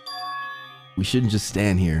 We shouldn't just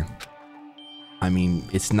stand here. I mean,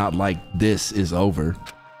 it's not like this is over.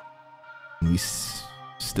 We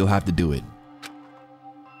still have to do it.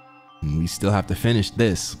 And we still have to finish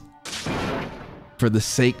this. For the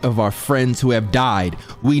sake of our friends who have died,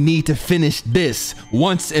 we need to finish this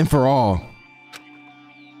once and for all.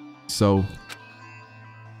 So,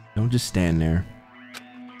 don't just stand there.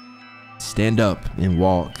 Stand up and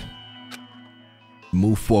walk.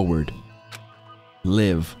 Move forward.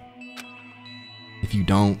 Live. If you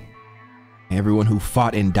don't, everyone who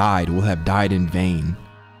fought and died will have died in vain.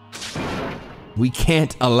 We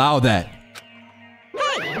can't allow that.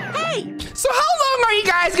 Hey! So how long are you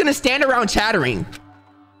guys gonna stand around chattering?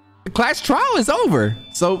 The class trial is over,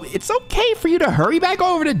 so it's okay for you to hurry back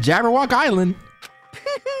over to Jabberwock Island.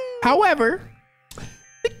 However,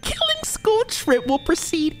 the killing school trip will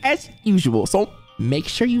proceed as usual, so make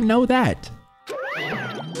sure you know that.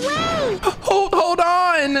 Wait! Hold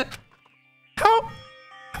on! How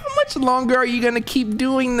much longer are you gonna keep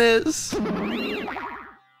doing this?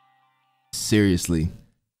 Seriously,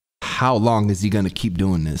 how long is he gonna keep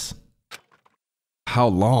doing this? How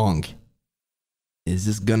long is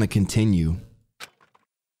this gonna continue?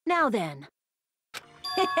 Now then.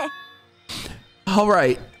 All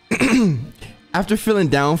right. After feeling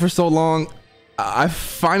down for so long, I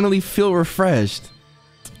finally feel refreshed.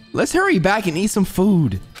 Let's hurry back and eat some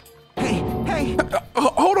food. Hey!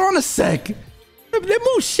 Hold on a sec. That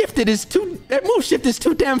move shift is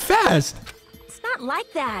too damn fast. It's not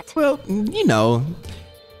like that. Well, you know,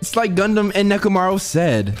 it's like Gundam and Nekomaru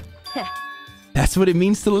said. That's what it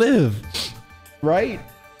means to live, right?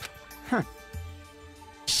 Huh.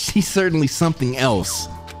 She's certainly something else.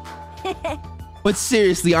 But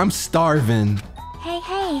seriously, I'm starving.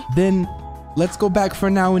 Hey. Then let's go back for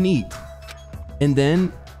now and eat. And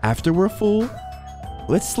then after we're full,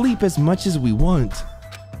 let's sleep as much as we want.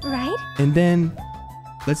 Right? And then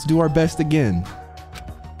let's do our best again.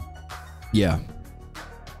 Yeah,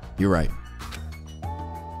 you're right.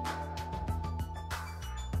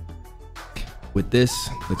 With this,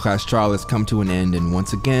 the class trial has come to an end, and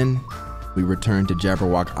once again, we return to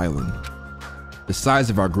Jabberwock Island. The size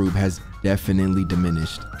of our group has definitely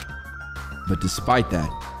diminished. But despite that,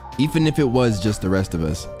 even if it was just the rest of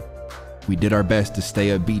us, we did our best to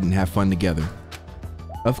stay upbeat and have fun together.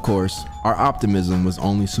 Of course, our optimism was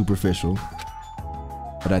only superficial.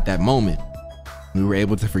 But at that moment, we were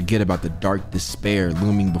able to forget about the dark despair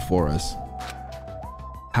looming before us.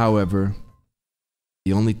 However,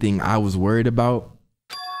 the only thing I was worried about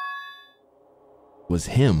was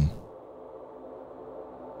him.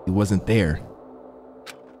 He wasn't there.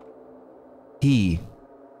 He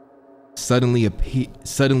suddenly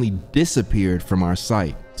disappeared from our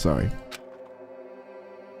sight. Sorry.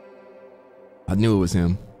 I knew it was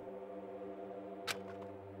him.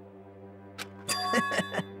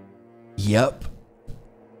 Yep.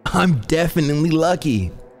 I'm definitely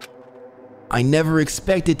lucky. I never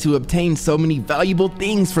expected to obtain so many valuable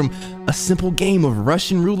things from a simple game of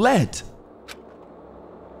Russian roulette.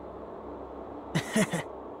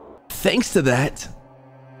 Thanks to that,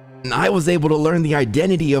 I was able to learn the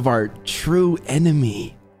identity of our true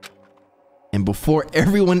enemy. And before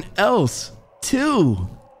everyone else, too.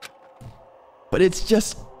 But it's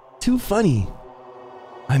just too funny.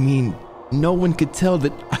 I mean, no one could tell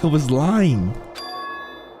that I was lying.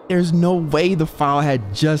 There's no way the file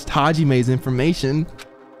had just Hajime's information.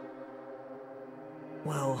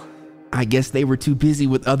 Well, I guess they were too busy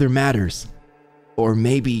with other matters. Or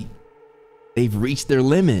maybe they've reached their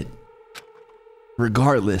limit.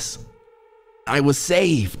 Regardless, I was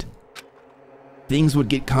saved. Things would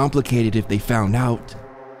get complicated if they found out.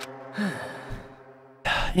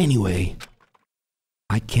 Anyway,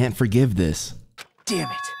 I can't forgive this. damn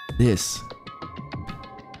it. This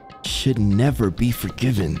should never be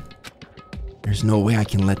forgiven. There's no way I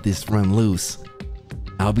can let this run loose.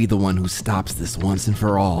 I'll be the one who stops this once and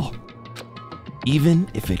for all. Even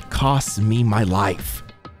if it costs me my life.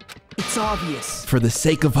 It's obvious. For the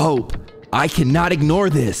sake of hope, I cannot ignore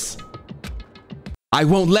this. I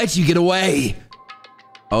won't let you get away.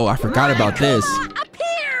 Oh, I forgot about this.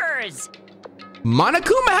 Appears!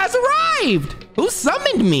 Monokuma has arrived! Who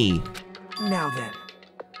summoned me? Now then.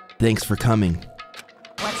 Thanks for coming.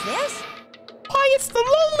 What's this? Why, it's the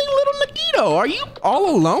lonely little Nagito. Are you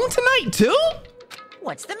all alone tonight too?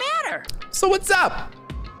 What's the matter? So what's up?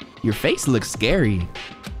 Your face looks scary.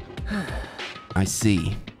 I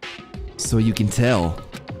see. So you can tell.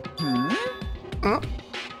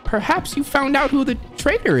 Perhaps you found out who the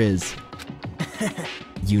traitor is.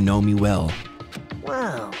 You know me well.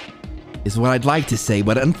 Well. Is what I'd like to say,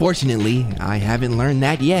 but unfortunately, I haven't learned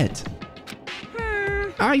that yet.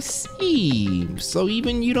 I see. So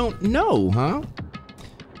even you don't know, huh?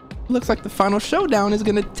 Looks like the final showdown is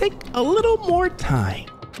gonna take a little more time.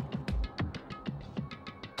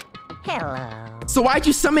 Hello. So why'd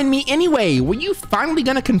you summon me anyway? Were you finally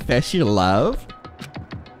gonna confess your love?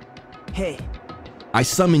 Hey. I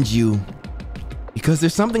summoned you because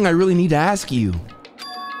there's something I really need to ask you.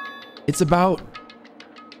 It's about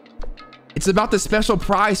the special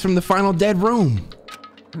prize from the final dead room.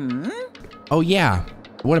 Oh yeah,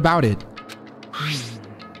 what about it?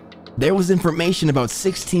 There was information about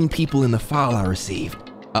 16 people in the file I received.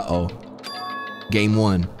 Uh-oh. Game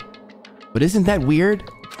 1. But isn't that weird?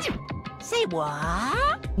 Say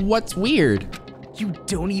what? What's weird? You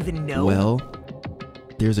don't even know? Well,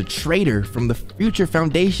 there's a traitor from the Future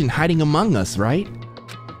Foundation hiding among us, right?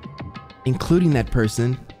 Including that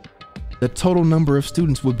person, the total number of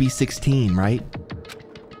students would be 16, right?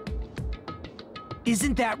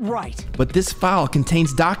 Isn't that right? But this file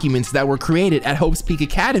contains documents that were created at Hope's Peak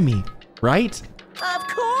Academy, right? Of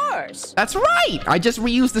course. That's right! I just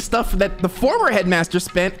reused the stuff that the former headmaster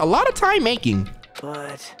spent a lot of time making.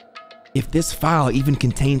 But if this file even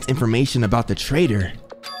contains information about the traitor,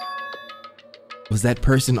 was that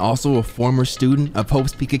person also a former student of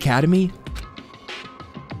Hope's Peak Academy?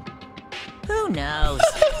 Who knows?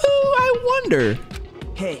 I wonder.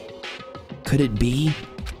 hey. Could it be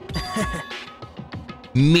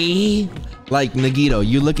me? Like, Nagito,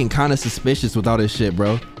 you're looking kind of suspicious with all this shit,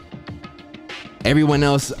 bro. Everyone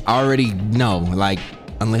else already know, like,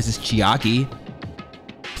 unless it's Chiaki.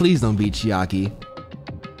 Please don't be Chiaki.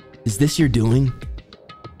 Is this your doing?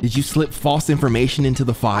 Did you slip false information into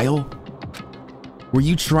the file? Were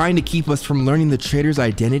you trying to keep us from learning the traitor's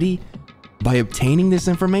identity by obtaining this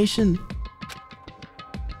information?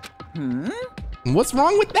 What's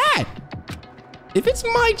wrong with that? If it's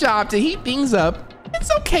my job to heat things up,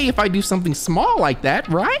 it's okay if I do something small like that,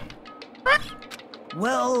 right?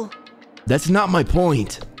 Well, that's not my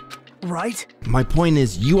point. Right? My point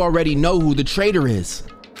is, you already know who the traitor is.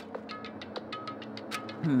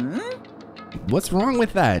 What's wrong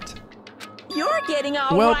with that? You're getting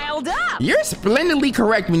all Well, riled up. You're splendidly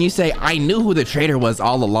correct when you say I knew who the traitor was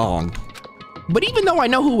all along. But even though I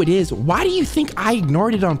know who it is, why do you think I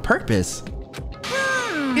ignored it on purpose?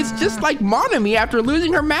 It's just like Monami after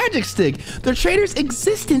losing her magic stick. The traitor's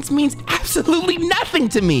existence means absolutely nothing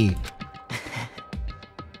to me.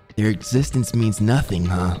 Their existence means nothing,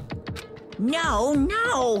 huh?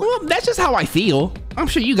 No. Well, that's just how I feel. I'm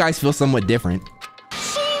sure you guys feel somewhat different.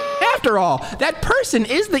 After all, that person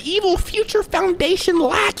is the evil Future Foundation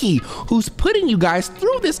lackey who's putting you guys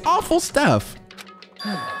through this awful stuff.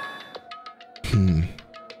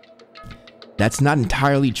 That's not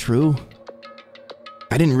entirely true.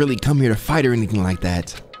 I didn't really come here to fight or anything like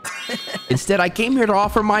that. Instead, I came here to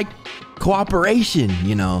offer my cooperation,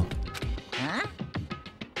 you know. Huh?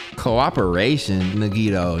 Cooperation?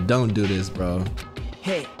 Nagito, don't do this, bro.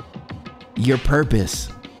 Hey. Your purpose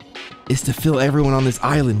is to fill everyone on this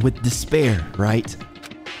island with despair, right?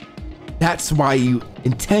 That's why you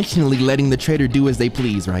intentionally letting the traitor do as they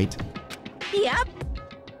please, right? Yep.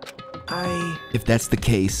 If that's the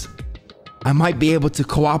case, I might be able to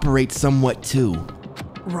cooperate somewhat too.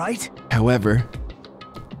 Right? However,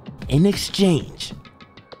 in exchange,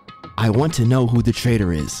 I want to know who the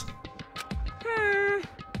traitor is.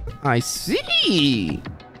 I see.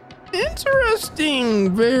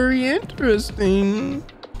 Interesting. Very interesting.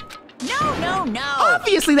 No.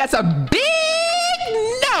 Obviously, that's a big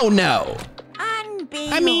no-no.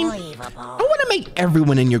 Unbelievable. I mean, I want to make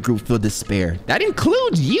everyone in your group feel despair. That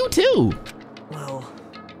includes you too.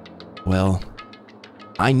 Well,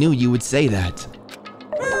 I knew you would say that.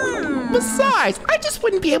 Besides, I just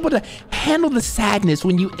wouldn't be able to handle the sadness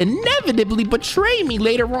when you inevitably betray me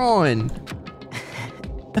later on.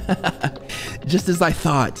 Just as I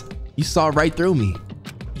thought. You saw right through me.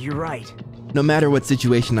 You're right. No matter what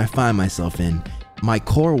situation I find myself in, my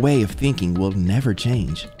core way of thinking will never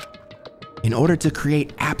change. In order to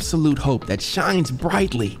create absolute hope that shines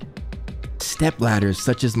brightly, stepladders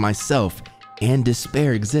such as myself and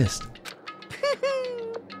despair exist.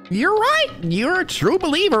 You're right. You're a true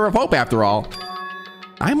believer of hope after all.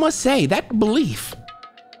 I must say, that belief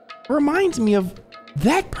reminds me of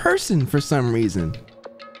that person for some reason.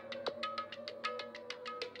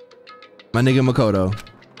 My nigga Makoto.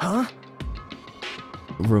 Huh?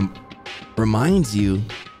 Reminds you?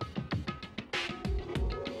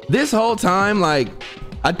 This whole time, like,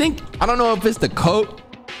 I don't know if it's the coat,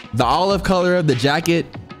 the olive color of the jacket,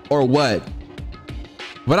 or what.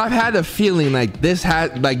 But I've had a feeling like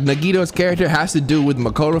Nagito's character has to do with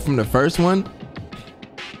Makoto from the first one.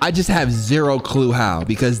 I just have zero clue how,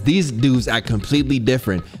 because these dudes act completely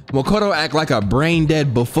different. Makoto act like a brain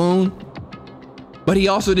dead buffoon, but he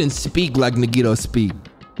also didn't speak like Nagito speak.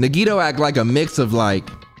 Nagito act like a mix of like,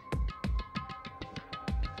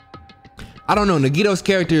 I don't know, Nagito's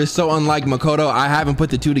character is so unlike Makoto, I haven't put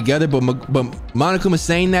the two together, but Monokuma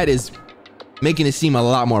saying that is making it seem a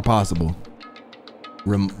lot more possible.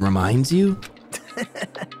 Reminds you?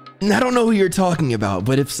 I don't know who you're talking about,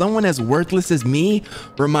 but if someone as worthless as me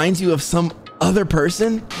reminds you of some other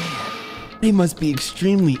person, they must be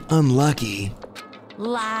extremely unlucky.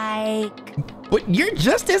 Like? But you're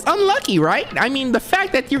just as unlucky, right? I mean, the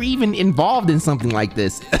fact that you're even involved in something like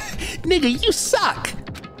this. Nigga, you suck.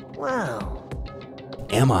 Wow.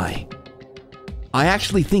 Am I? I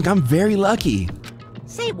actually think I'm very lucky.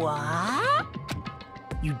 Say what?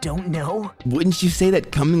 You don't know? Wouldn't you say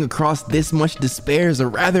that coming across this much despair is a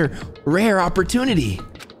rather rare opportunity?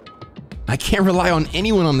 I can't rely on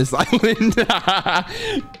anyone on this island.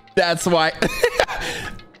 That's why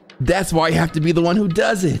you have to be the one who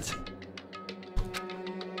does it.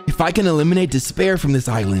 If I can eliminate despair from this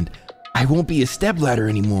island, I won't be a stepladder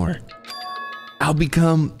anymore. I'll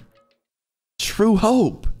become true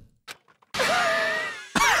hope.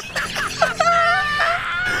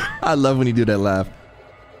 I love when you do that laugh.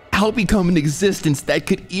 I'll become an existence that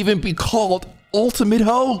could even be called ultimate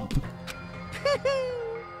hope.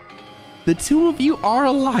 The two of you are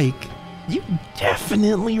alike. You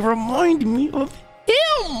definitely remind me of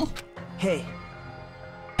him. Hey,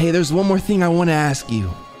 there's one more thing I want to ask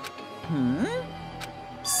you.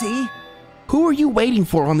 See? Who are you waiting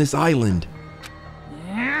for on this island?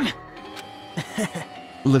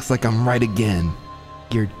 Looks like I'm right again.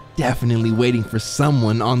 You're definitely waiting for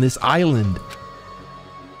someone on this island.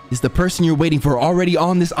 Is the person you're waiting for already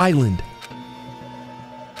on this island?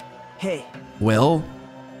 Hey. Well,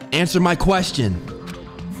 answer my question.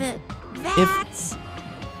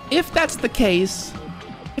 If that's the case,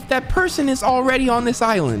 if that person is already on this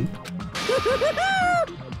island,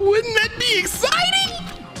 wouldn't that be exciting?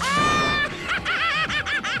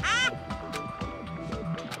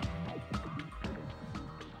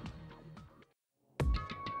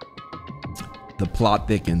 The plot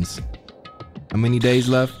thickens. How many days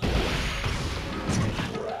left?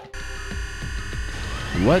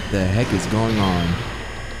 What the heck is going on?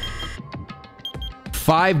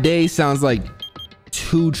 5 days sounds like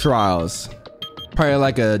 2 trials. Probably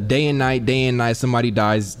like a day and night, somebody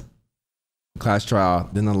dies. Class trial,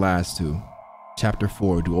 then the last 2. Chapter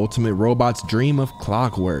 4, do ultimate robots dream of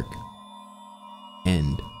clockwork?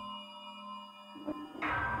 End.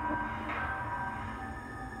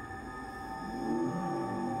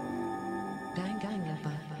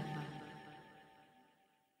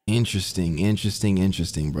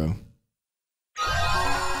 Interesting, bro.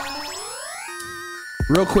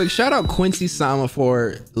 Real quick, shout out Quincy Sama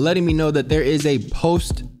for letting me know that there is a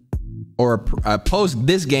post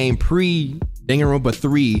this game pre Danganronpa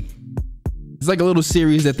 3. It's like a little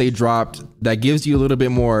series that they dropped that gives you a little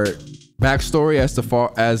bit more backstory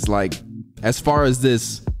as far as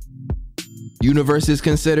this universe is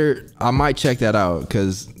considered. I might check that out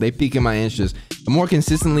because they pique my interest. The more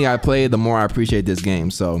consistently I play, the more I appreciate this game.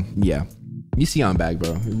 So yeah, you see I'm back,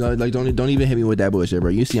 bro. Like don't even hit me with that bullshit, bro.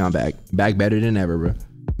 You see I'm back better than ever, bro.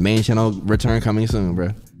 Main channel return coming soon, bro.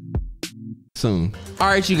 Soon. All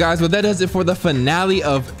right, you guys. Well, that does it for the finale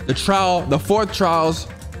of the trial, the 4th trial,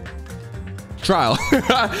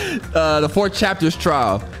 the 4th chapter's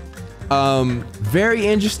trial. Very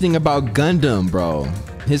interesting about Gundam, bro.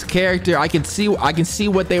 His character, I can see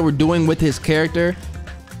what they were doing with his character.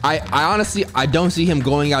 I honestly, I don't see him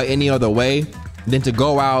going out any other way than to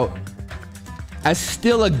go out as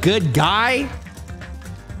still a good guy.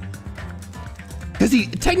 Because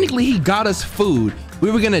he got us food. We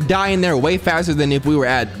were gonna die in there way faster than if we were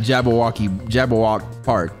at Jabberwock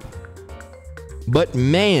Park. But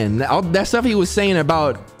man, all that stuff he was saying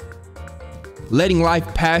about letting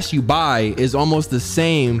life pass you by is almost the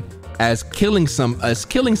same as killing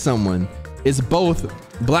someone. It's both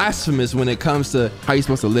blasphemous when it comes to how you're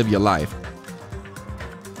supposed to live your life.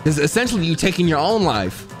 It's essentially you taking your own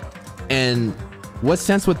life. And what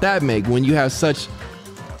sense would that make when you have such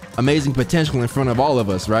amazing potential in front of all of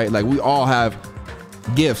us, right? Like, we all have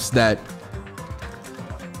gifts that...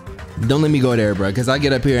 Don't let me go there, bro, because I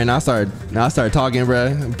get up here and I start talking,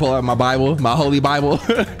 bro. Pull out my Bible, my holy Bible,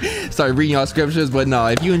 start reading y'all scriptures. But no,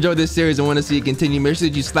 if you enjoyed this series and want to see it continue, make sure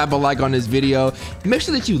that you slap a like on this video. Make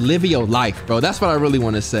sure that you live your life, bro. That's what I really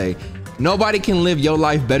want to say. Nobody can live your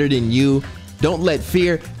life better than you. Don't let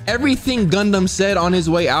fear. Everything Gundam said on his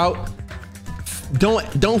way out.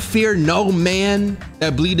 Don't fear no man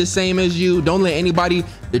that bleed the same as you. Don't let anybody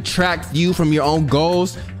detract you from your own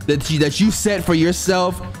goals that you set for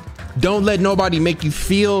yourself. Don't let nobody make you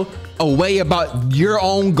feel a way about your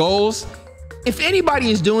own goals. If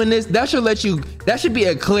anybody is doing this, that should be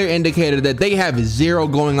a clear indicator that they have zero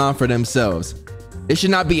going on for themselves. They should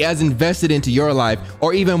not be as invested into your life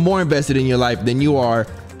or even more invested in your life than you are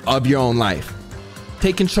of your own life.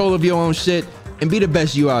 Take control of your own shit and be the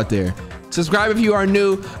best you out there. Subscribe if you are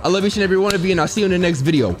new. I love each and every one of you, and I'll see you in the next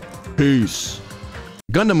video. Peace.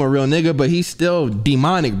 Gundam a real nigga, but he's still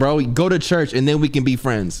demonic, bro. Go to church and then we can be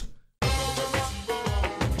friends.